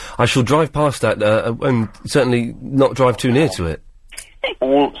terrifying. I shall drive past that, and certainly not drive too near to it.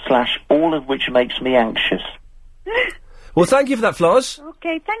 all of which makes me anxious. Well, thank you for that, Floss.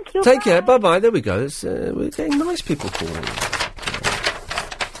 Okay, thank you. Take care. Bye-bye. There we go. We're getting nice people calling.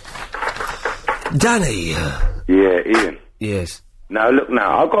 Danny. Yeah, Ian. Yes. Now, look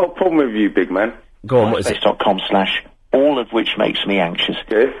now, I've got a problem with you, big man. Go on, what is it? all of which makes me anxious.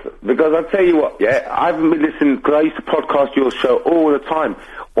 Yes, because I'll tell you what, yeah, I haven't been listening, because I used to podcast your show all the time.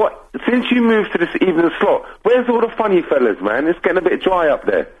 What, since you moved to this evening slot, where's all the funny fellas, man? It's getting a bit dry up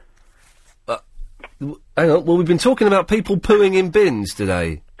there. Hang on, well, we've been talking about people pooing in bins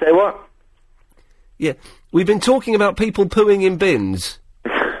today. Say what? Yeah, we've been talking about people pooing in bins.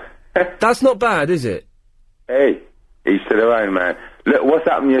 That's not bad, is it? Hey, each to their own, man. Look, what's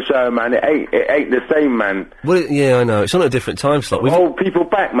happening in your show, man? It ain't the same, man. Well, yeah, I know. It's on a different time slot. We've hold people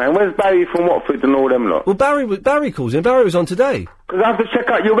back, man. Where's Barry from Watford and all them lot? Well, Barry calls in. Barry was on today. Because I have to check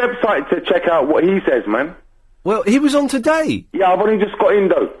out your website to check out what he says, man. Well, he was on today. Yeah, I've only just got in,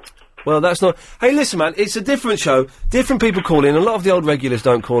 though. Well, that's not... Hey, listen, man, it's a different show. Different people call in. A lot of the old regulars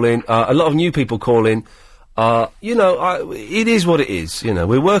don't call in. A lot of new people call in. It is what it is. You know,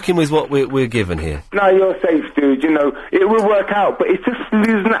 we're working with what we're given here. No, you're safe, dude. You know, it will work out, but it's just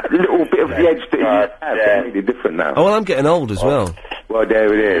losing that little bit of the edge that you have. It's really different now. Oh, well, I'm getting old as well. Well,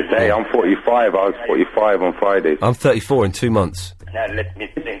 there it is. Hey, I'm 45. I was 45 on Friday. I'm 34 in 2 months. Now let me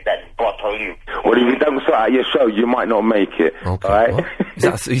think that bottle you. Well, if you don't sort out your show, you might not make it. Okay. All right?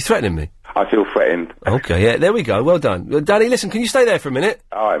 Are you threatening me? I feel threatened. Okay, yeah, there we go. Well done. Danny, listen, can you stay there for a minute?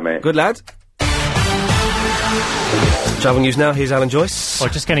 All right, mate. Good lad. Travel news now, here's Alan Joyce. Well,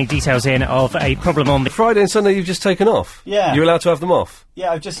 just getting details in of a problem on the... Friday and Sunday you've just taken off? Yeah. You're allowed to have them off?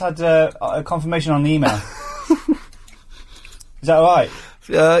 Yeah, I've just had a confirmation on the email. Is that alright?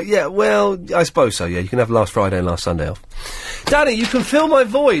 Yeah, well, I suppose so, yeah. You can have last Friday and last Sunday off. Danny, you can fill my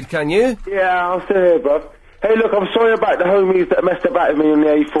void, can you? Yeah, I'm still here, bruv. Hey, look, I'm sorry about the homies that messed about with me on the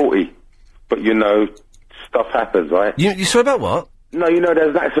A40. But, you know, stuff happens, right? You sorry about what? No, you know,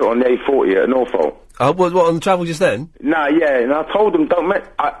 there's an accident on the A40 at Norfolk. What, on the travel just then? Nah, yeah, and I told them, if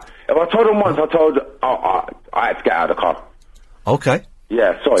I told them once, I had to get out of the car. Okay.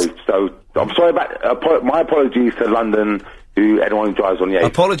 Yeah, sorry. So, I'm sorry about, my apologies to London, anyone who drives on the A40.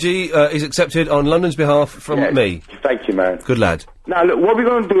 Apology is accepted on London's behalf from me. Thank you, man. Good lad. Now, look, what are we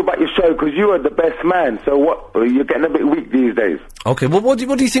going to do about your show? Because you are the best man, so what, you're getting a bit weak these days. Okay, well, what do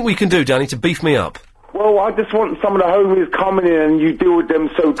you think we can do, Danny, to beef me up? Well, I just want some of the homies coming in and you deal with them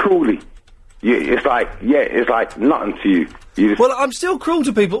so cruelly. It's like nothing to you. Well, I'm still cruel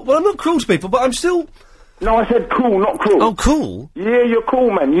to people. Well, I'm not cruel to people, but I'm still... No, I said cool, not cruel. Oh, cool? Yeah, you're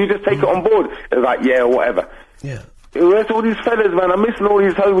cool, man. You just take it on board. It's like, yeah, whatever. Yeah. Where's all these fellas, man? I'm missing all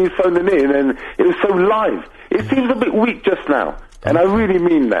these homies phoning in, and it was so live. It seems a bit weak just now, and I really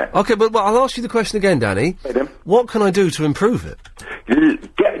mean that. Okay, but I'll ask you the question again, Danny. What can I do to improve it?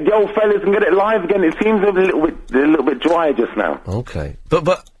 Get the old fellas and get it live again. It seems a little bit dry just now. Okay.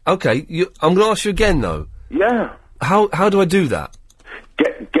 But okay, I'm going to ask you again, though. Yeah. How do I do that?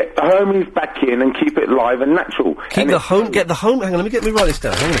 Get the homies back in and keep it live and natural. Get the home. Hang on, let me write this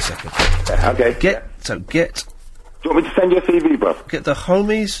down. Hang on a second. Okay. Get. Do you want me to send you a CV, bro? Get the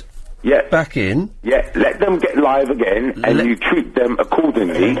homies. Yeah. Back in. Yeah. Let them get live again, and you treat them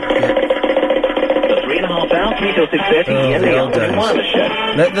accordingly. 3.5 hours, 3 till 6:30. The old days.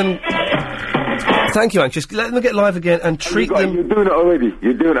 Let them. Thank you, Anxious. Let them get live again and treat them. You're doing it already.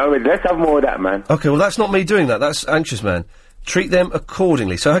 Let's have more of that, man. Okay. Well, that's not me doing that. That's Anxious Man. Treat them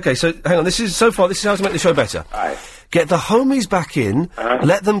accordingly. So, okay, so, hang on, this is how to make the show better. Aye. Get the homies back in,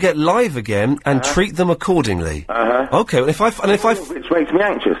 let them get live again, and treat them accordingly. Okay, and if I... Which makes me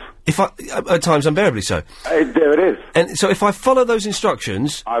anxious. At times, unbearably so. There it is. And so if I follow those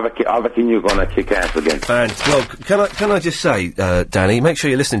instructions... I reckon you're gonna kick ass again. Well, can I just say, Danny, make sure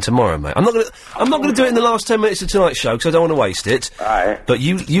you're listening tomorrow, mate. I'm not gonna do it in the last 10 minutes of tonight's show, because I don't want to waste it. Aye. But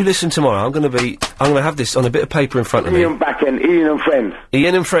you listen tomorrow. I'm gonna have this on a bit of paper in front of me. Ian back in, Ian and Friends.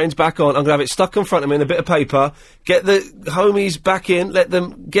 Ian and Friends back on. I'm gonna have it stuck in front of me in a bit of paper. Get the homies back in, let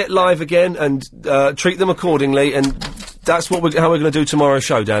them get live again, and treat them accordingly, and that's how we're going to do tomorrow's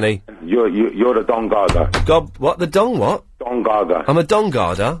show, Danny. You're the Don Garda. What? The Don what? Don Garda. I'm a Don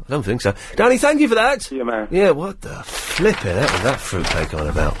Garda? I don't think so. Danny, thank you for that. Yeah, man. Yeah, what the flipping that was that fruitcake on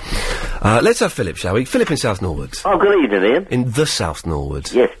about? Let's have Philip, shall we? Philip in South Norwood. Oh, good evening, Ian. In the South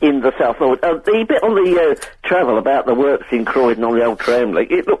Norwood. Yes, in the South Norwood. The bit on the travel about the works in Croydon on the old tram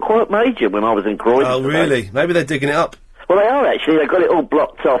link, it looked quite major when I was in Croydon. Oh, really? Maybe they're digging it up. Well, they are actually. They've got it all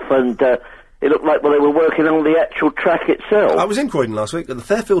blocked off, and it looked like they were working on the actual track itself. I was in Croydon last week at the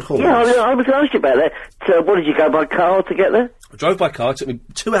Fairfield Hall. Yeah, I was asked you about that. What did you go by car to get there? I drove by car. It took me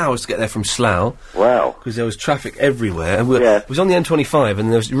 2 hours to get there from Slough. Wow. Because there was traffic everywhere. And it was on the M25 and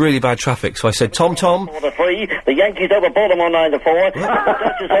there was really bad traffic. So I said, Tom. The 3, the Yankees over Baltimore 9-4, the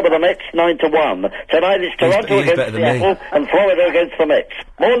Dodgers over the Mets 9-1. Tonight it's Toronto against Seattle and Florida against the Mets.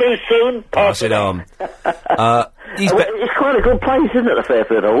 More news soon. Pass it on. It's quite a good place, isn't it, the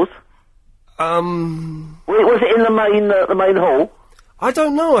Fairfield Halls? Was it in the main hall? I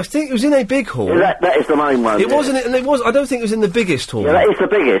don't know. I think it was in a big hall. Yeah, that is the main one. It wasn't. And it was. I don't think it was in the biggest hall. Yeah, that is the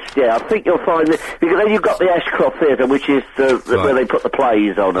biggest. Yeah, I think you'll find it because then you've got the Ashcroft Theatre, which is where they put the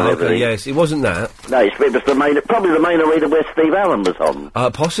plays on and everything. Yes, it wasn't that. No, it was probably the main arena where Steve Allen was on.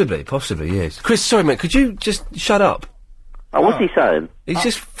 Possibly, yes. Chris, sorry, mate. Could you just shut up? Oh, what's he saying? He's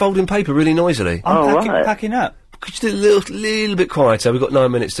just folding paper really noisily. I'm packing up. Could you do a little bit quieter? We've got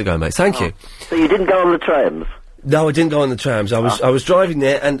 9 minutes to go, mate. Thank you. So you didn't go on the trams? No, I didn't go on the trams. I was driving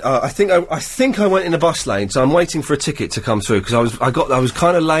there, and I think I went in a bus lane. So I'm waiting for a ticket to come through because I was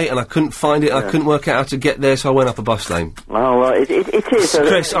kind of late and I couldn't find it. And I couldn't work out how to get there, so I went up a bus lane. Oh, right. It is.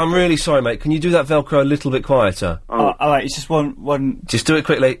 Chris, I'm really sorry, mate. Can you do that Velcro a little bit quieter? All right. It's just one. Just do it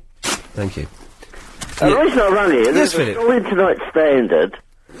quickly. Thank you. The reason I rang here, yes, there's a story tonight Standard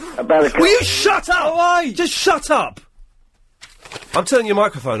about a... Will you shut up? Why? Just shut up. I'm turning your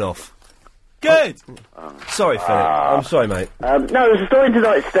microphone off. Good. Sorry, Philip. I'm sorry, mate. No, there's a story in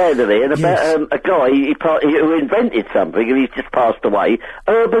tonight's Standard here about a guy who invented something and he's just passed away.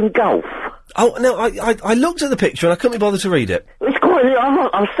 Urban golf. Oh, no, I looked at the picture and I couldn't be bothered to read it. It's quite...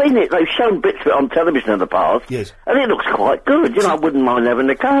 I've seen it. They've shown bits of it on television in the past. Yes. And it looks quite good. You know, I wouldn't mind having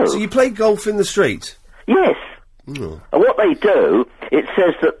a go. So you play golf in the street? Yes. Mm. And what they do, it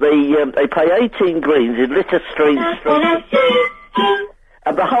says that they play 18 greens in litter streets.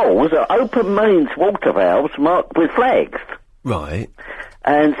 And the holes are open mains water valves marked with flags. Right.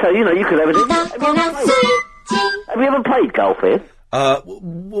 And so, you know, you could have it... Have you ever played golf here?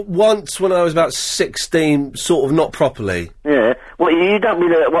 Once when I was about 16, sort of not properly. Yeah. Well, you don't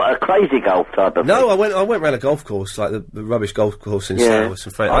mean a crazy golf type of thing? No, I went round a golf course, like the rubbish golf course in Slough with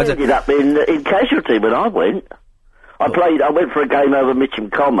some friends. I ended up in Casualty when I went. I went for a game over Mitcham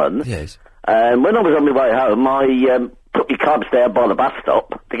Common. Yes. And when I was on my way home, I took my clubs down by the bus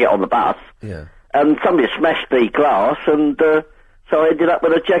stop to get on the bus. Yeah. And somebody smashed the glass, and so I ended up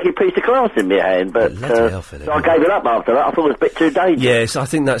with a jagged piece of glass in my hand. But so I gave it up after that. I thought it was a bit too dangerous. Yes, I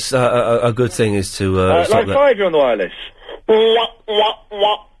think that's a good thing is to like stop that. Friday on the wireless.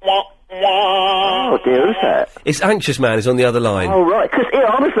 Oh dear, who's that? It's Anxious Man is on the other line. Oh right, because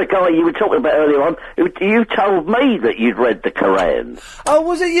I was the guy you were talking about earlier on. You told me that you'd read the Quran. Oh,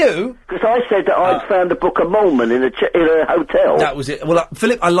 was it you? Because I said that I'd found the Book of Mormon in a hotel. That was it. Well,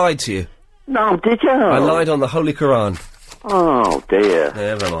 Philip, I lied to you. No, did you? I lied on the Holy Quran. Oh dear.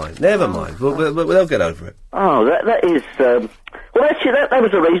 Never mind. They'll get over it. Oh, that is. Well, actually, that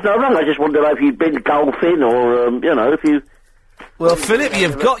was the reason I rang. I just wondered if you'd been golfing or, if you. Well, Philip,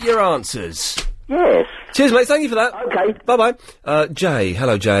 you've got your answers. Yes. Cheers, mate. Thank you for that. Okay. Bye-bye. Jay.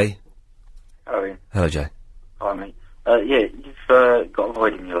 Hello, Jay. Hello, Ian. Hello, Jay. Hi, mate. Yeah, you've got a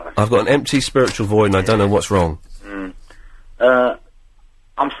void in your life. I've got an empty spiritual void and I don't know what's wrong.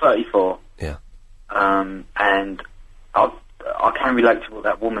 I'm 34. Yeah. And I can relate to what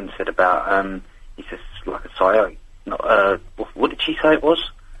that woman said about, he's just like a psycho. What did she say it was?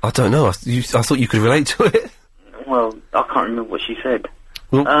 I don't know. I thought you could relate to it. Well, I can't remember what she said.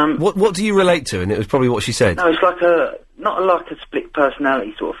 Well, what do you relate to? And it was probably what she said. No, it's like not like a split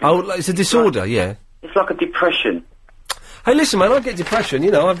personality sort of thing. Oh, like it's a disorder, yeah. It's like a depression. Hey, listen, man, I get depression. You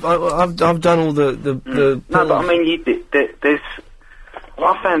know, I've done all the. No, but I mean, you did. There's.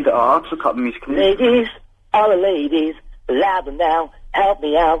 I found that I took up musical. Ladies, all the ladies, louder now. Help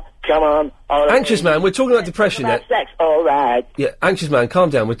me out. Come on. Anxious Man, we're talking about depression here. Sex, all right. Yeah, Anxious Man, calm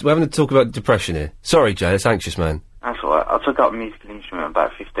down. We're having to talk about depression here. Sorry, Jay, it's Anxious Man. That's all right. I took up a musical instrument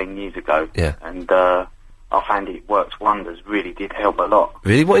about 15 years ago. Yeah. And I found it worked wonders. Really did help a lot.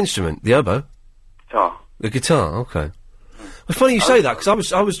 Really? What instrument? The oboe? Guitar. The guitar, okay. Well, funny you say that,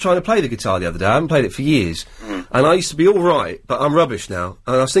 because I was trying to play the guitar the other day. I haven't played it for years. And I used to be all right, but I'm rubbish now.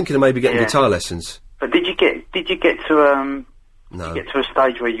 And I was thinking of maybe getting guitar lessons. But did you get to No. get to a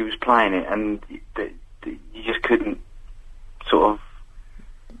stage where you was playing it and you just couldn't sort of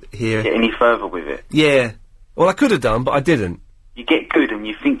Here. get any further with it? Yeah. Well, I could have done, but I didn't. You get good and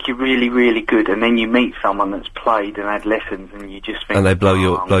you think you're really, really good, and then you meet someone that's played and had lessons, and you just think, And they blow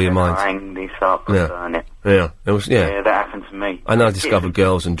your mind. Hang this up and burn it. Yeah. It was, yeah. That happened to me. And I discovered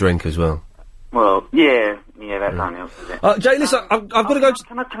girls and drink as well. Well, yeah, that don't help, does it? Jay, listen, I've got to go.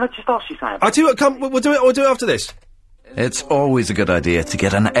 Can I just ask you something? I tell you what, come, we'll do it. We'll do it after this. It's always a good idea to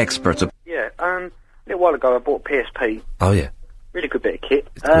get an expert to... Yeah, a little while ago I bought a PSP. Oh yeah. Really good bit of kit.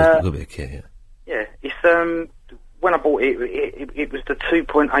 It's a good bit of kit, yeah. Yeah, it's when I bought it, it was the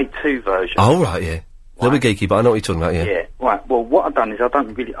 2.82 version. Oh right, yeah. A little bit geeky, but I know what you're talking about. Yeah. Yeah. Right. Well, what I've done is I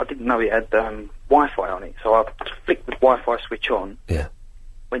didn't know it had Wi-Fi on it, so I flicked the Wi-Fi switch on. Yeah.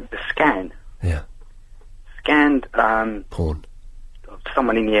 Went to scan. Yeah. Scanned porn.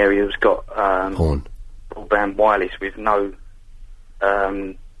 Someone in the area who's got porn. Broadband wireless with no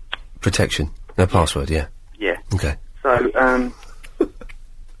Protection. No password. Yeah. Yeah. Okay. So I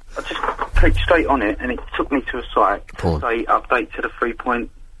just clicked straight on it, and it took me to a site Porn. to say update to the 3.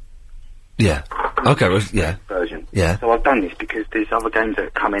 Yeah. Okay. Well, yeah. Version. Yeah. So I've done this because there's other games that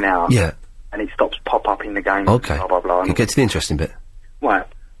are coming out. Yeah. And it stops pop up in the game. Okay. Blah blah blah. You get to the interesting bit. Right.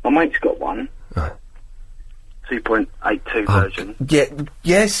 My mate's got one. Right. 2.82 version. Yeah.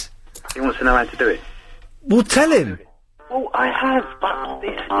 Yes. He wants to know how to do it. Well, tell him. Well, I have, but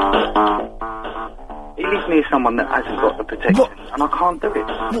this. He lives near someone that hasn't got the protection, and I can't do it.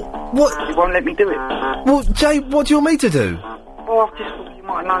 What? He won't let me do it. Well, Jay, what do you want me to do? Well, I've just thought you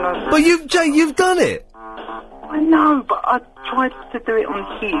might know. But you've done it. I know, but I tried to do it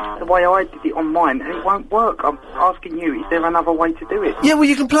on his the way I did it on mine, and it won't work. I'm asking you, is there another way to do it? Yeah, well,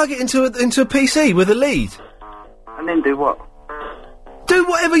 you can plug it into a PC with a lead. And then do what? Do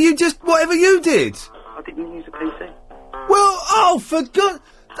whatever you did. I didn't use a PC. Well, oh, for God,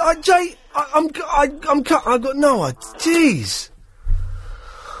 Jay, I've got no idea. Jeez.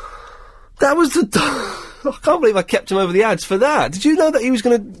 That was the... I can't believe I kept him over the ads for that. Did you know that he was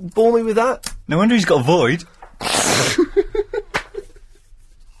going to bore me with that? No wonder he's got a void.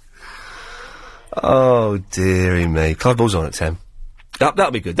 Oh, dearie me. Clive Ball's on at 10.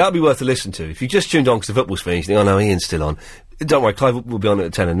 That'll be good. That'll be worth a listen to. If you just tuned on because the football's finished, you think, oh no, Ian's still on. Don't worry, Clive will be on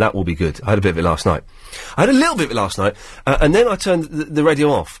at 10 and that will be good. I had a bit of it last night. I had a little bit of it last night, and then I turned the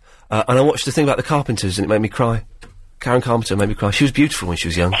radio off, and I watched the thing about the Carpenters and it made me cry. Karen Carpenter made me cry. She was beautiful when she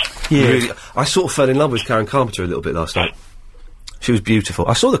was young. Yeah. Really, I sort of fell in love with Karen Carpenter a little bit last night. She was beautiful.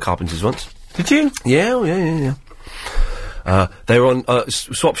 I saw the Carpenters once. Did you? Yeah, oh, yeah. They were on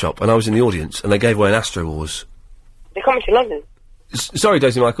Swap Shop and I was in the audience and they gave away an Astro Wars. They're coming to London. Sorry,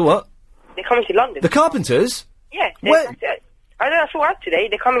 Daisy Michael, what? They're coming to London. The Carpenters? Yeah. Where? I know, I saw out today.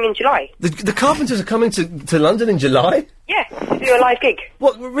 They're coming in July. The Carpenters are coming to London in July? Yeah, to do a live gig.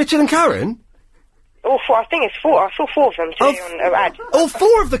 What, Richard and Karen? Oh, I think it's 4. I saw 4 of them today on an ad. Oh,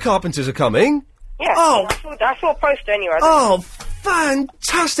 4 of the Carpenters are coming? Yeah. Oh. I saw a poster anyway. Oh, fantastic!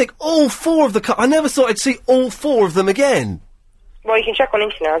 fantastic! All 4 of the I never thought I'd see all 4 of them again. Well, you can check on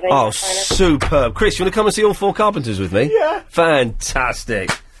internet. Oh, superb. Chris, you want to come and see all 4 Carpenters with me? Yeah. Fantastic.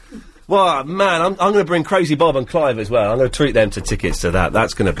 Well, man, I'm going to bring Crazy Bob and Clive as well. I'm going to treat them to tickets to that.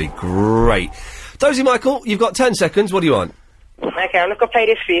 That's going to be great. Dozy Michael, you've got 10 seconds. What do you want? Okay, I'm going to play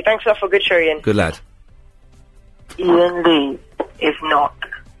this for you. Thanks a lot for a good show, Ian. Good lad. Ian Lee is not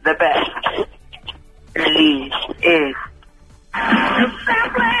the best. Lee is.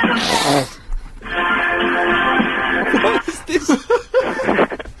 What is this?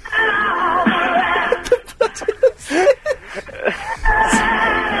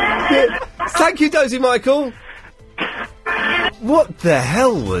 Thank you, Dozy Michael. What the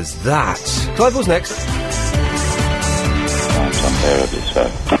hell was that? Clive, what's next?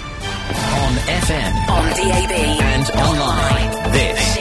 On FM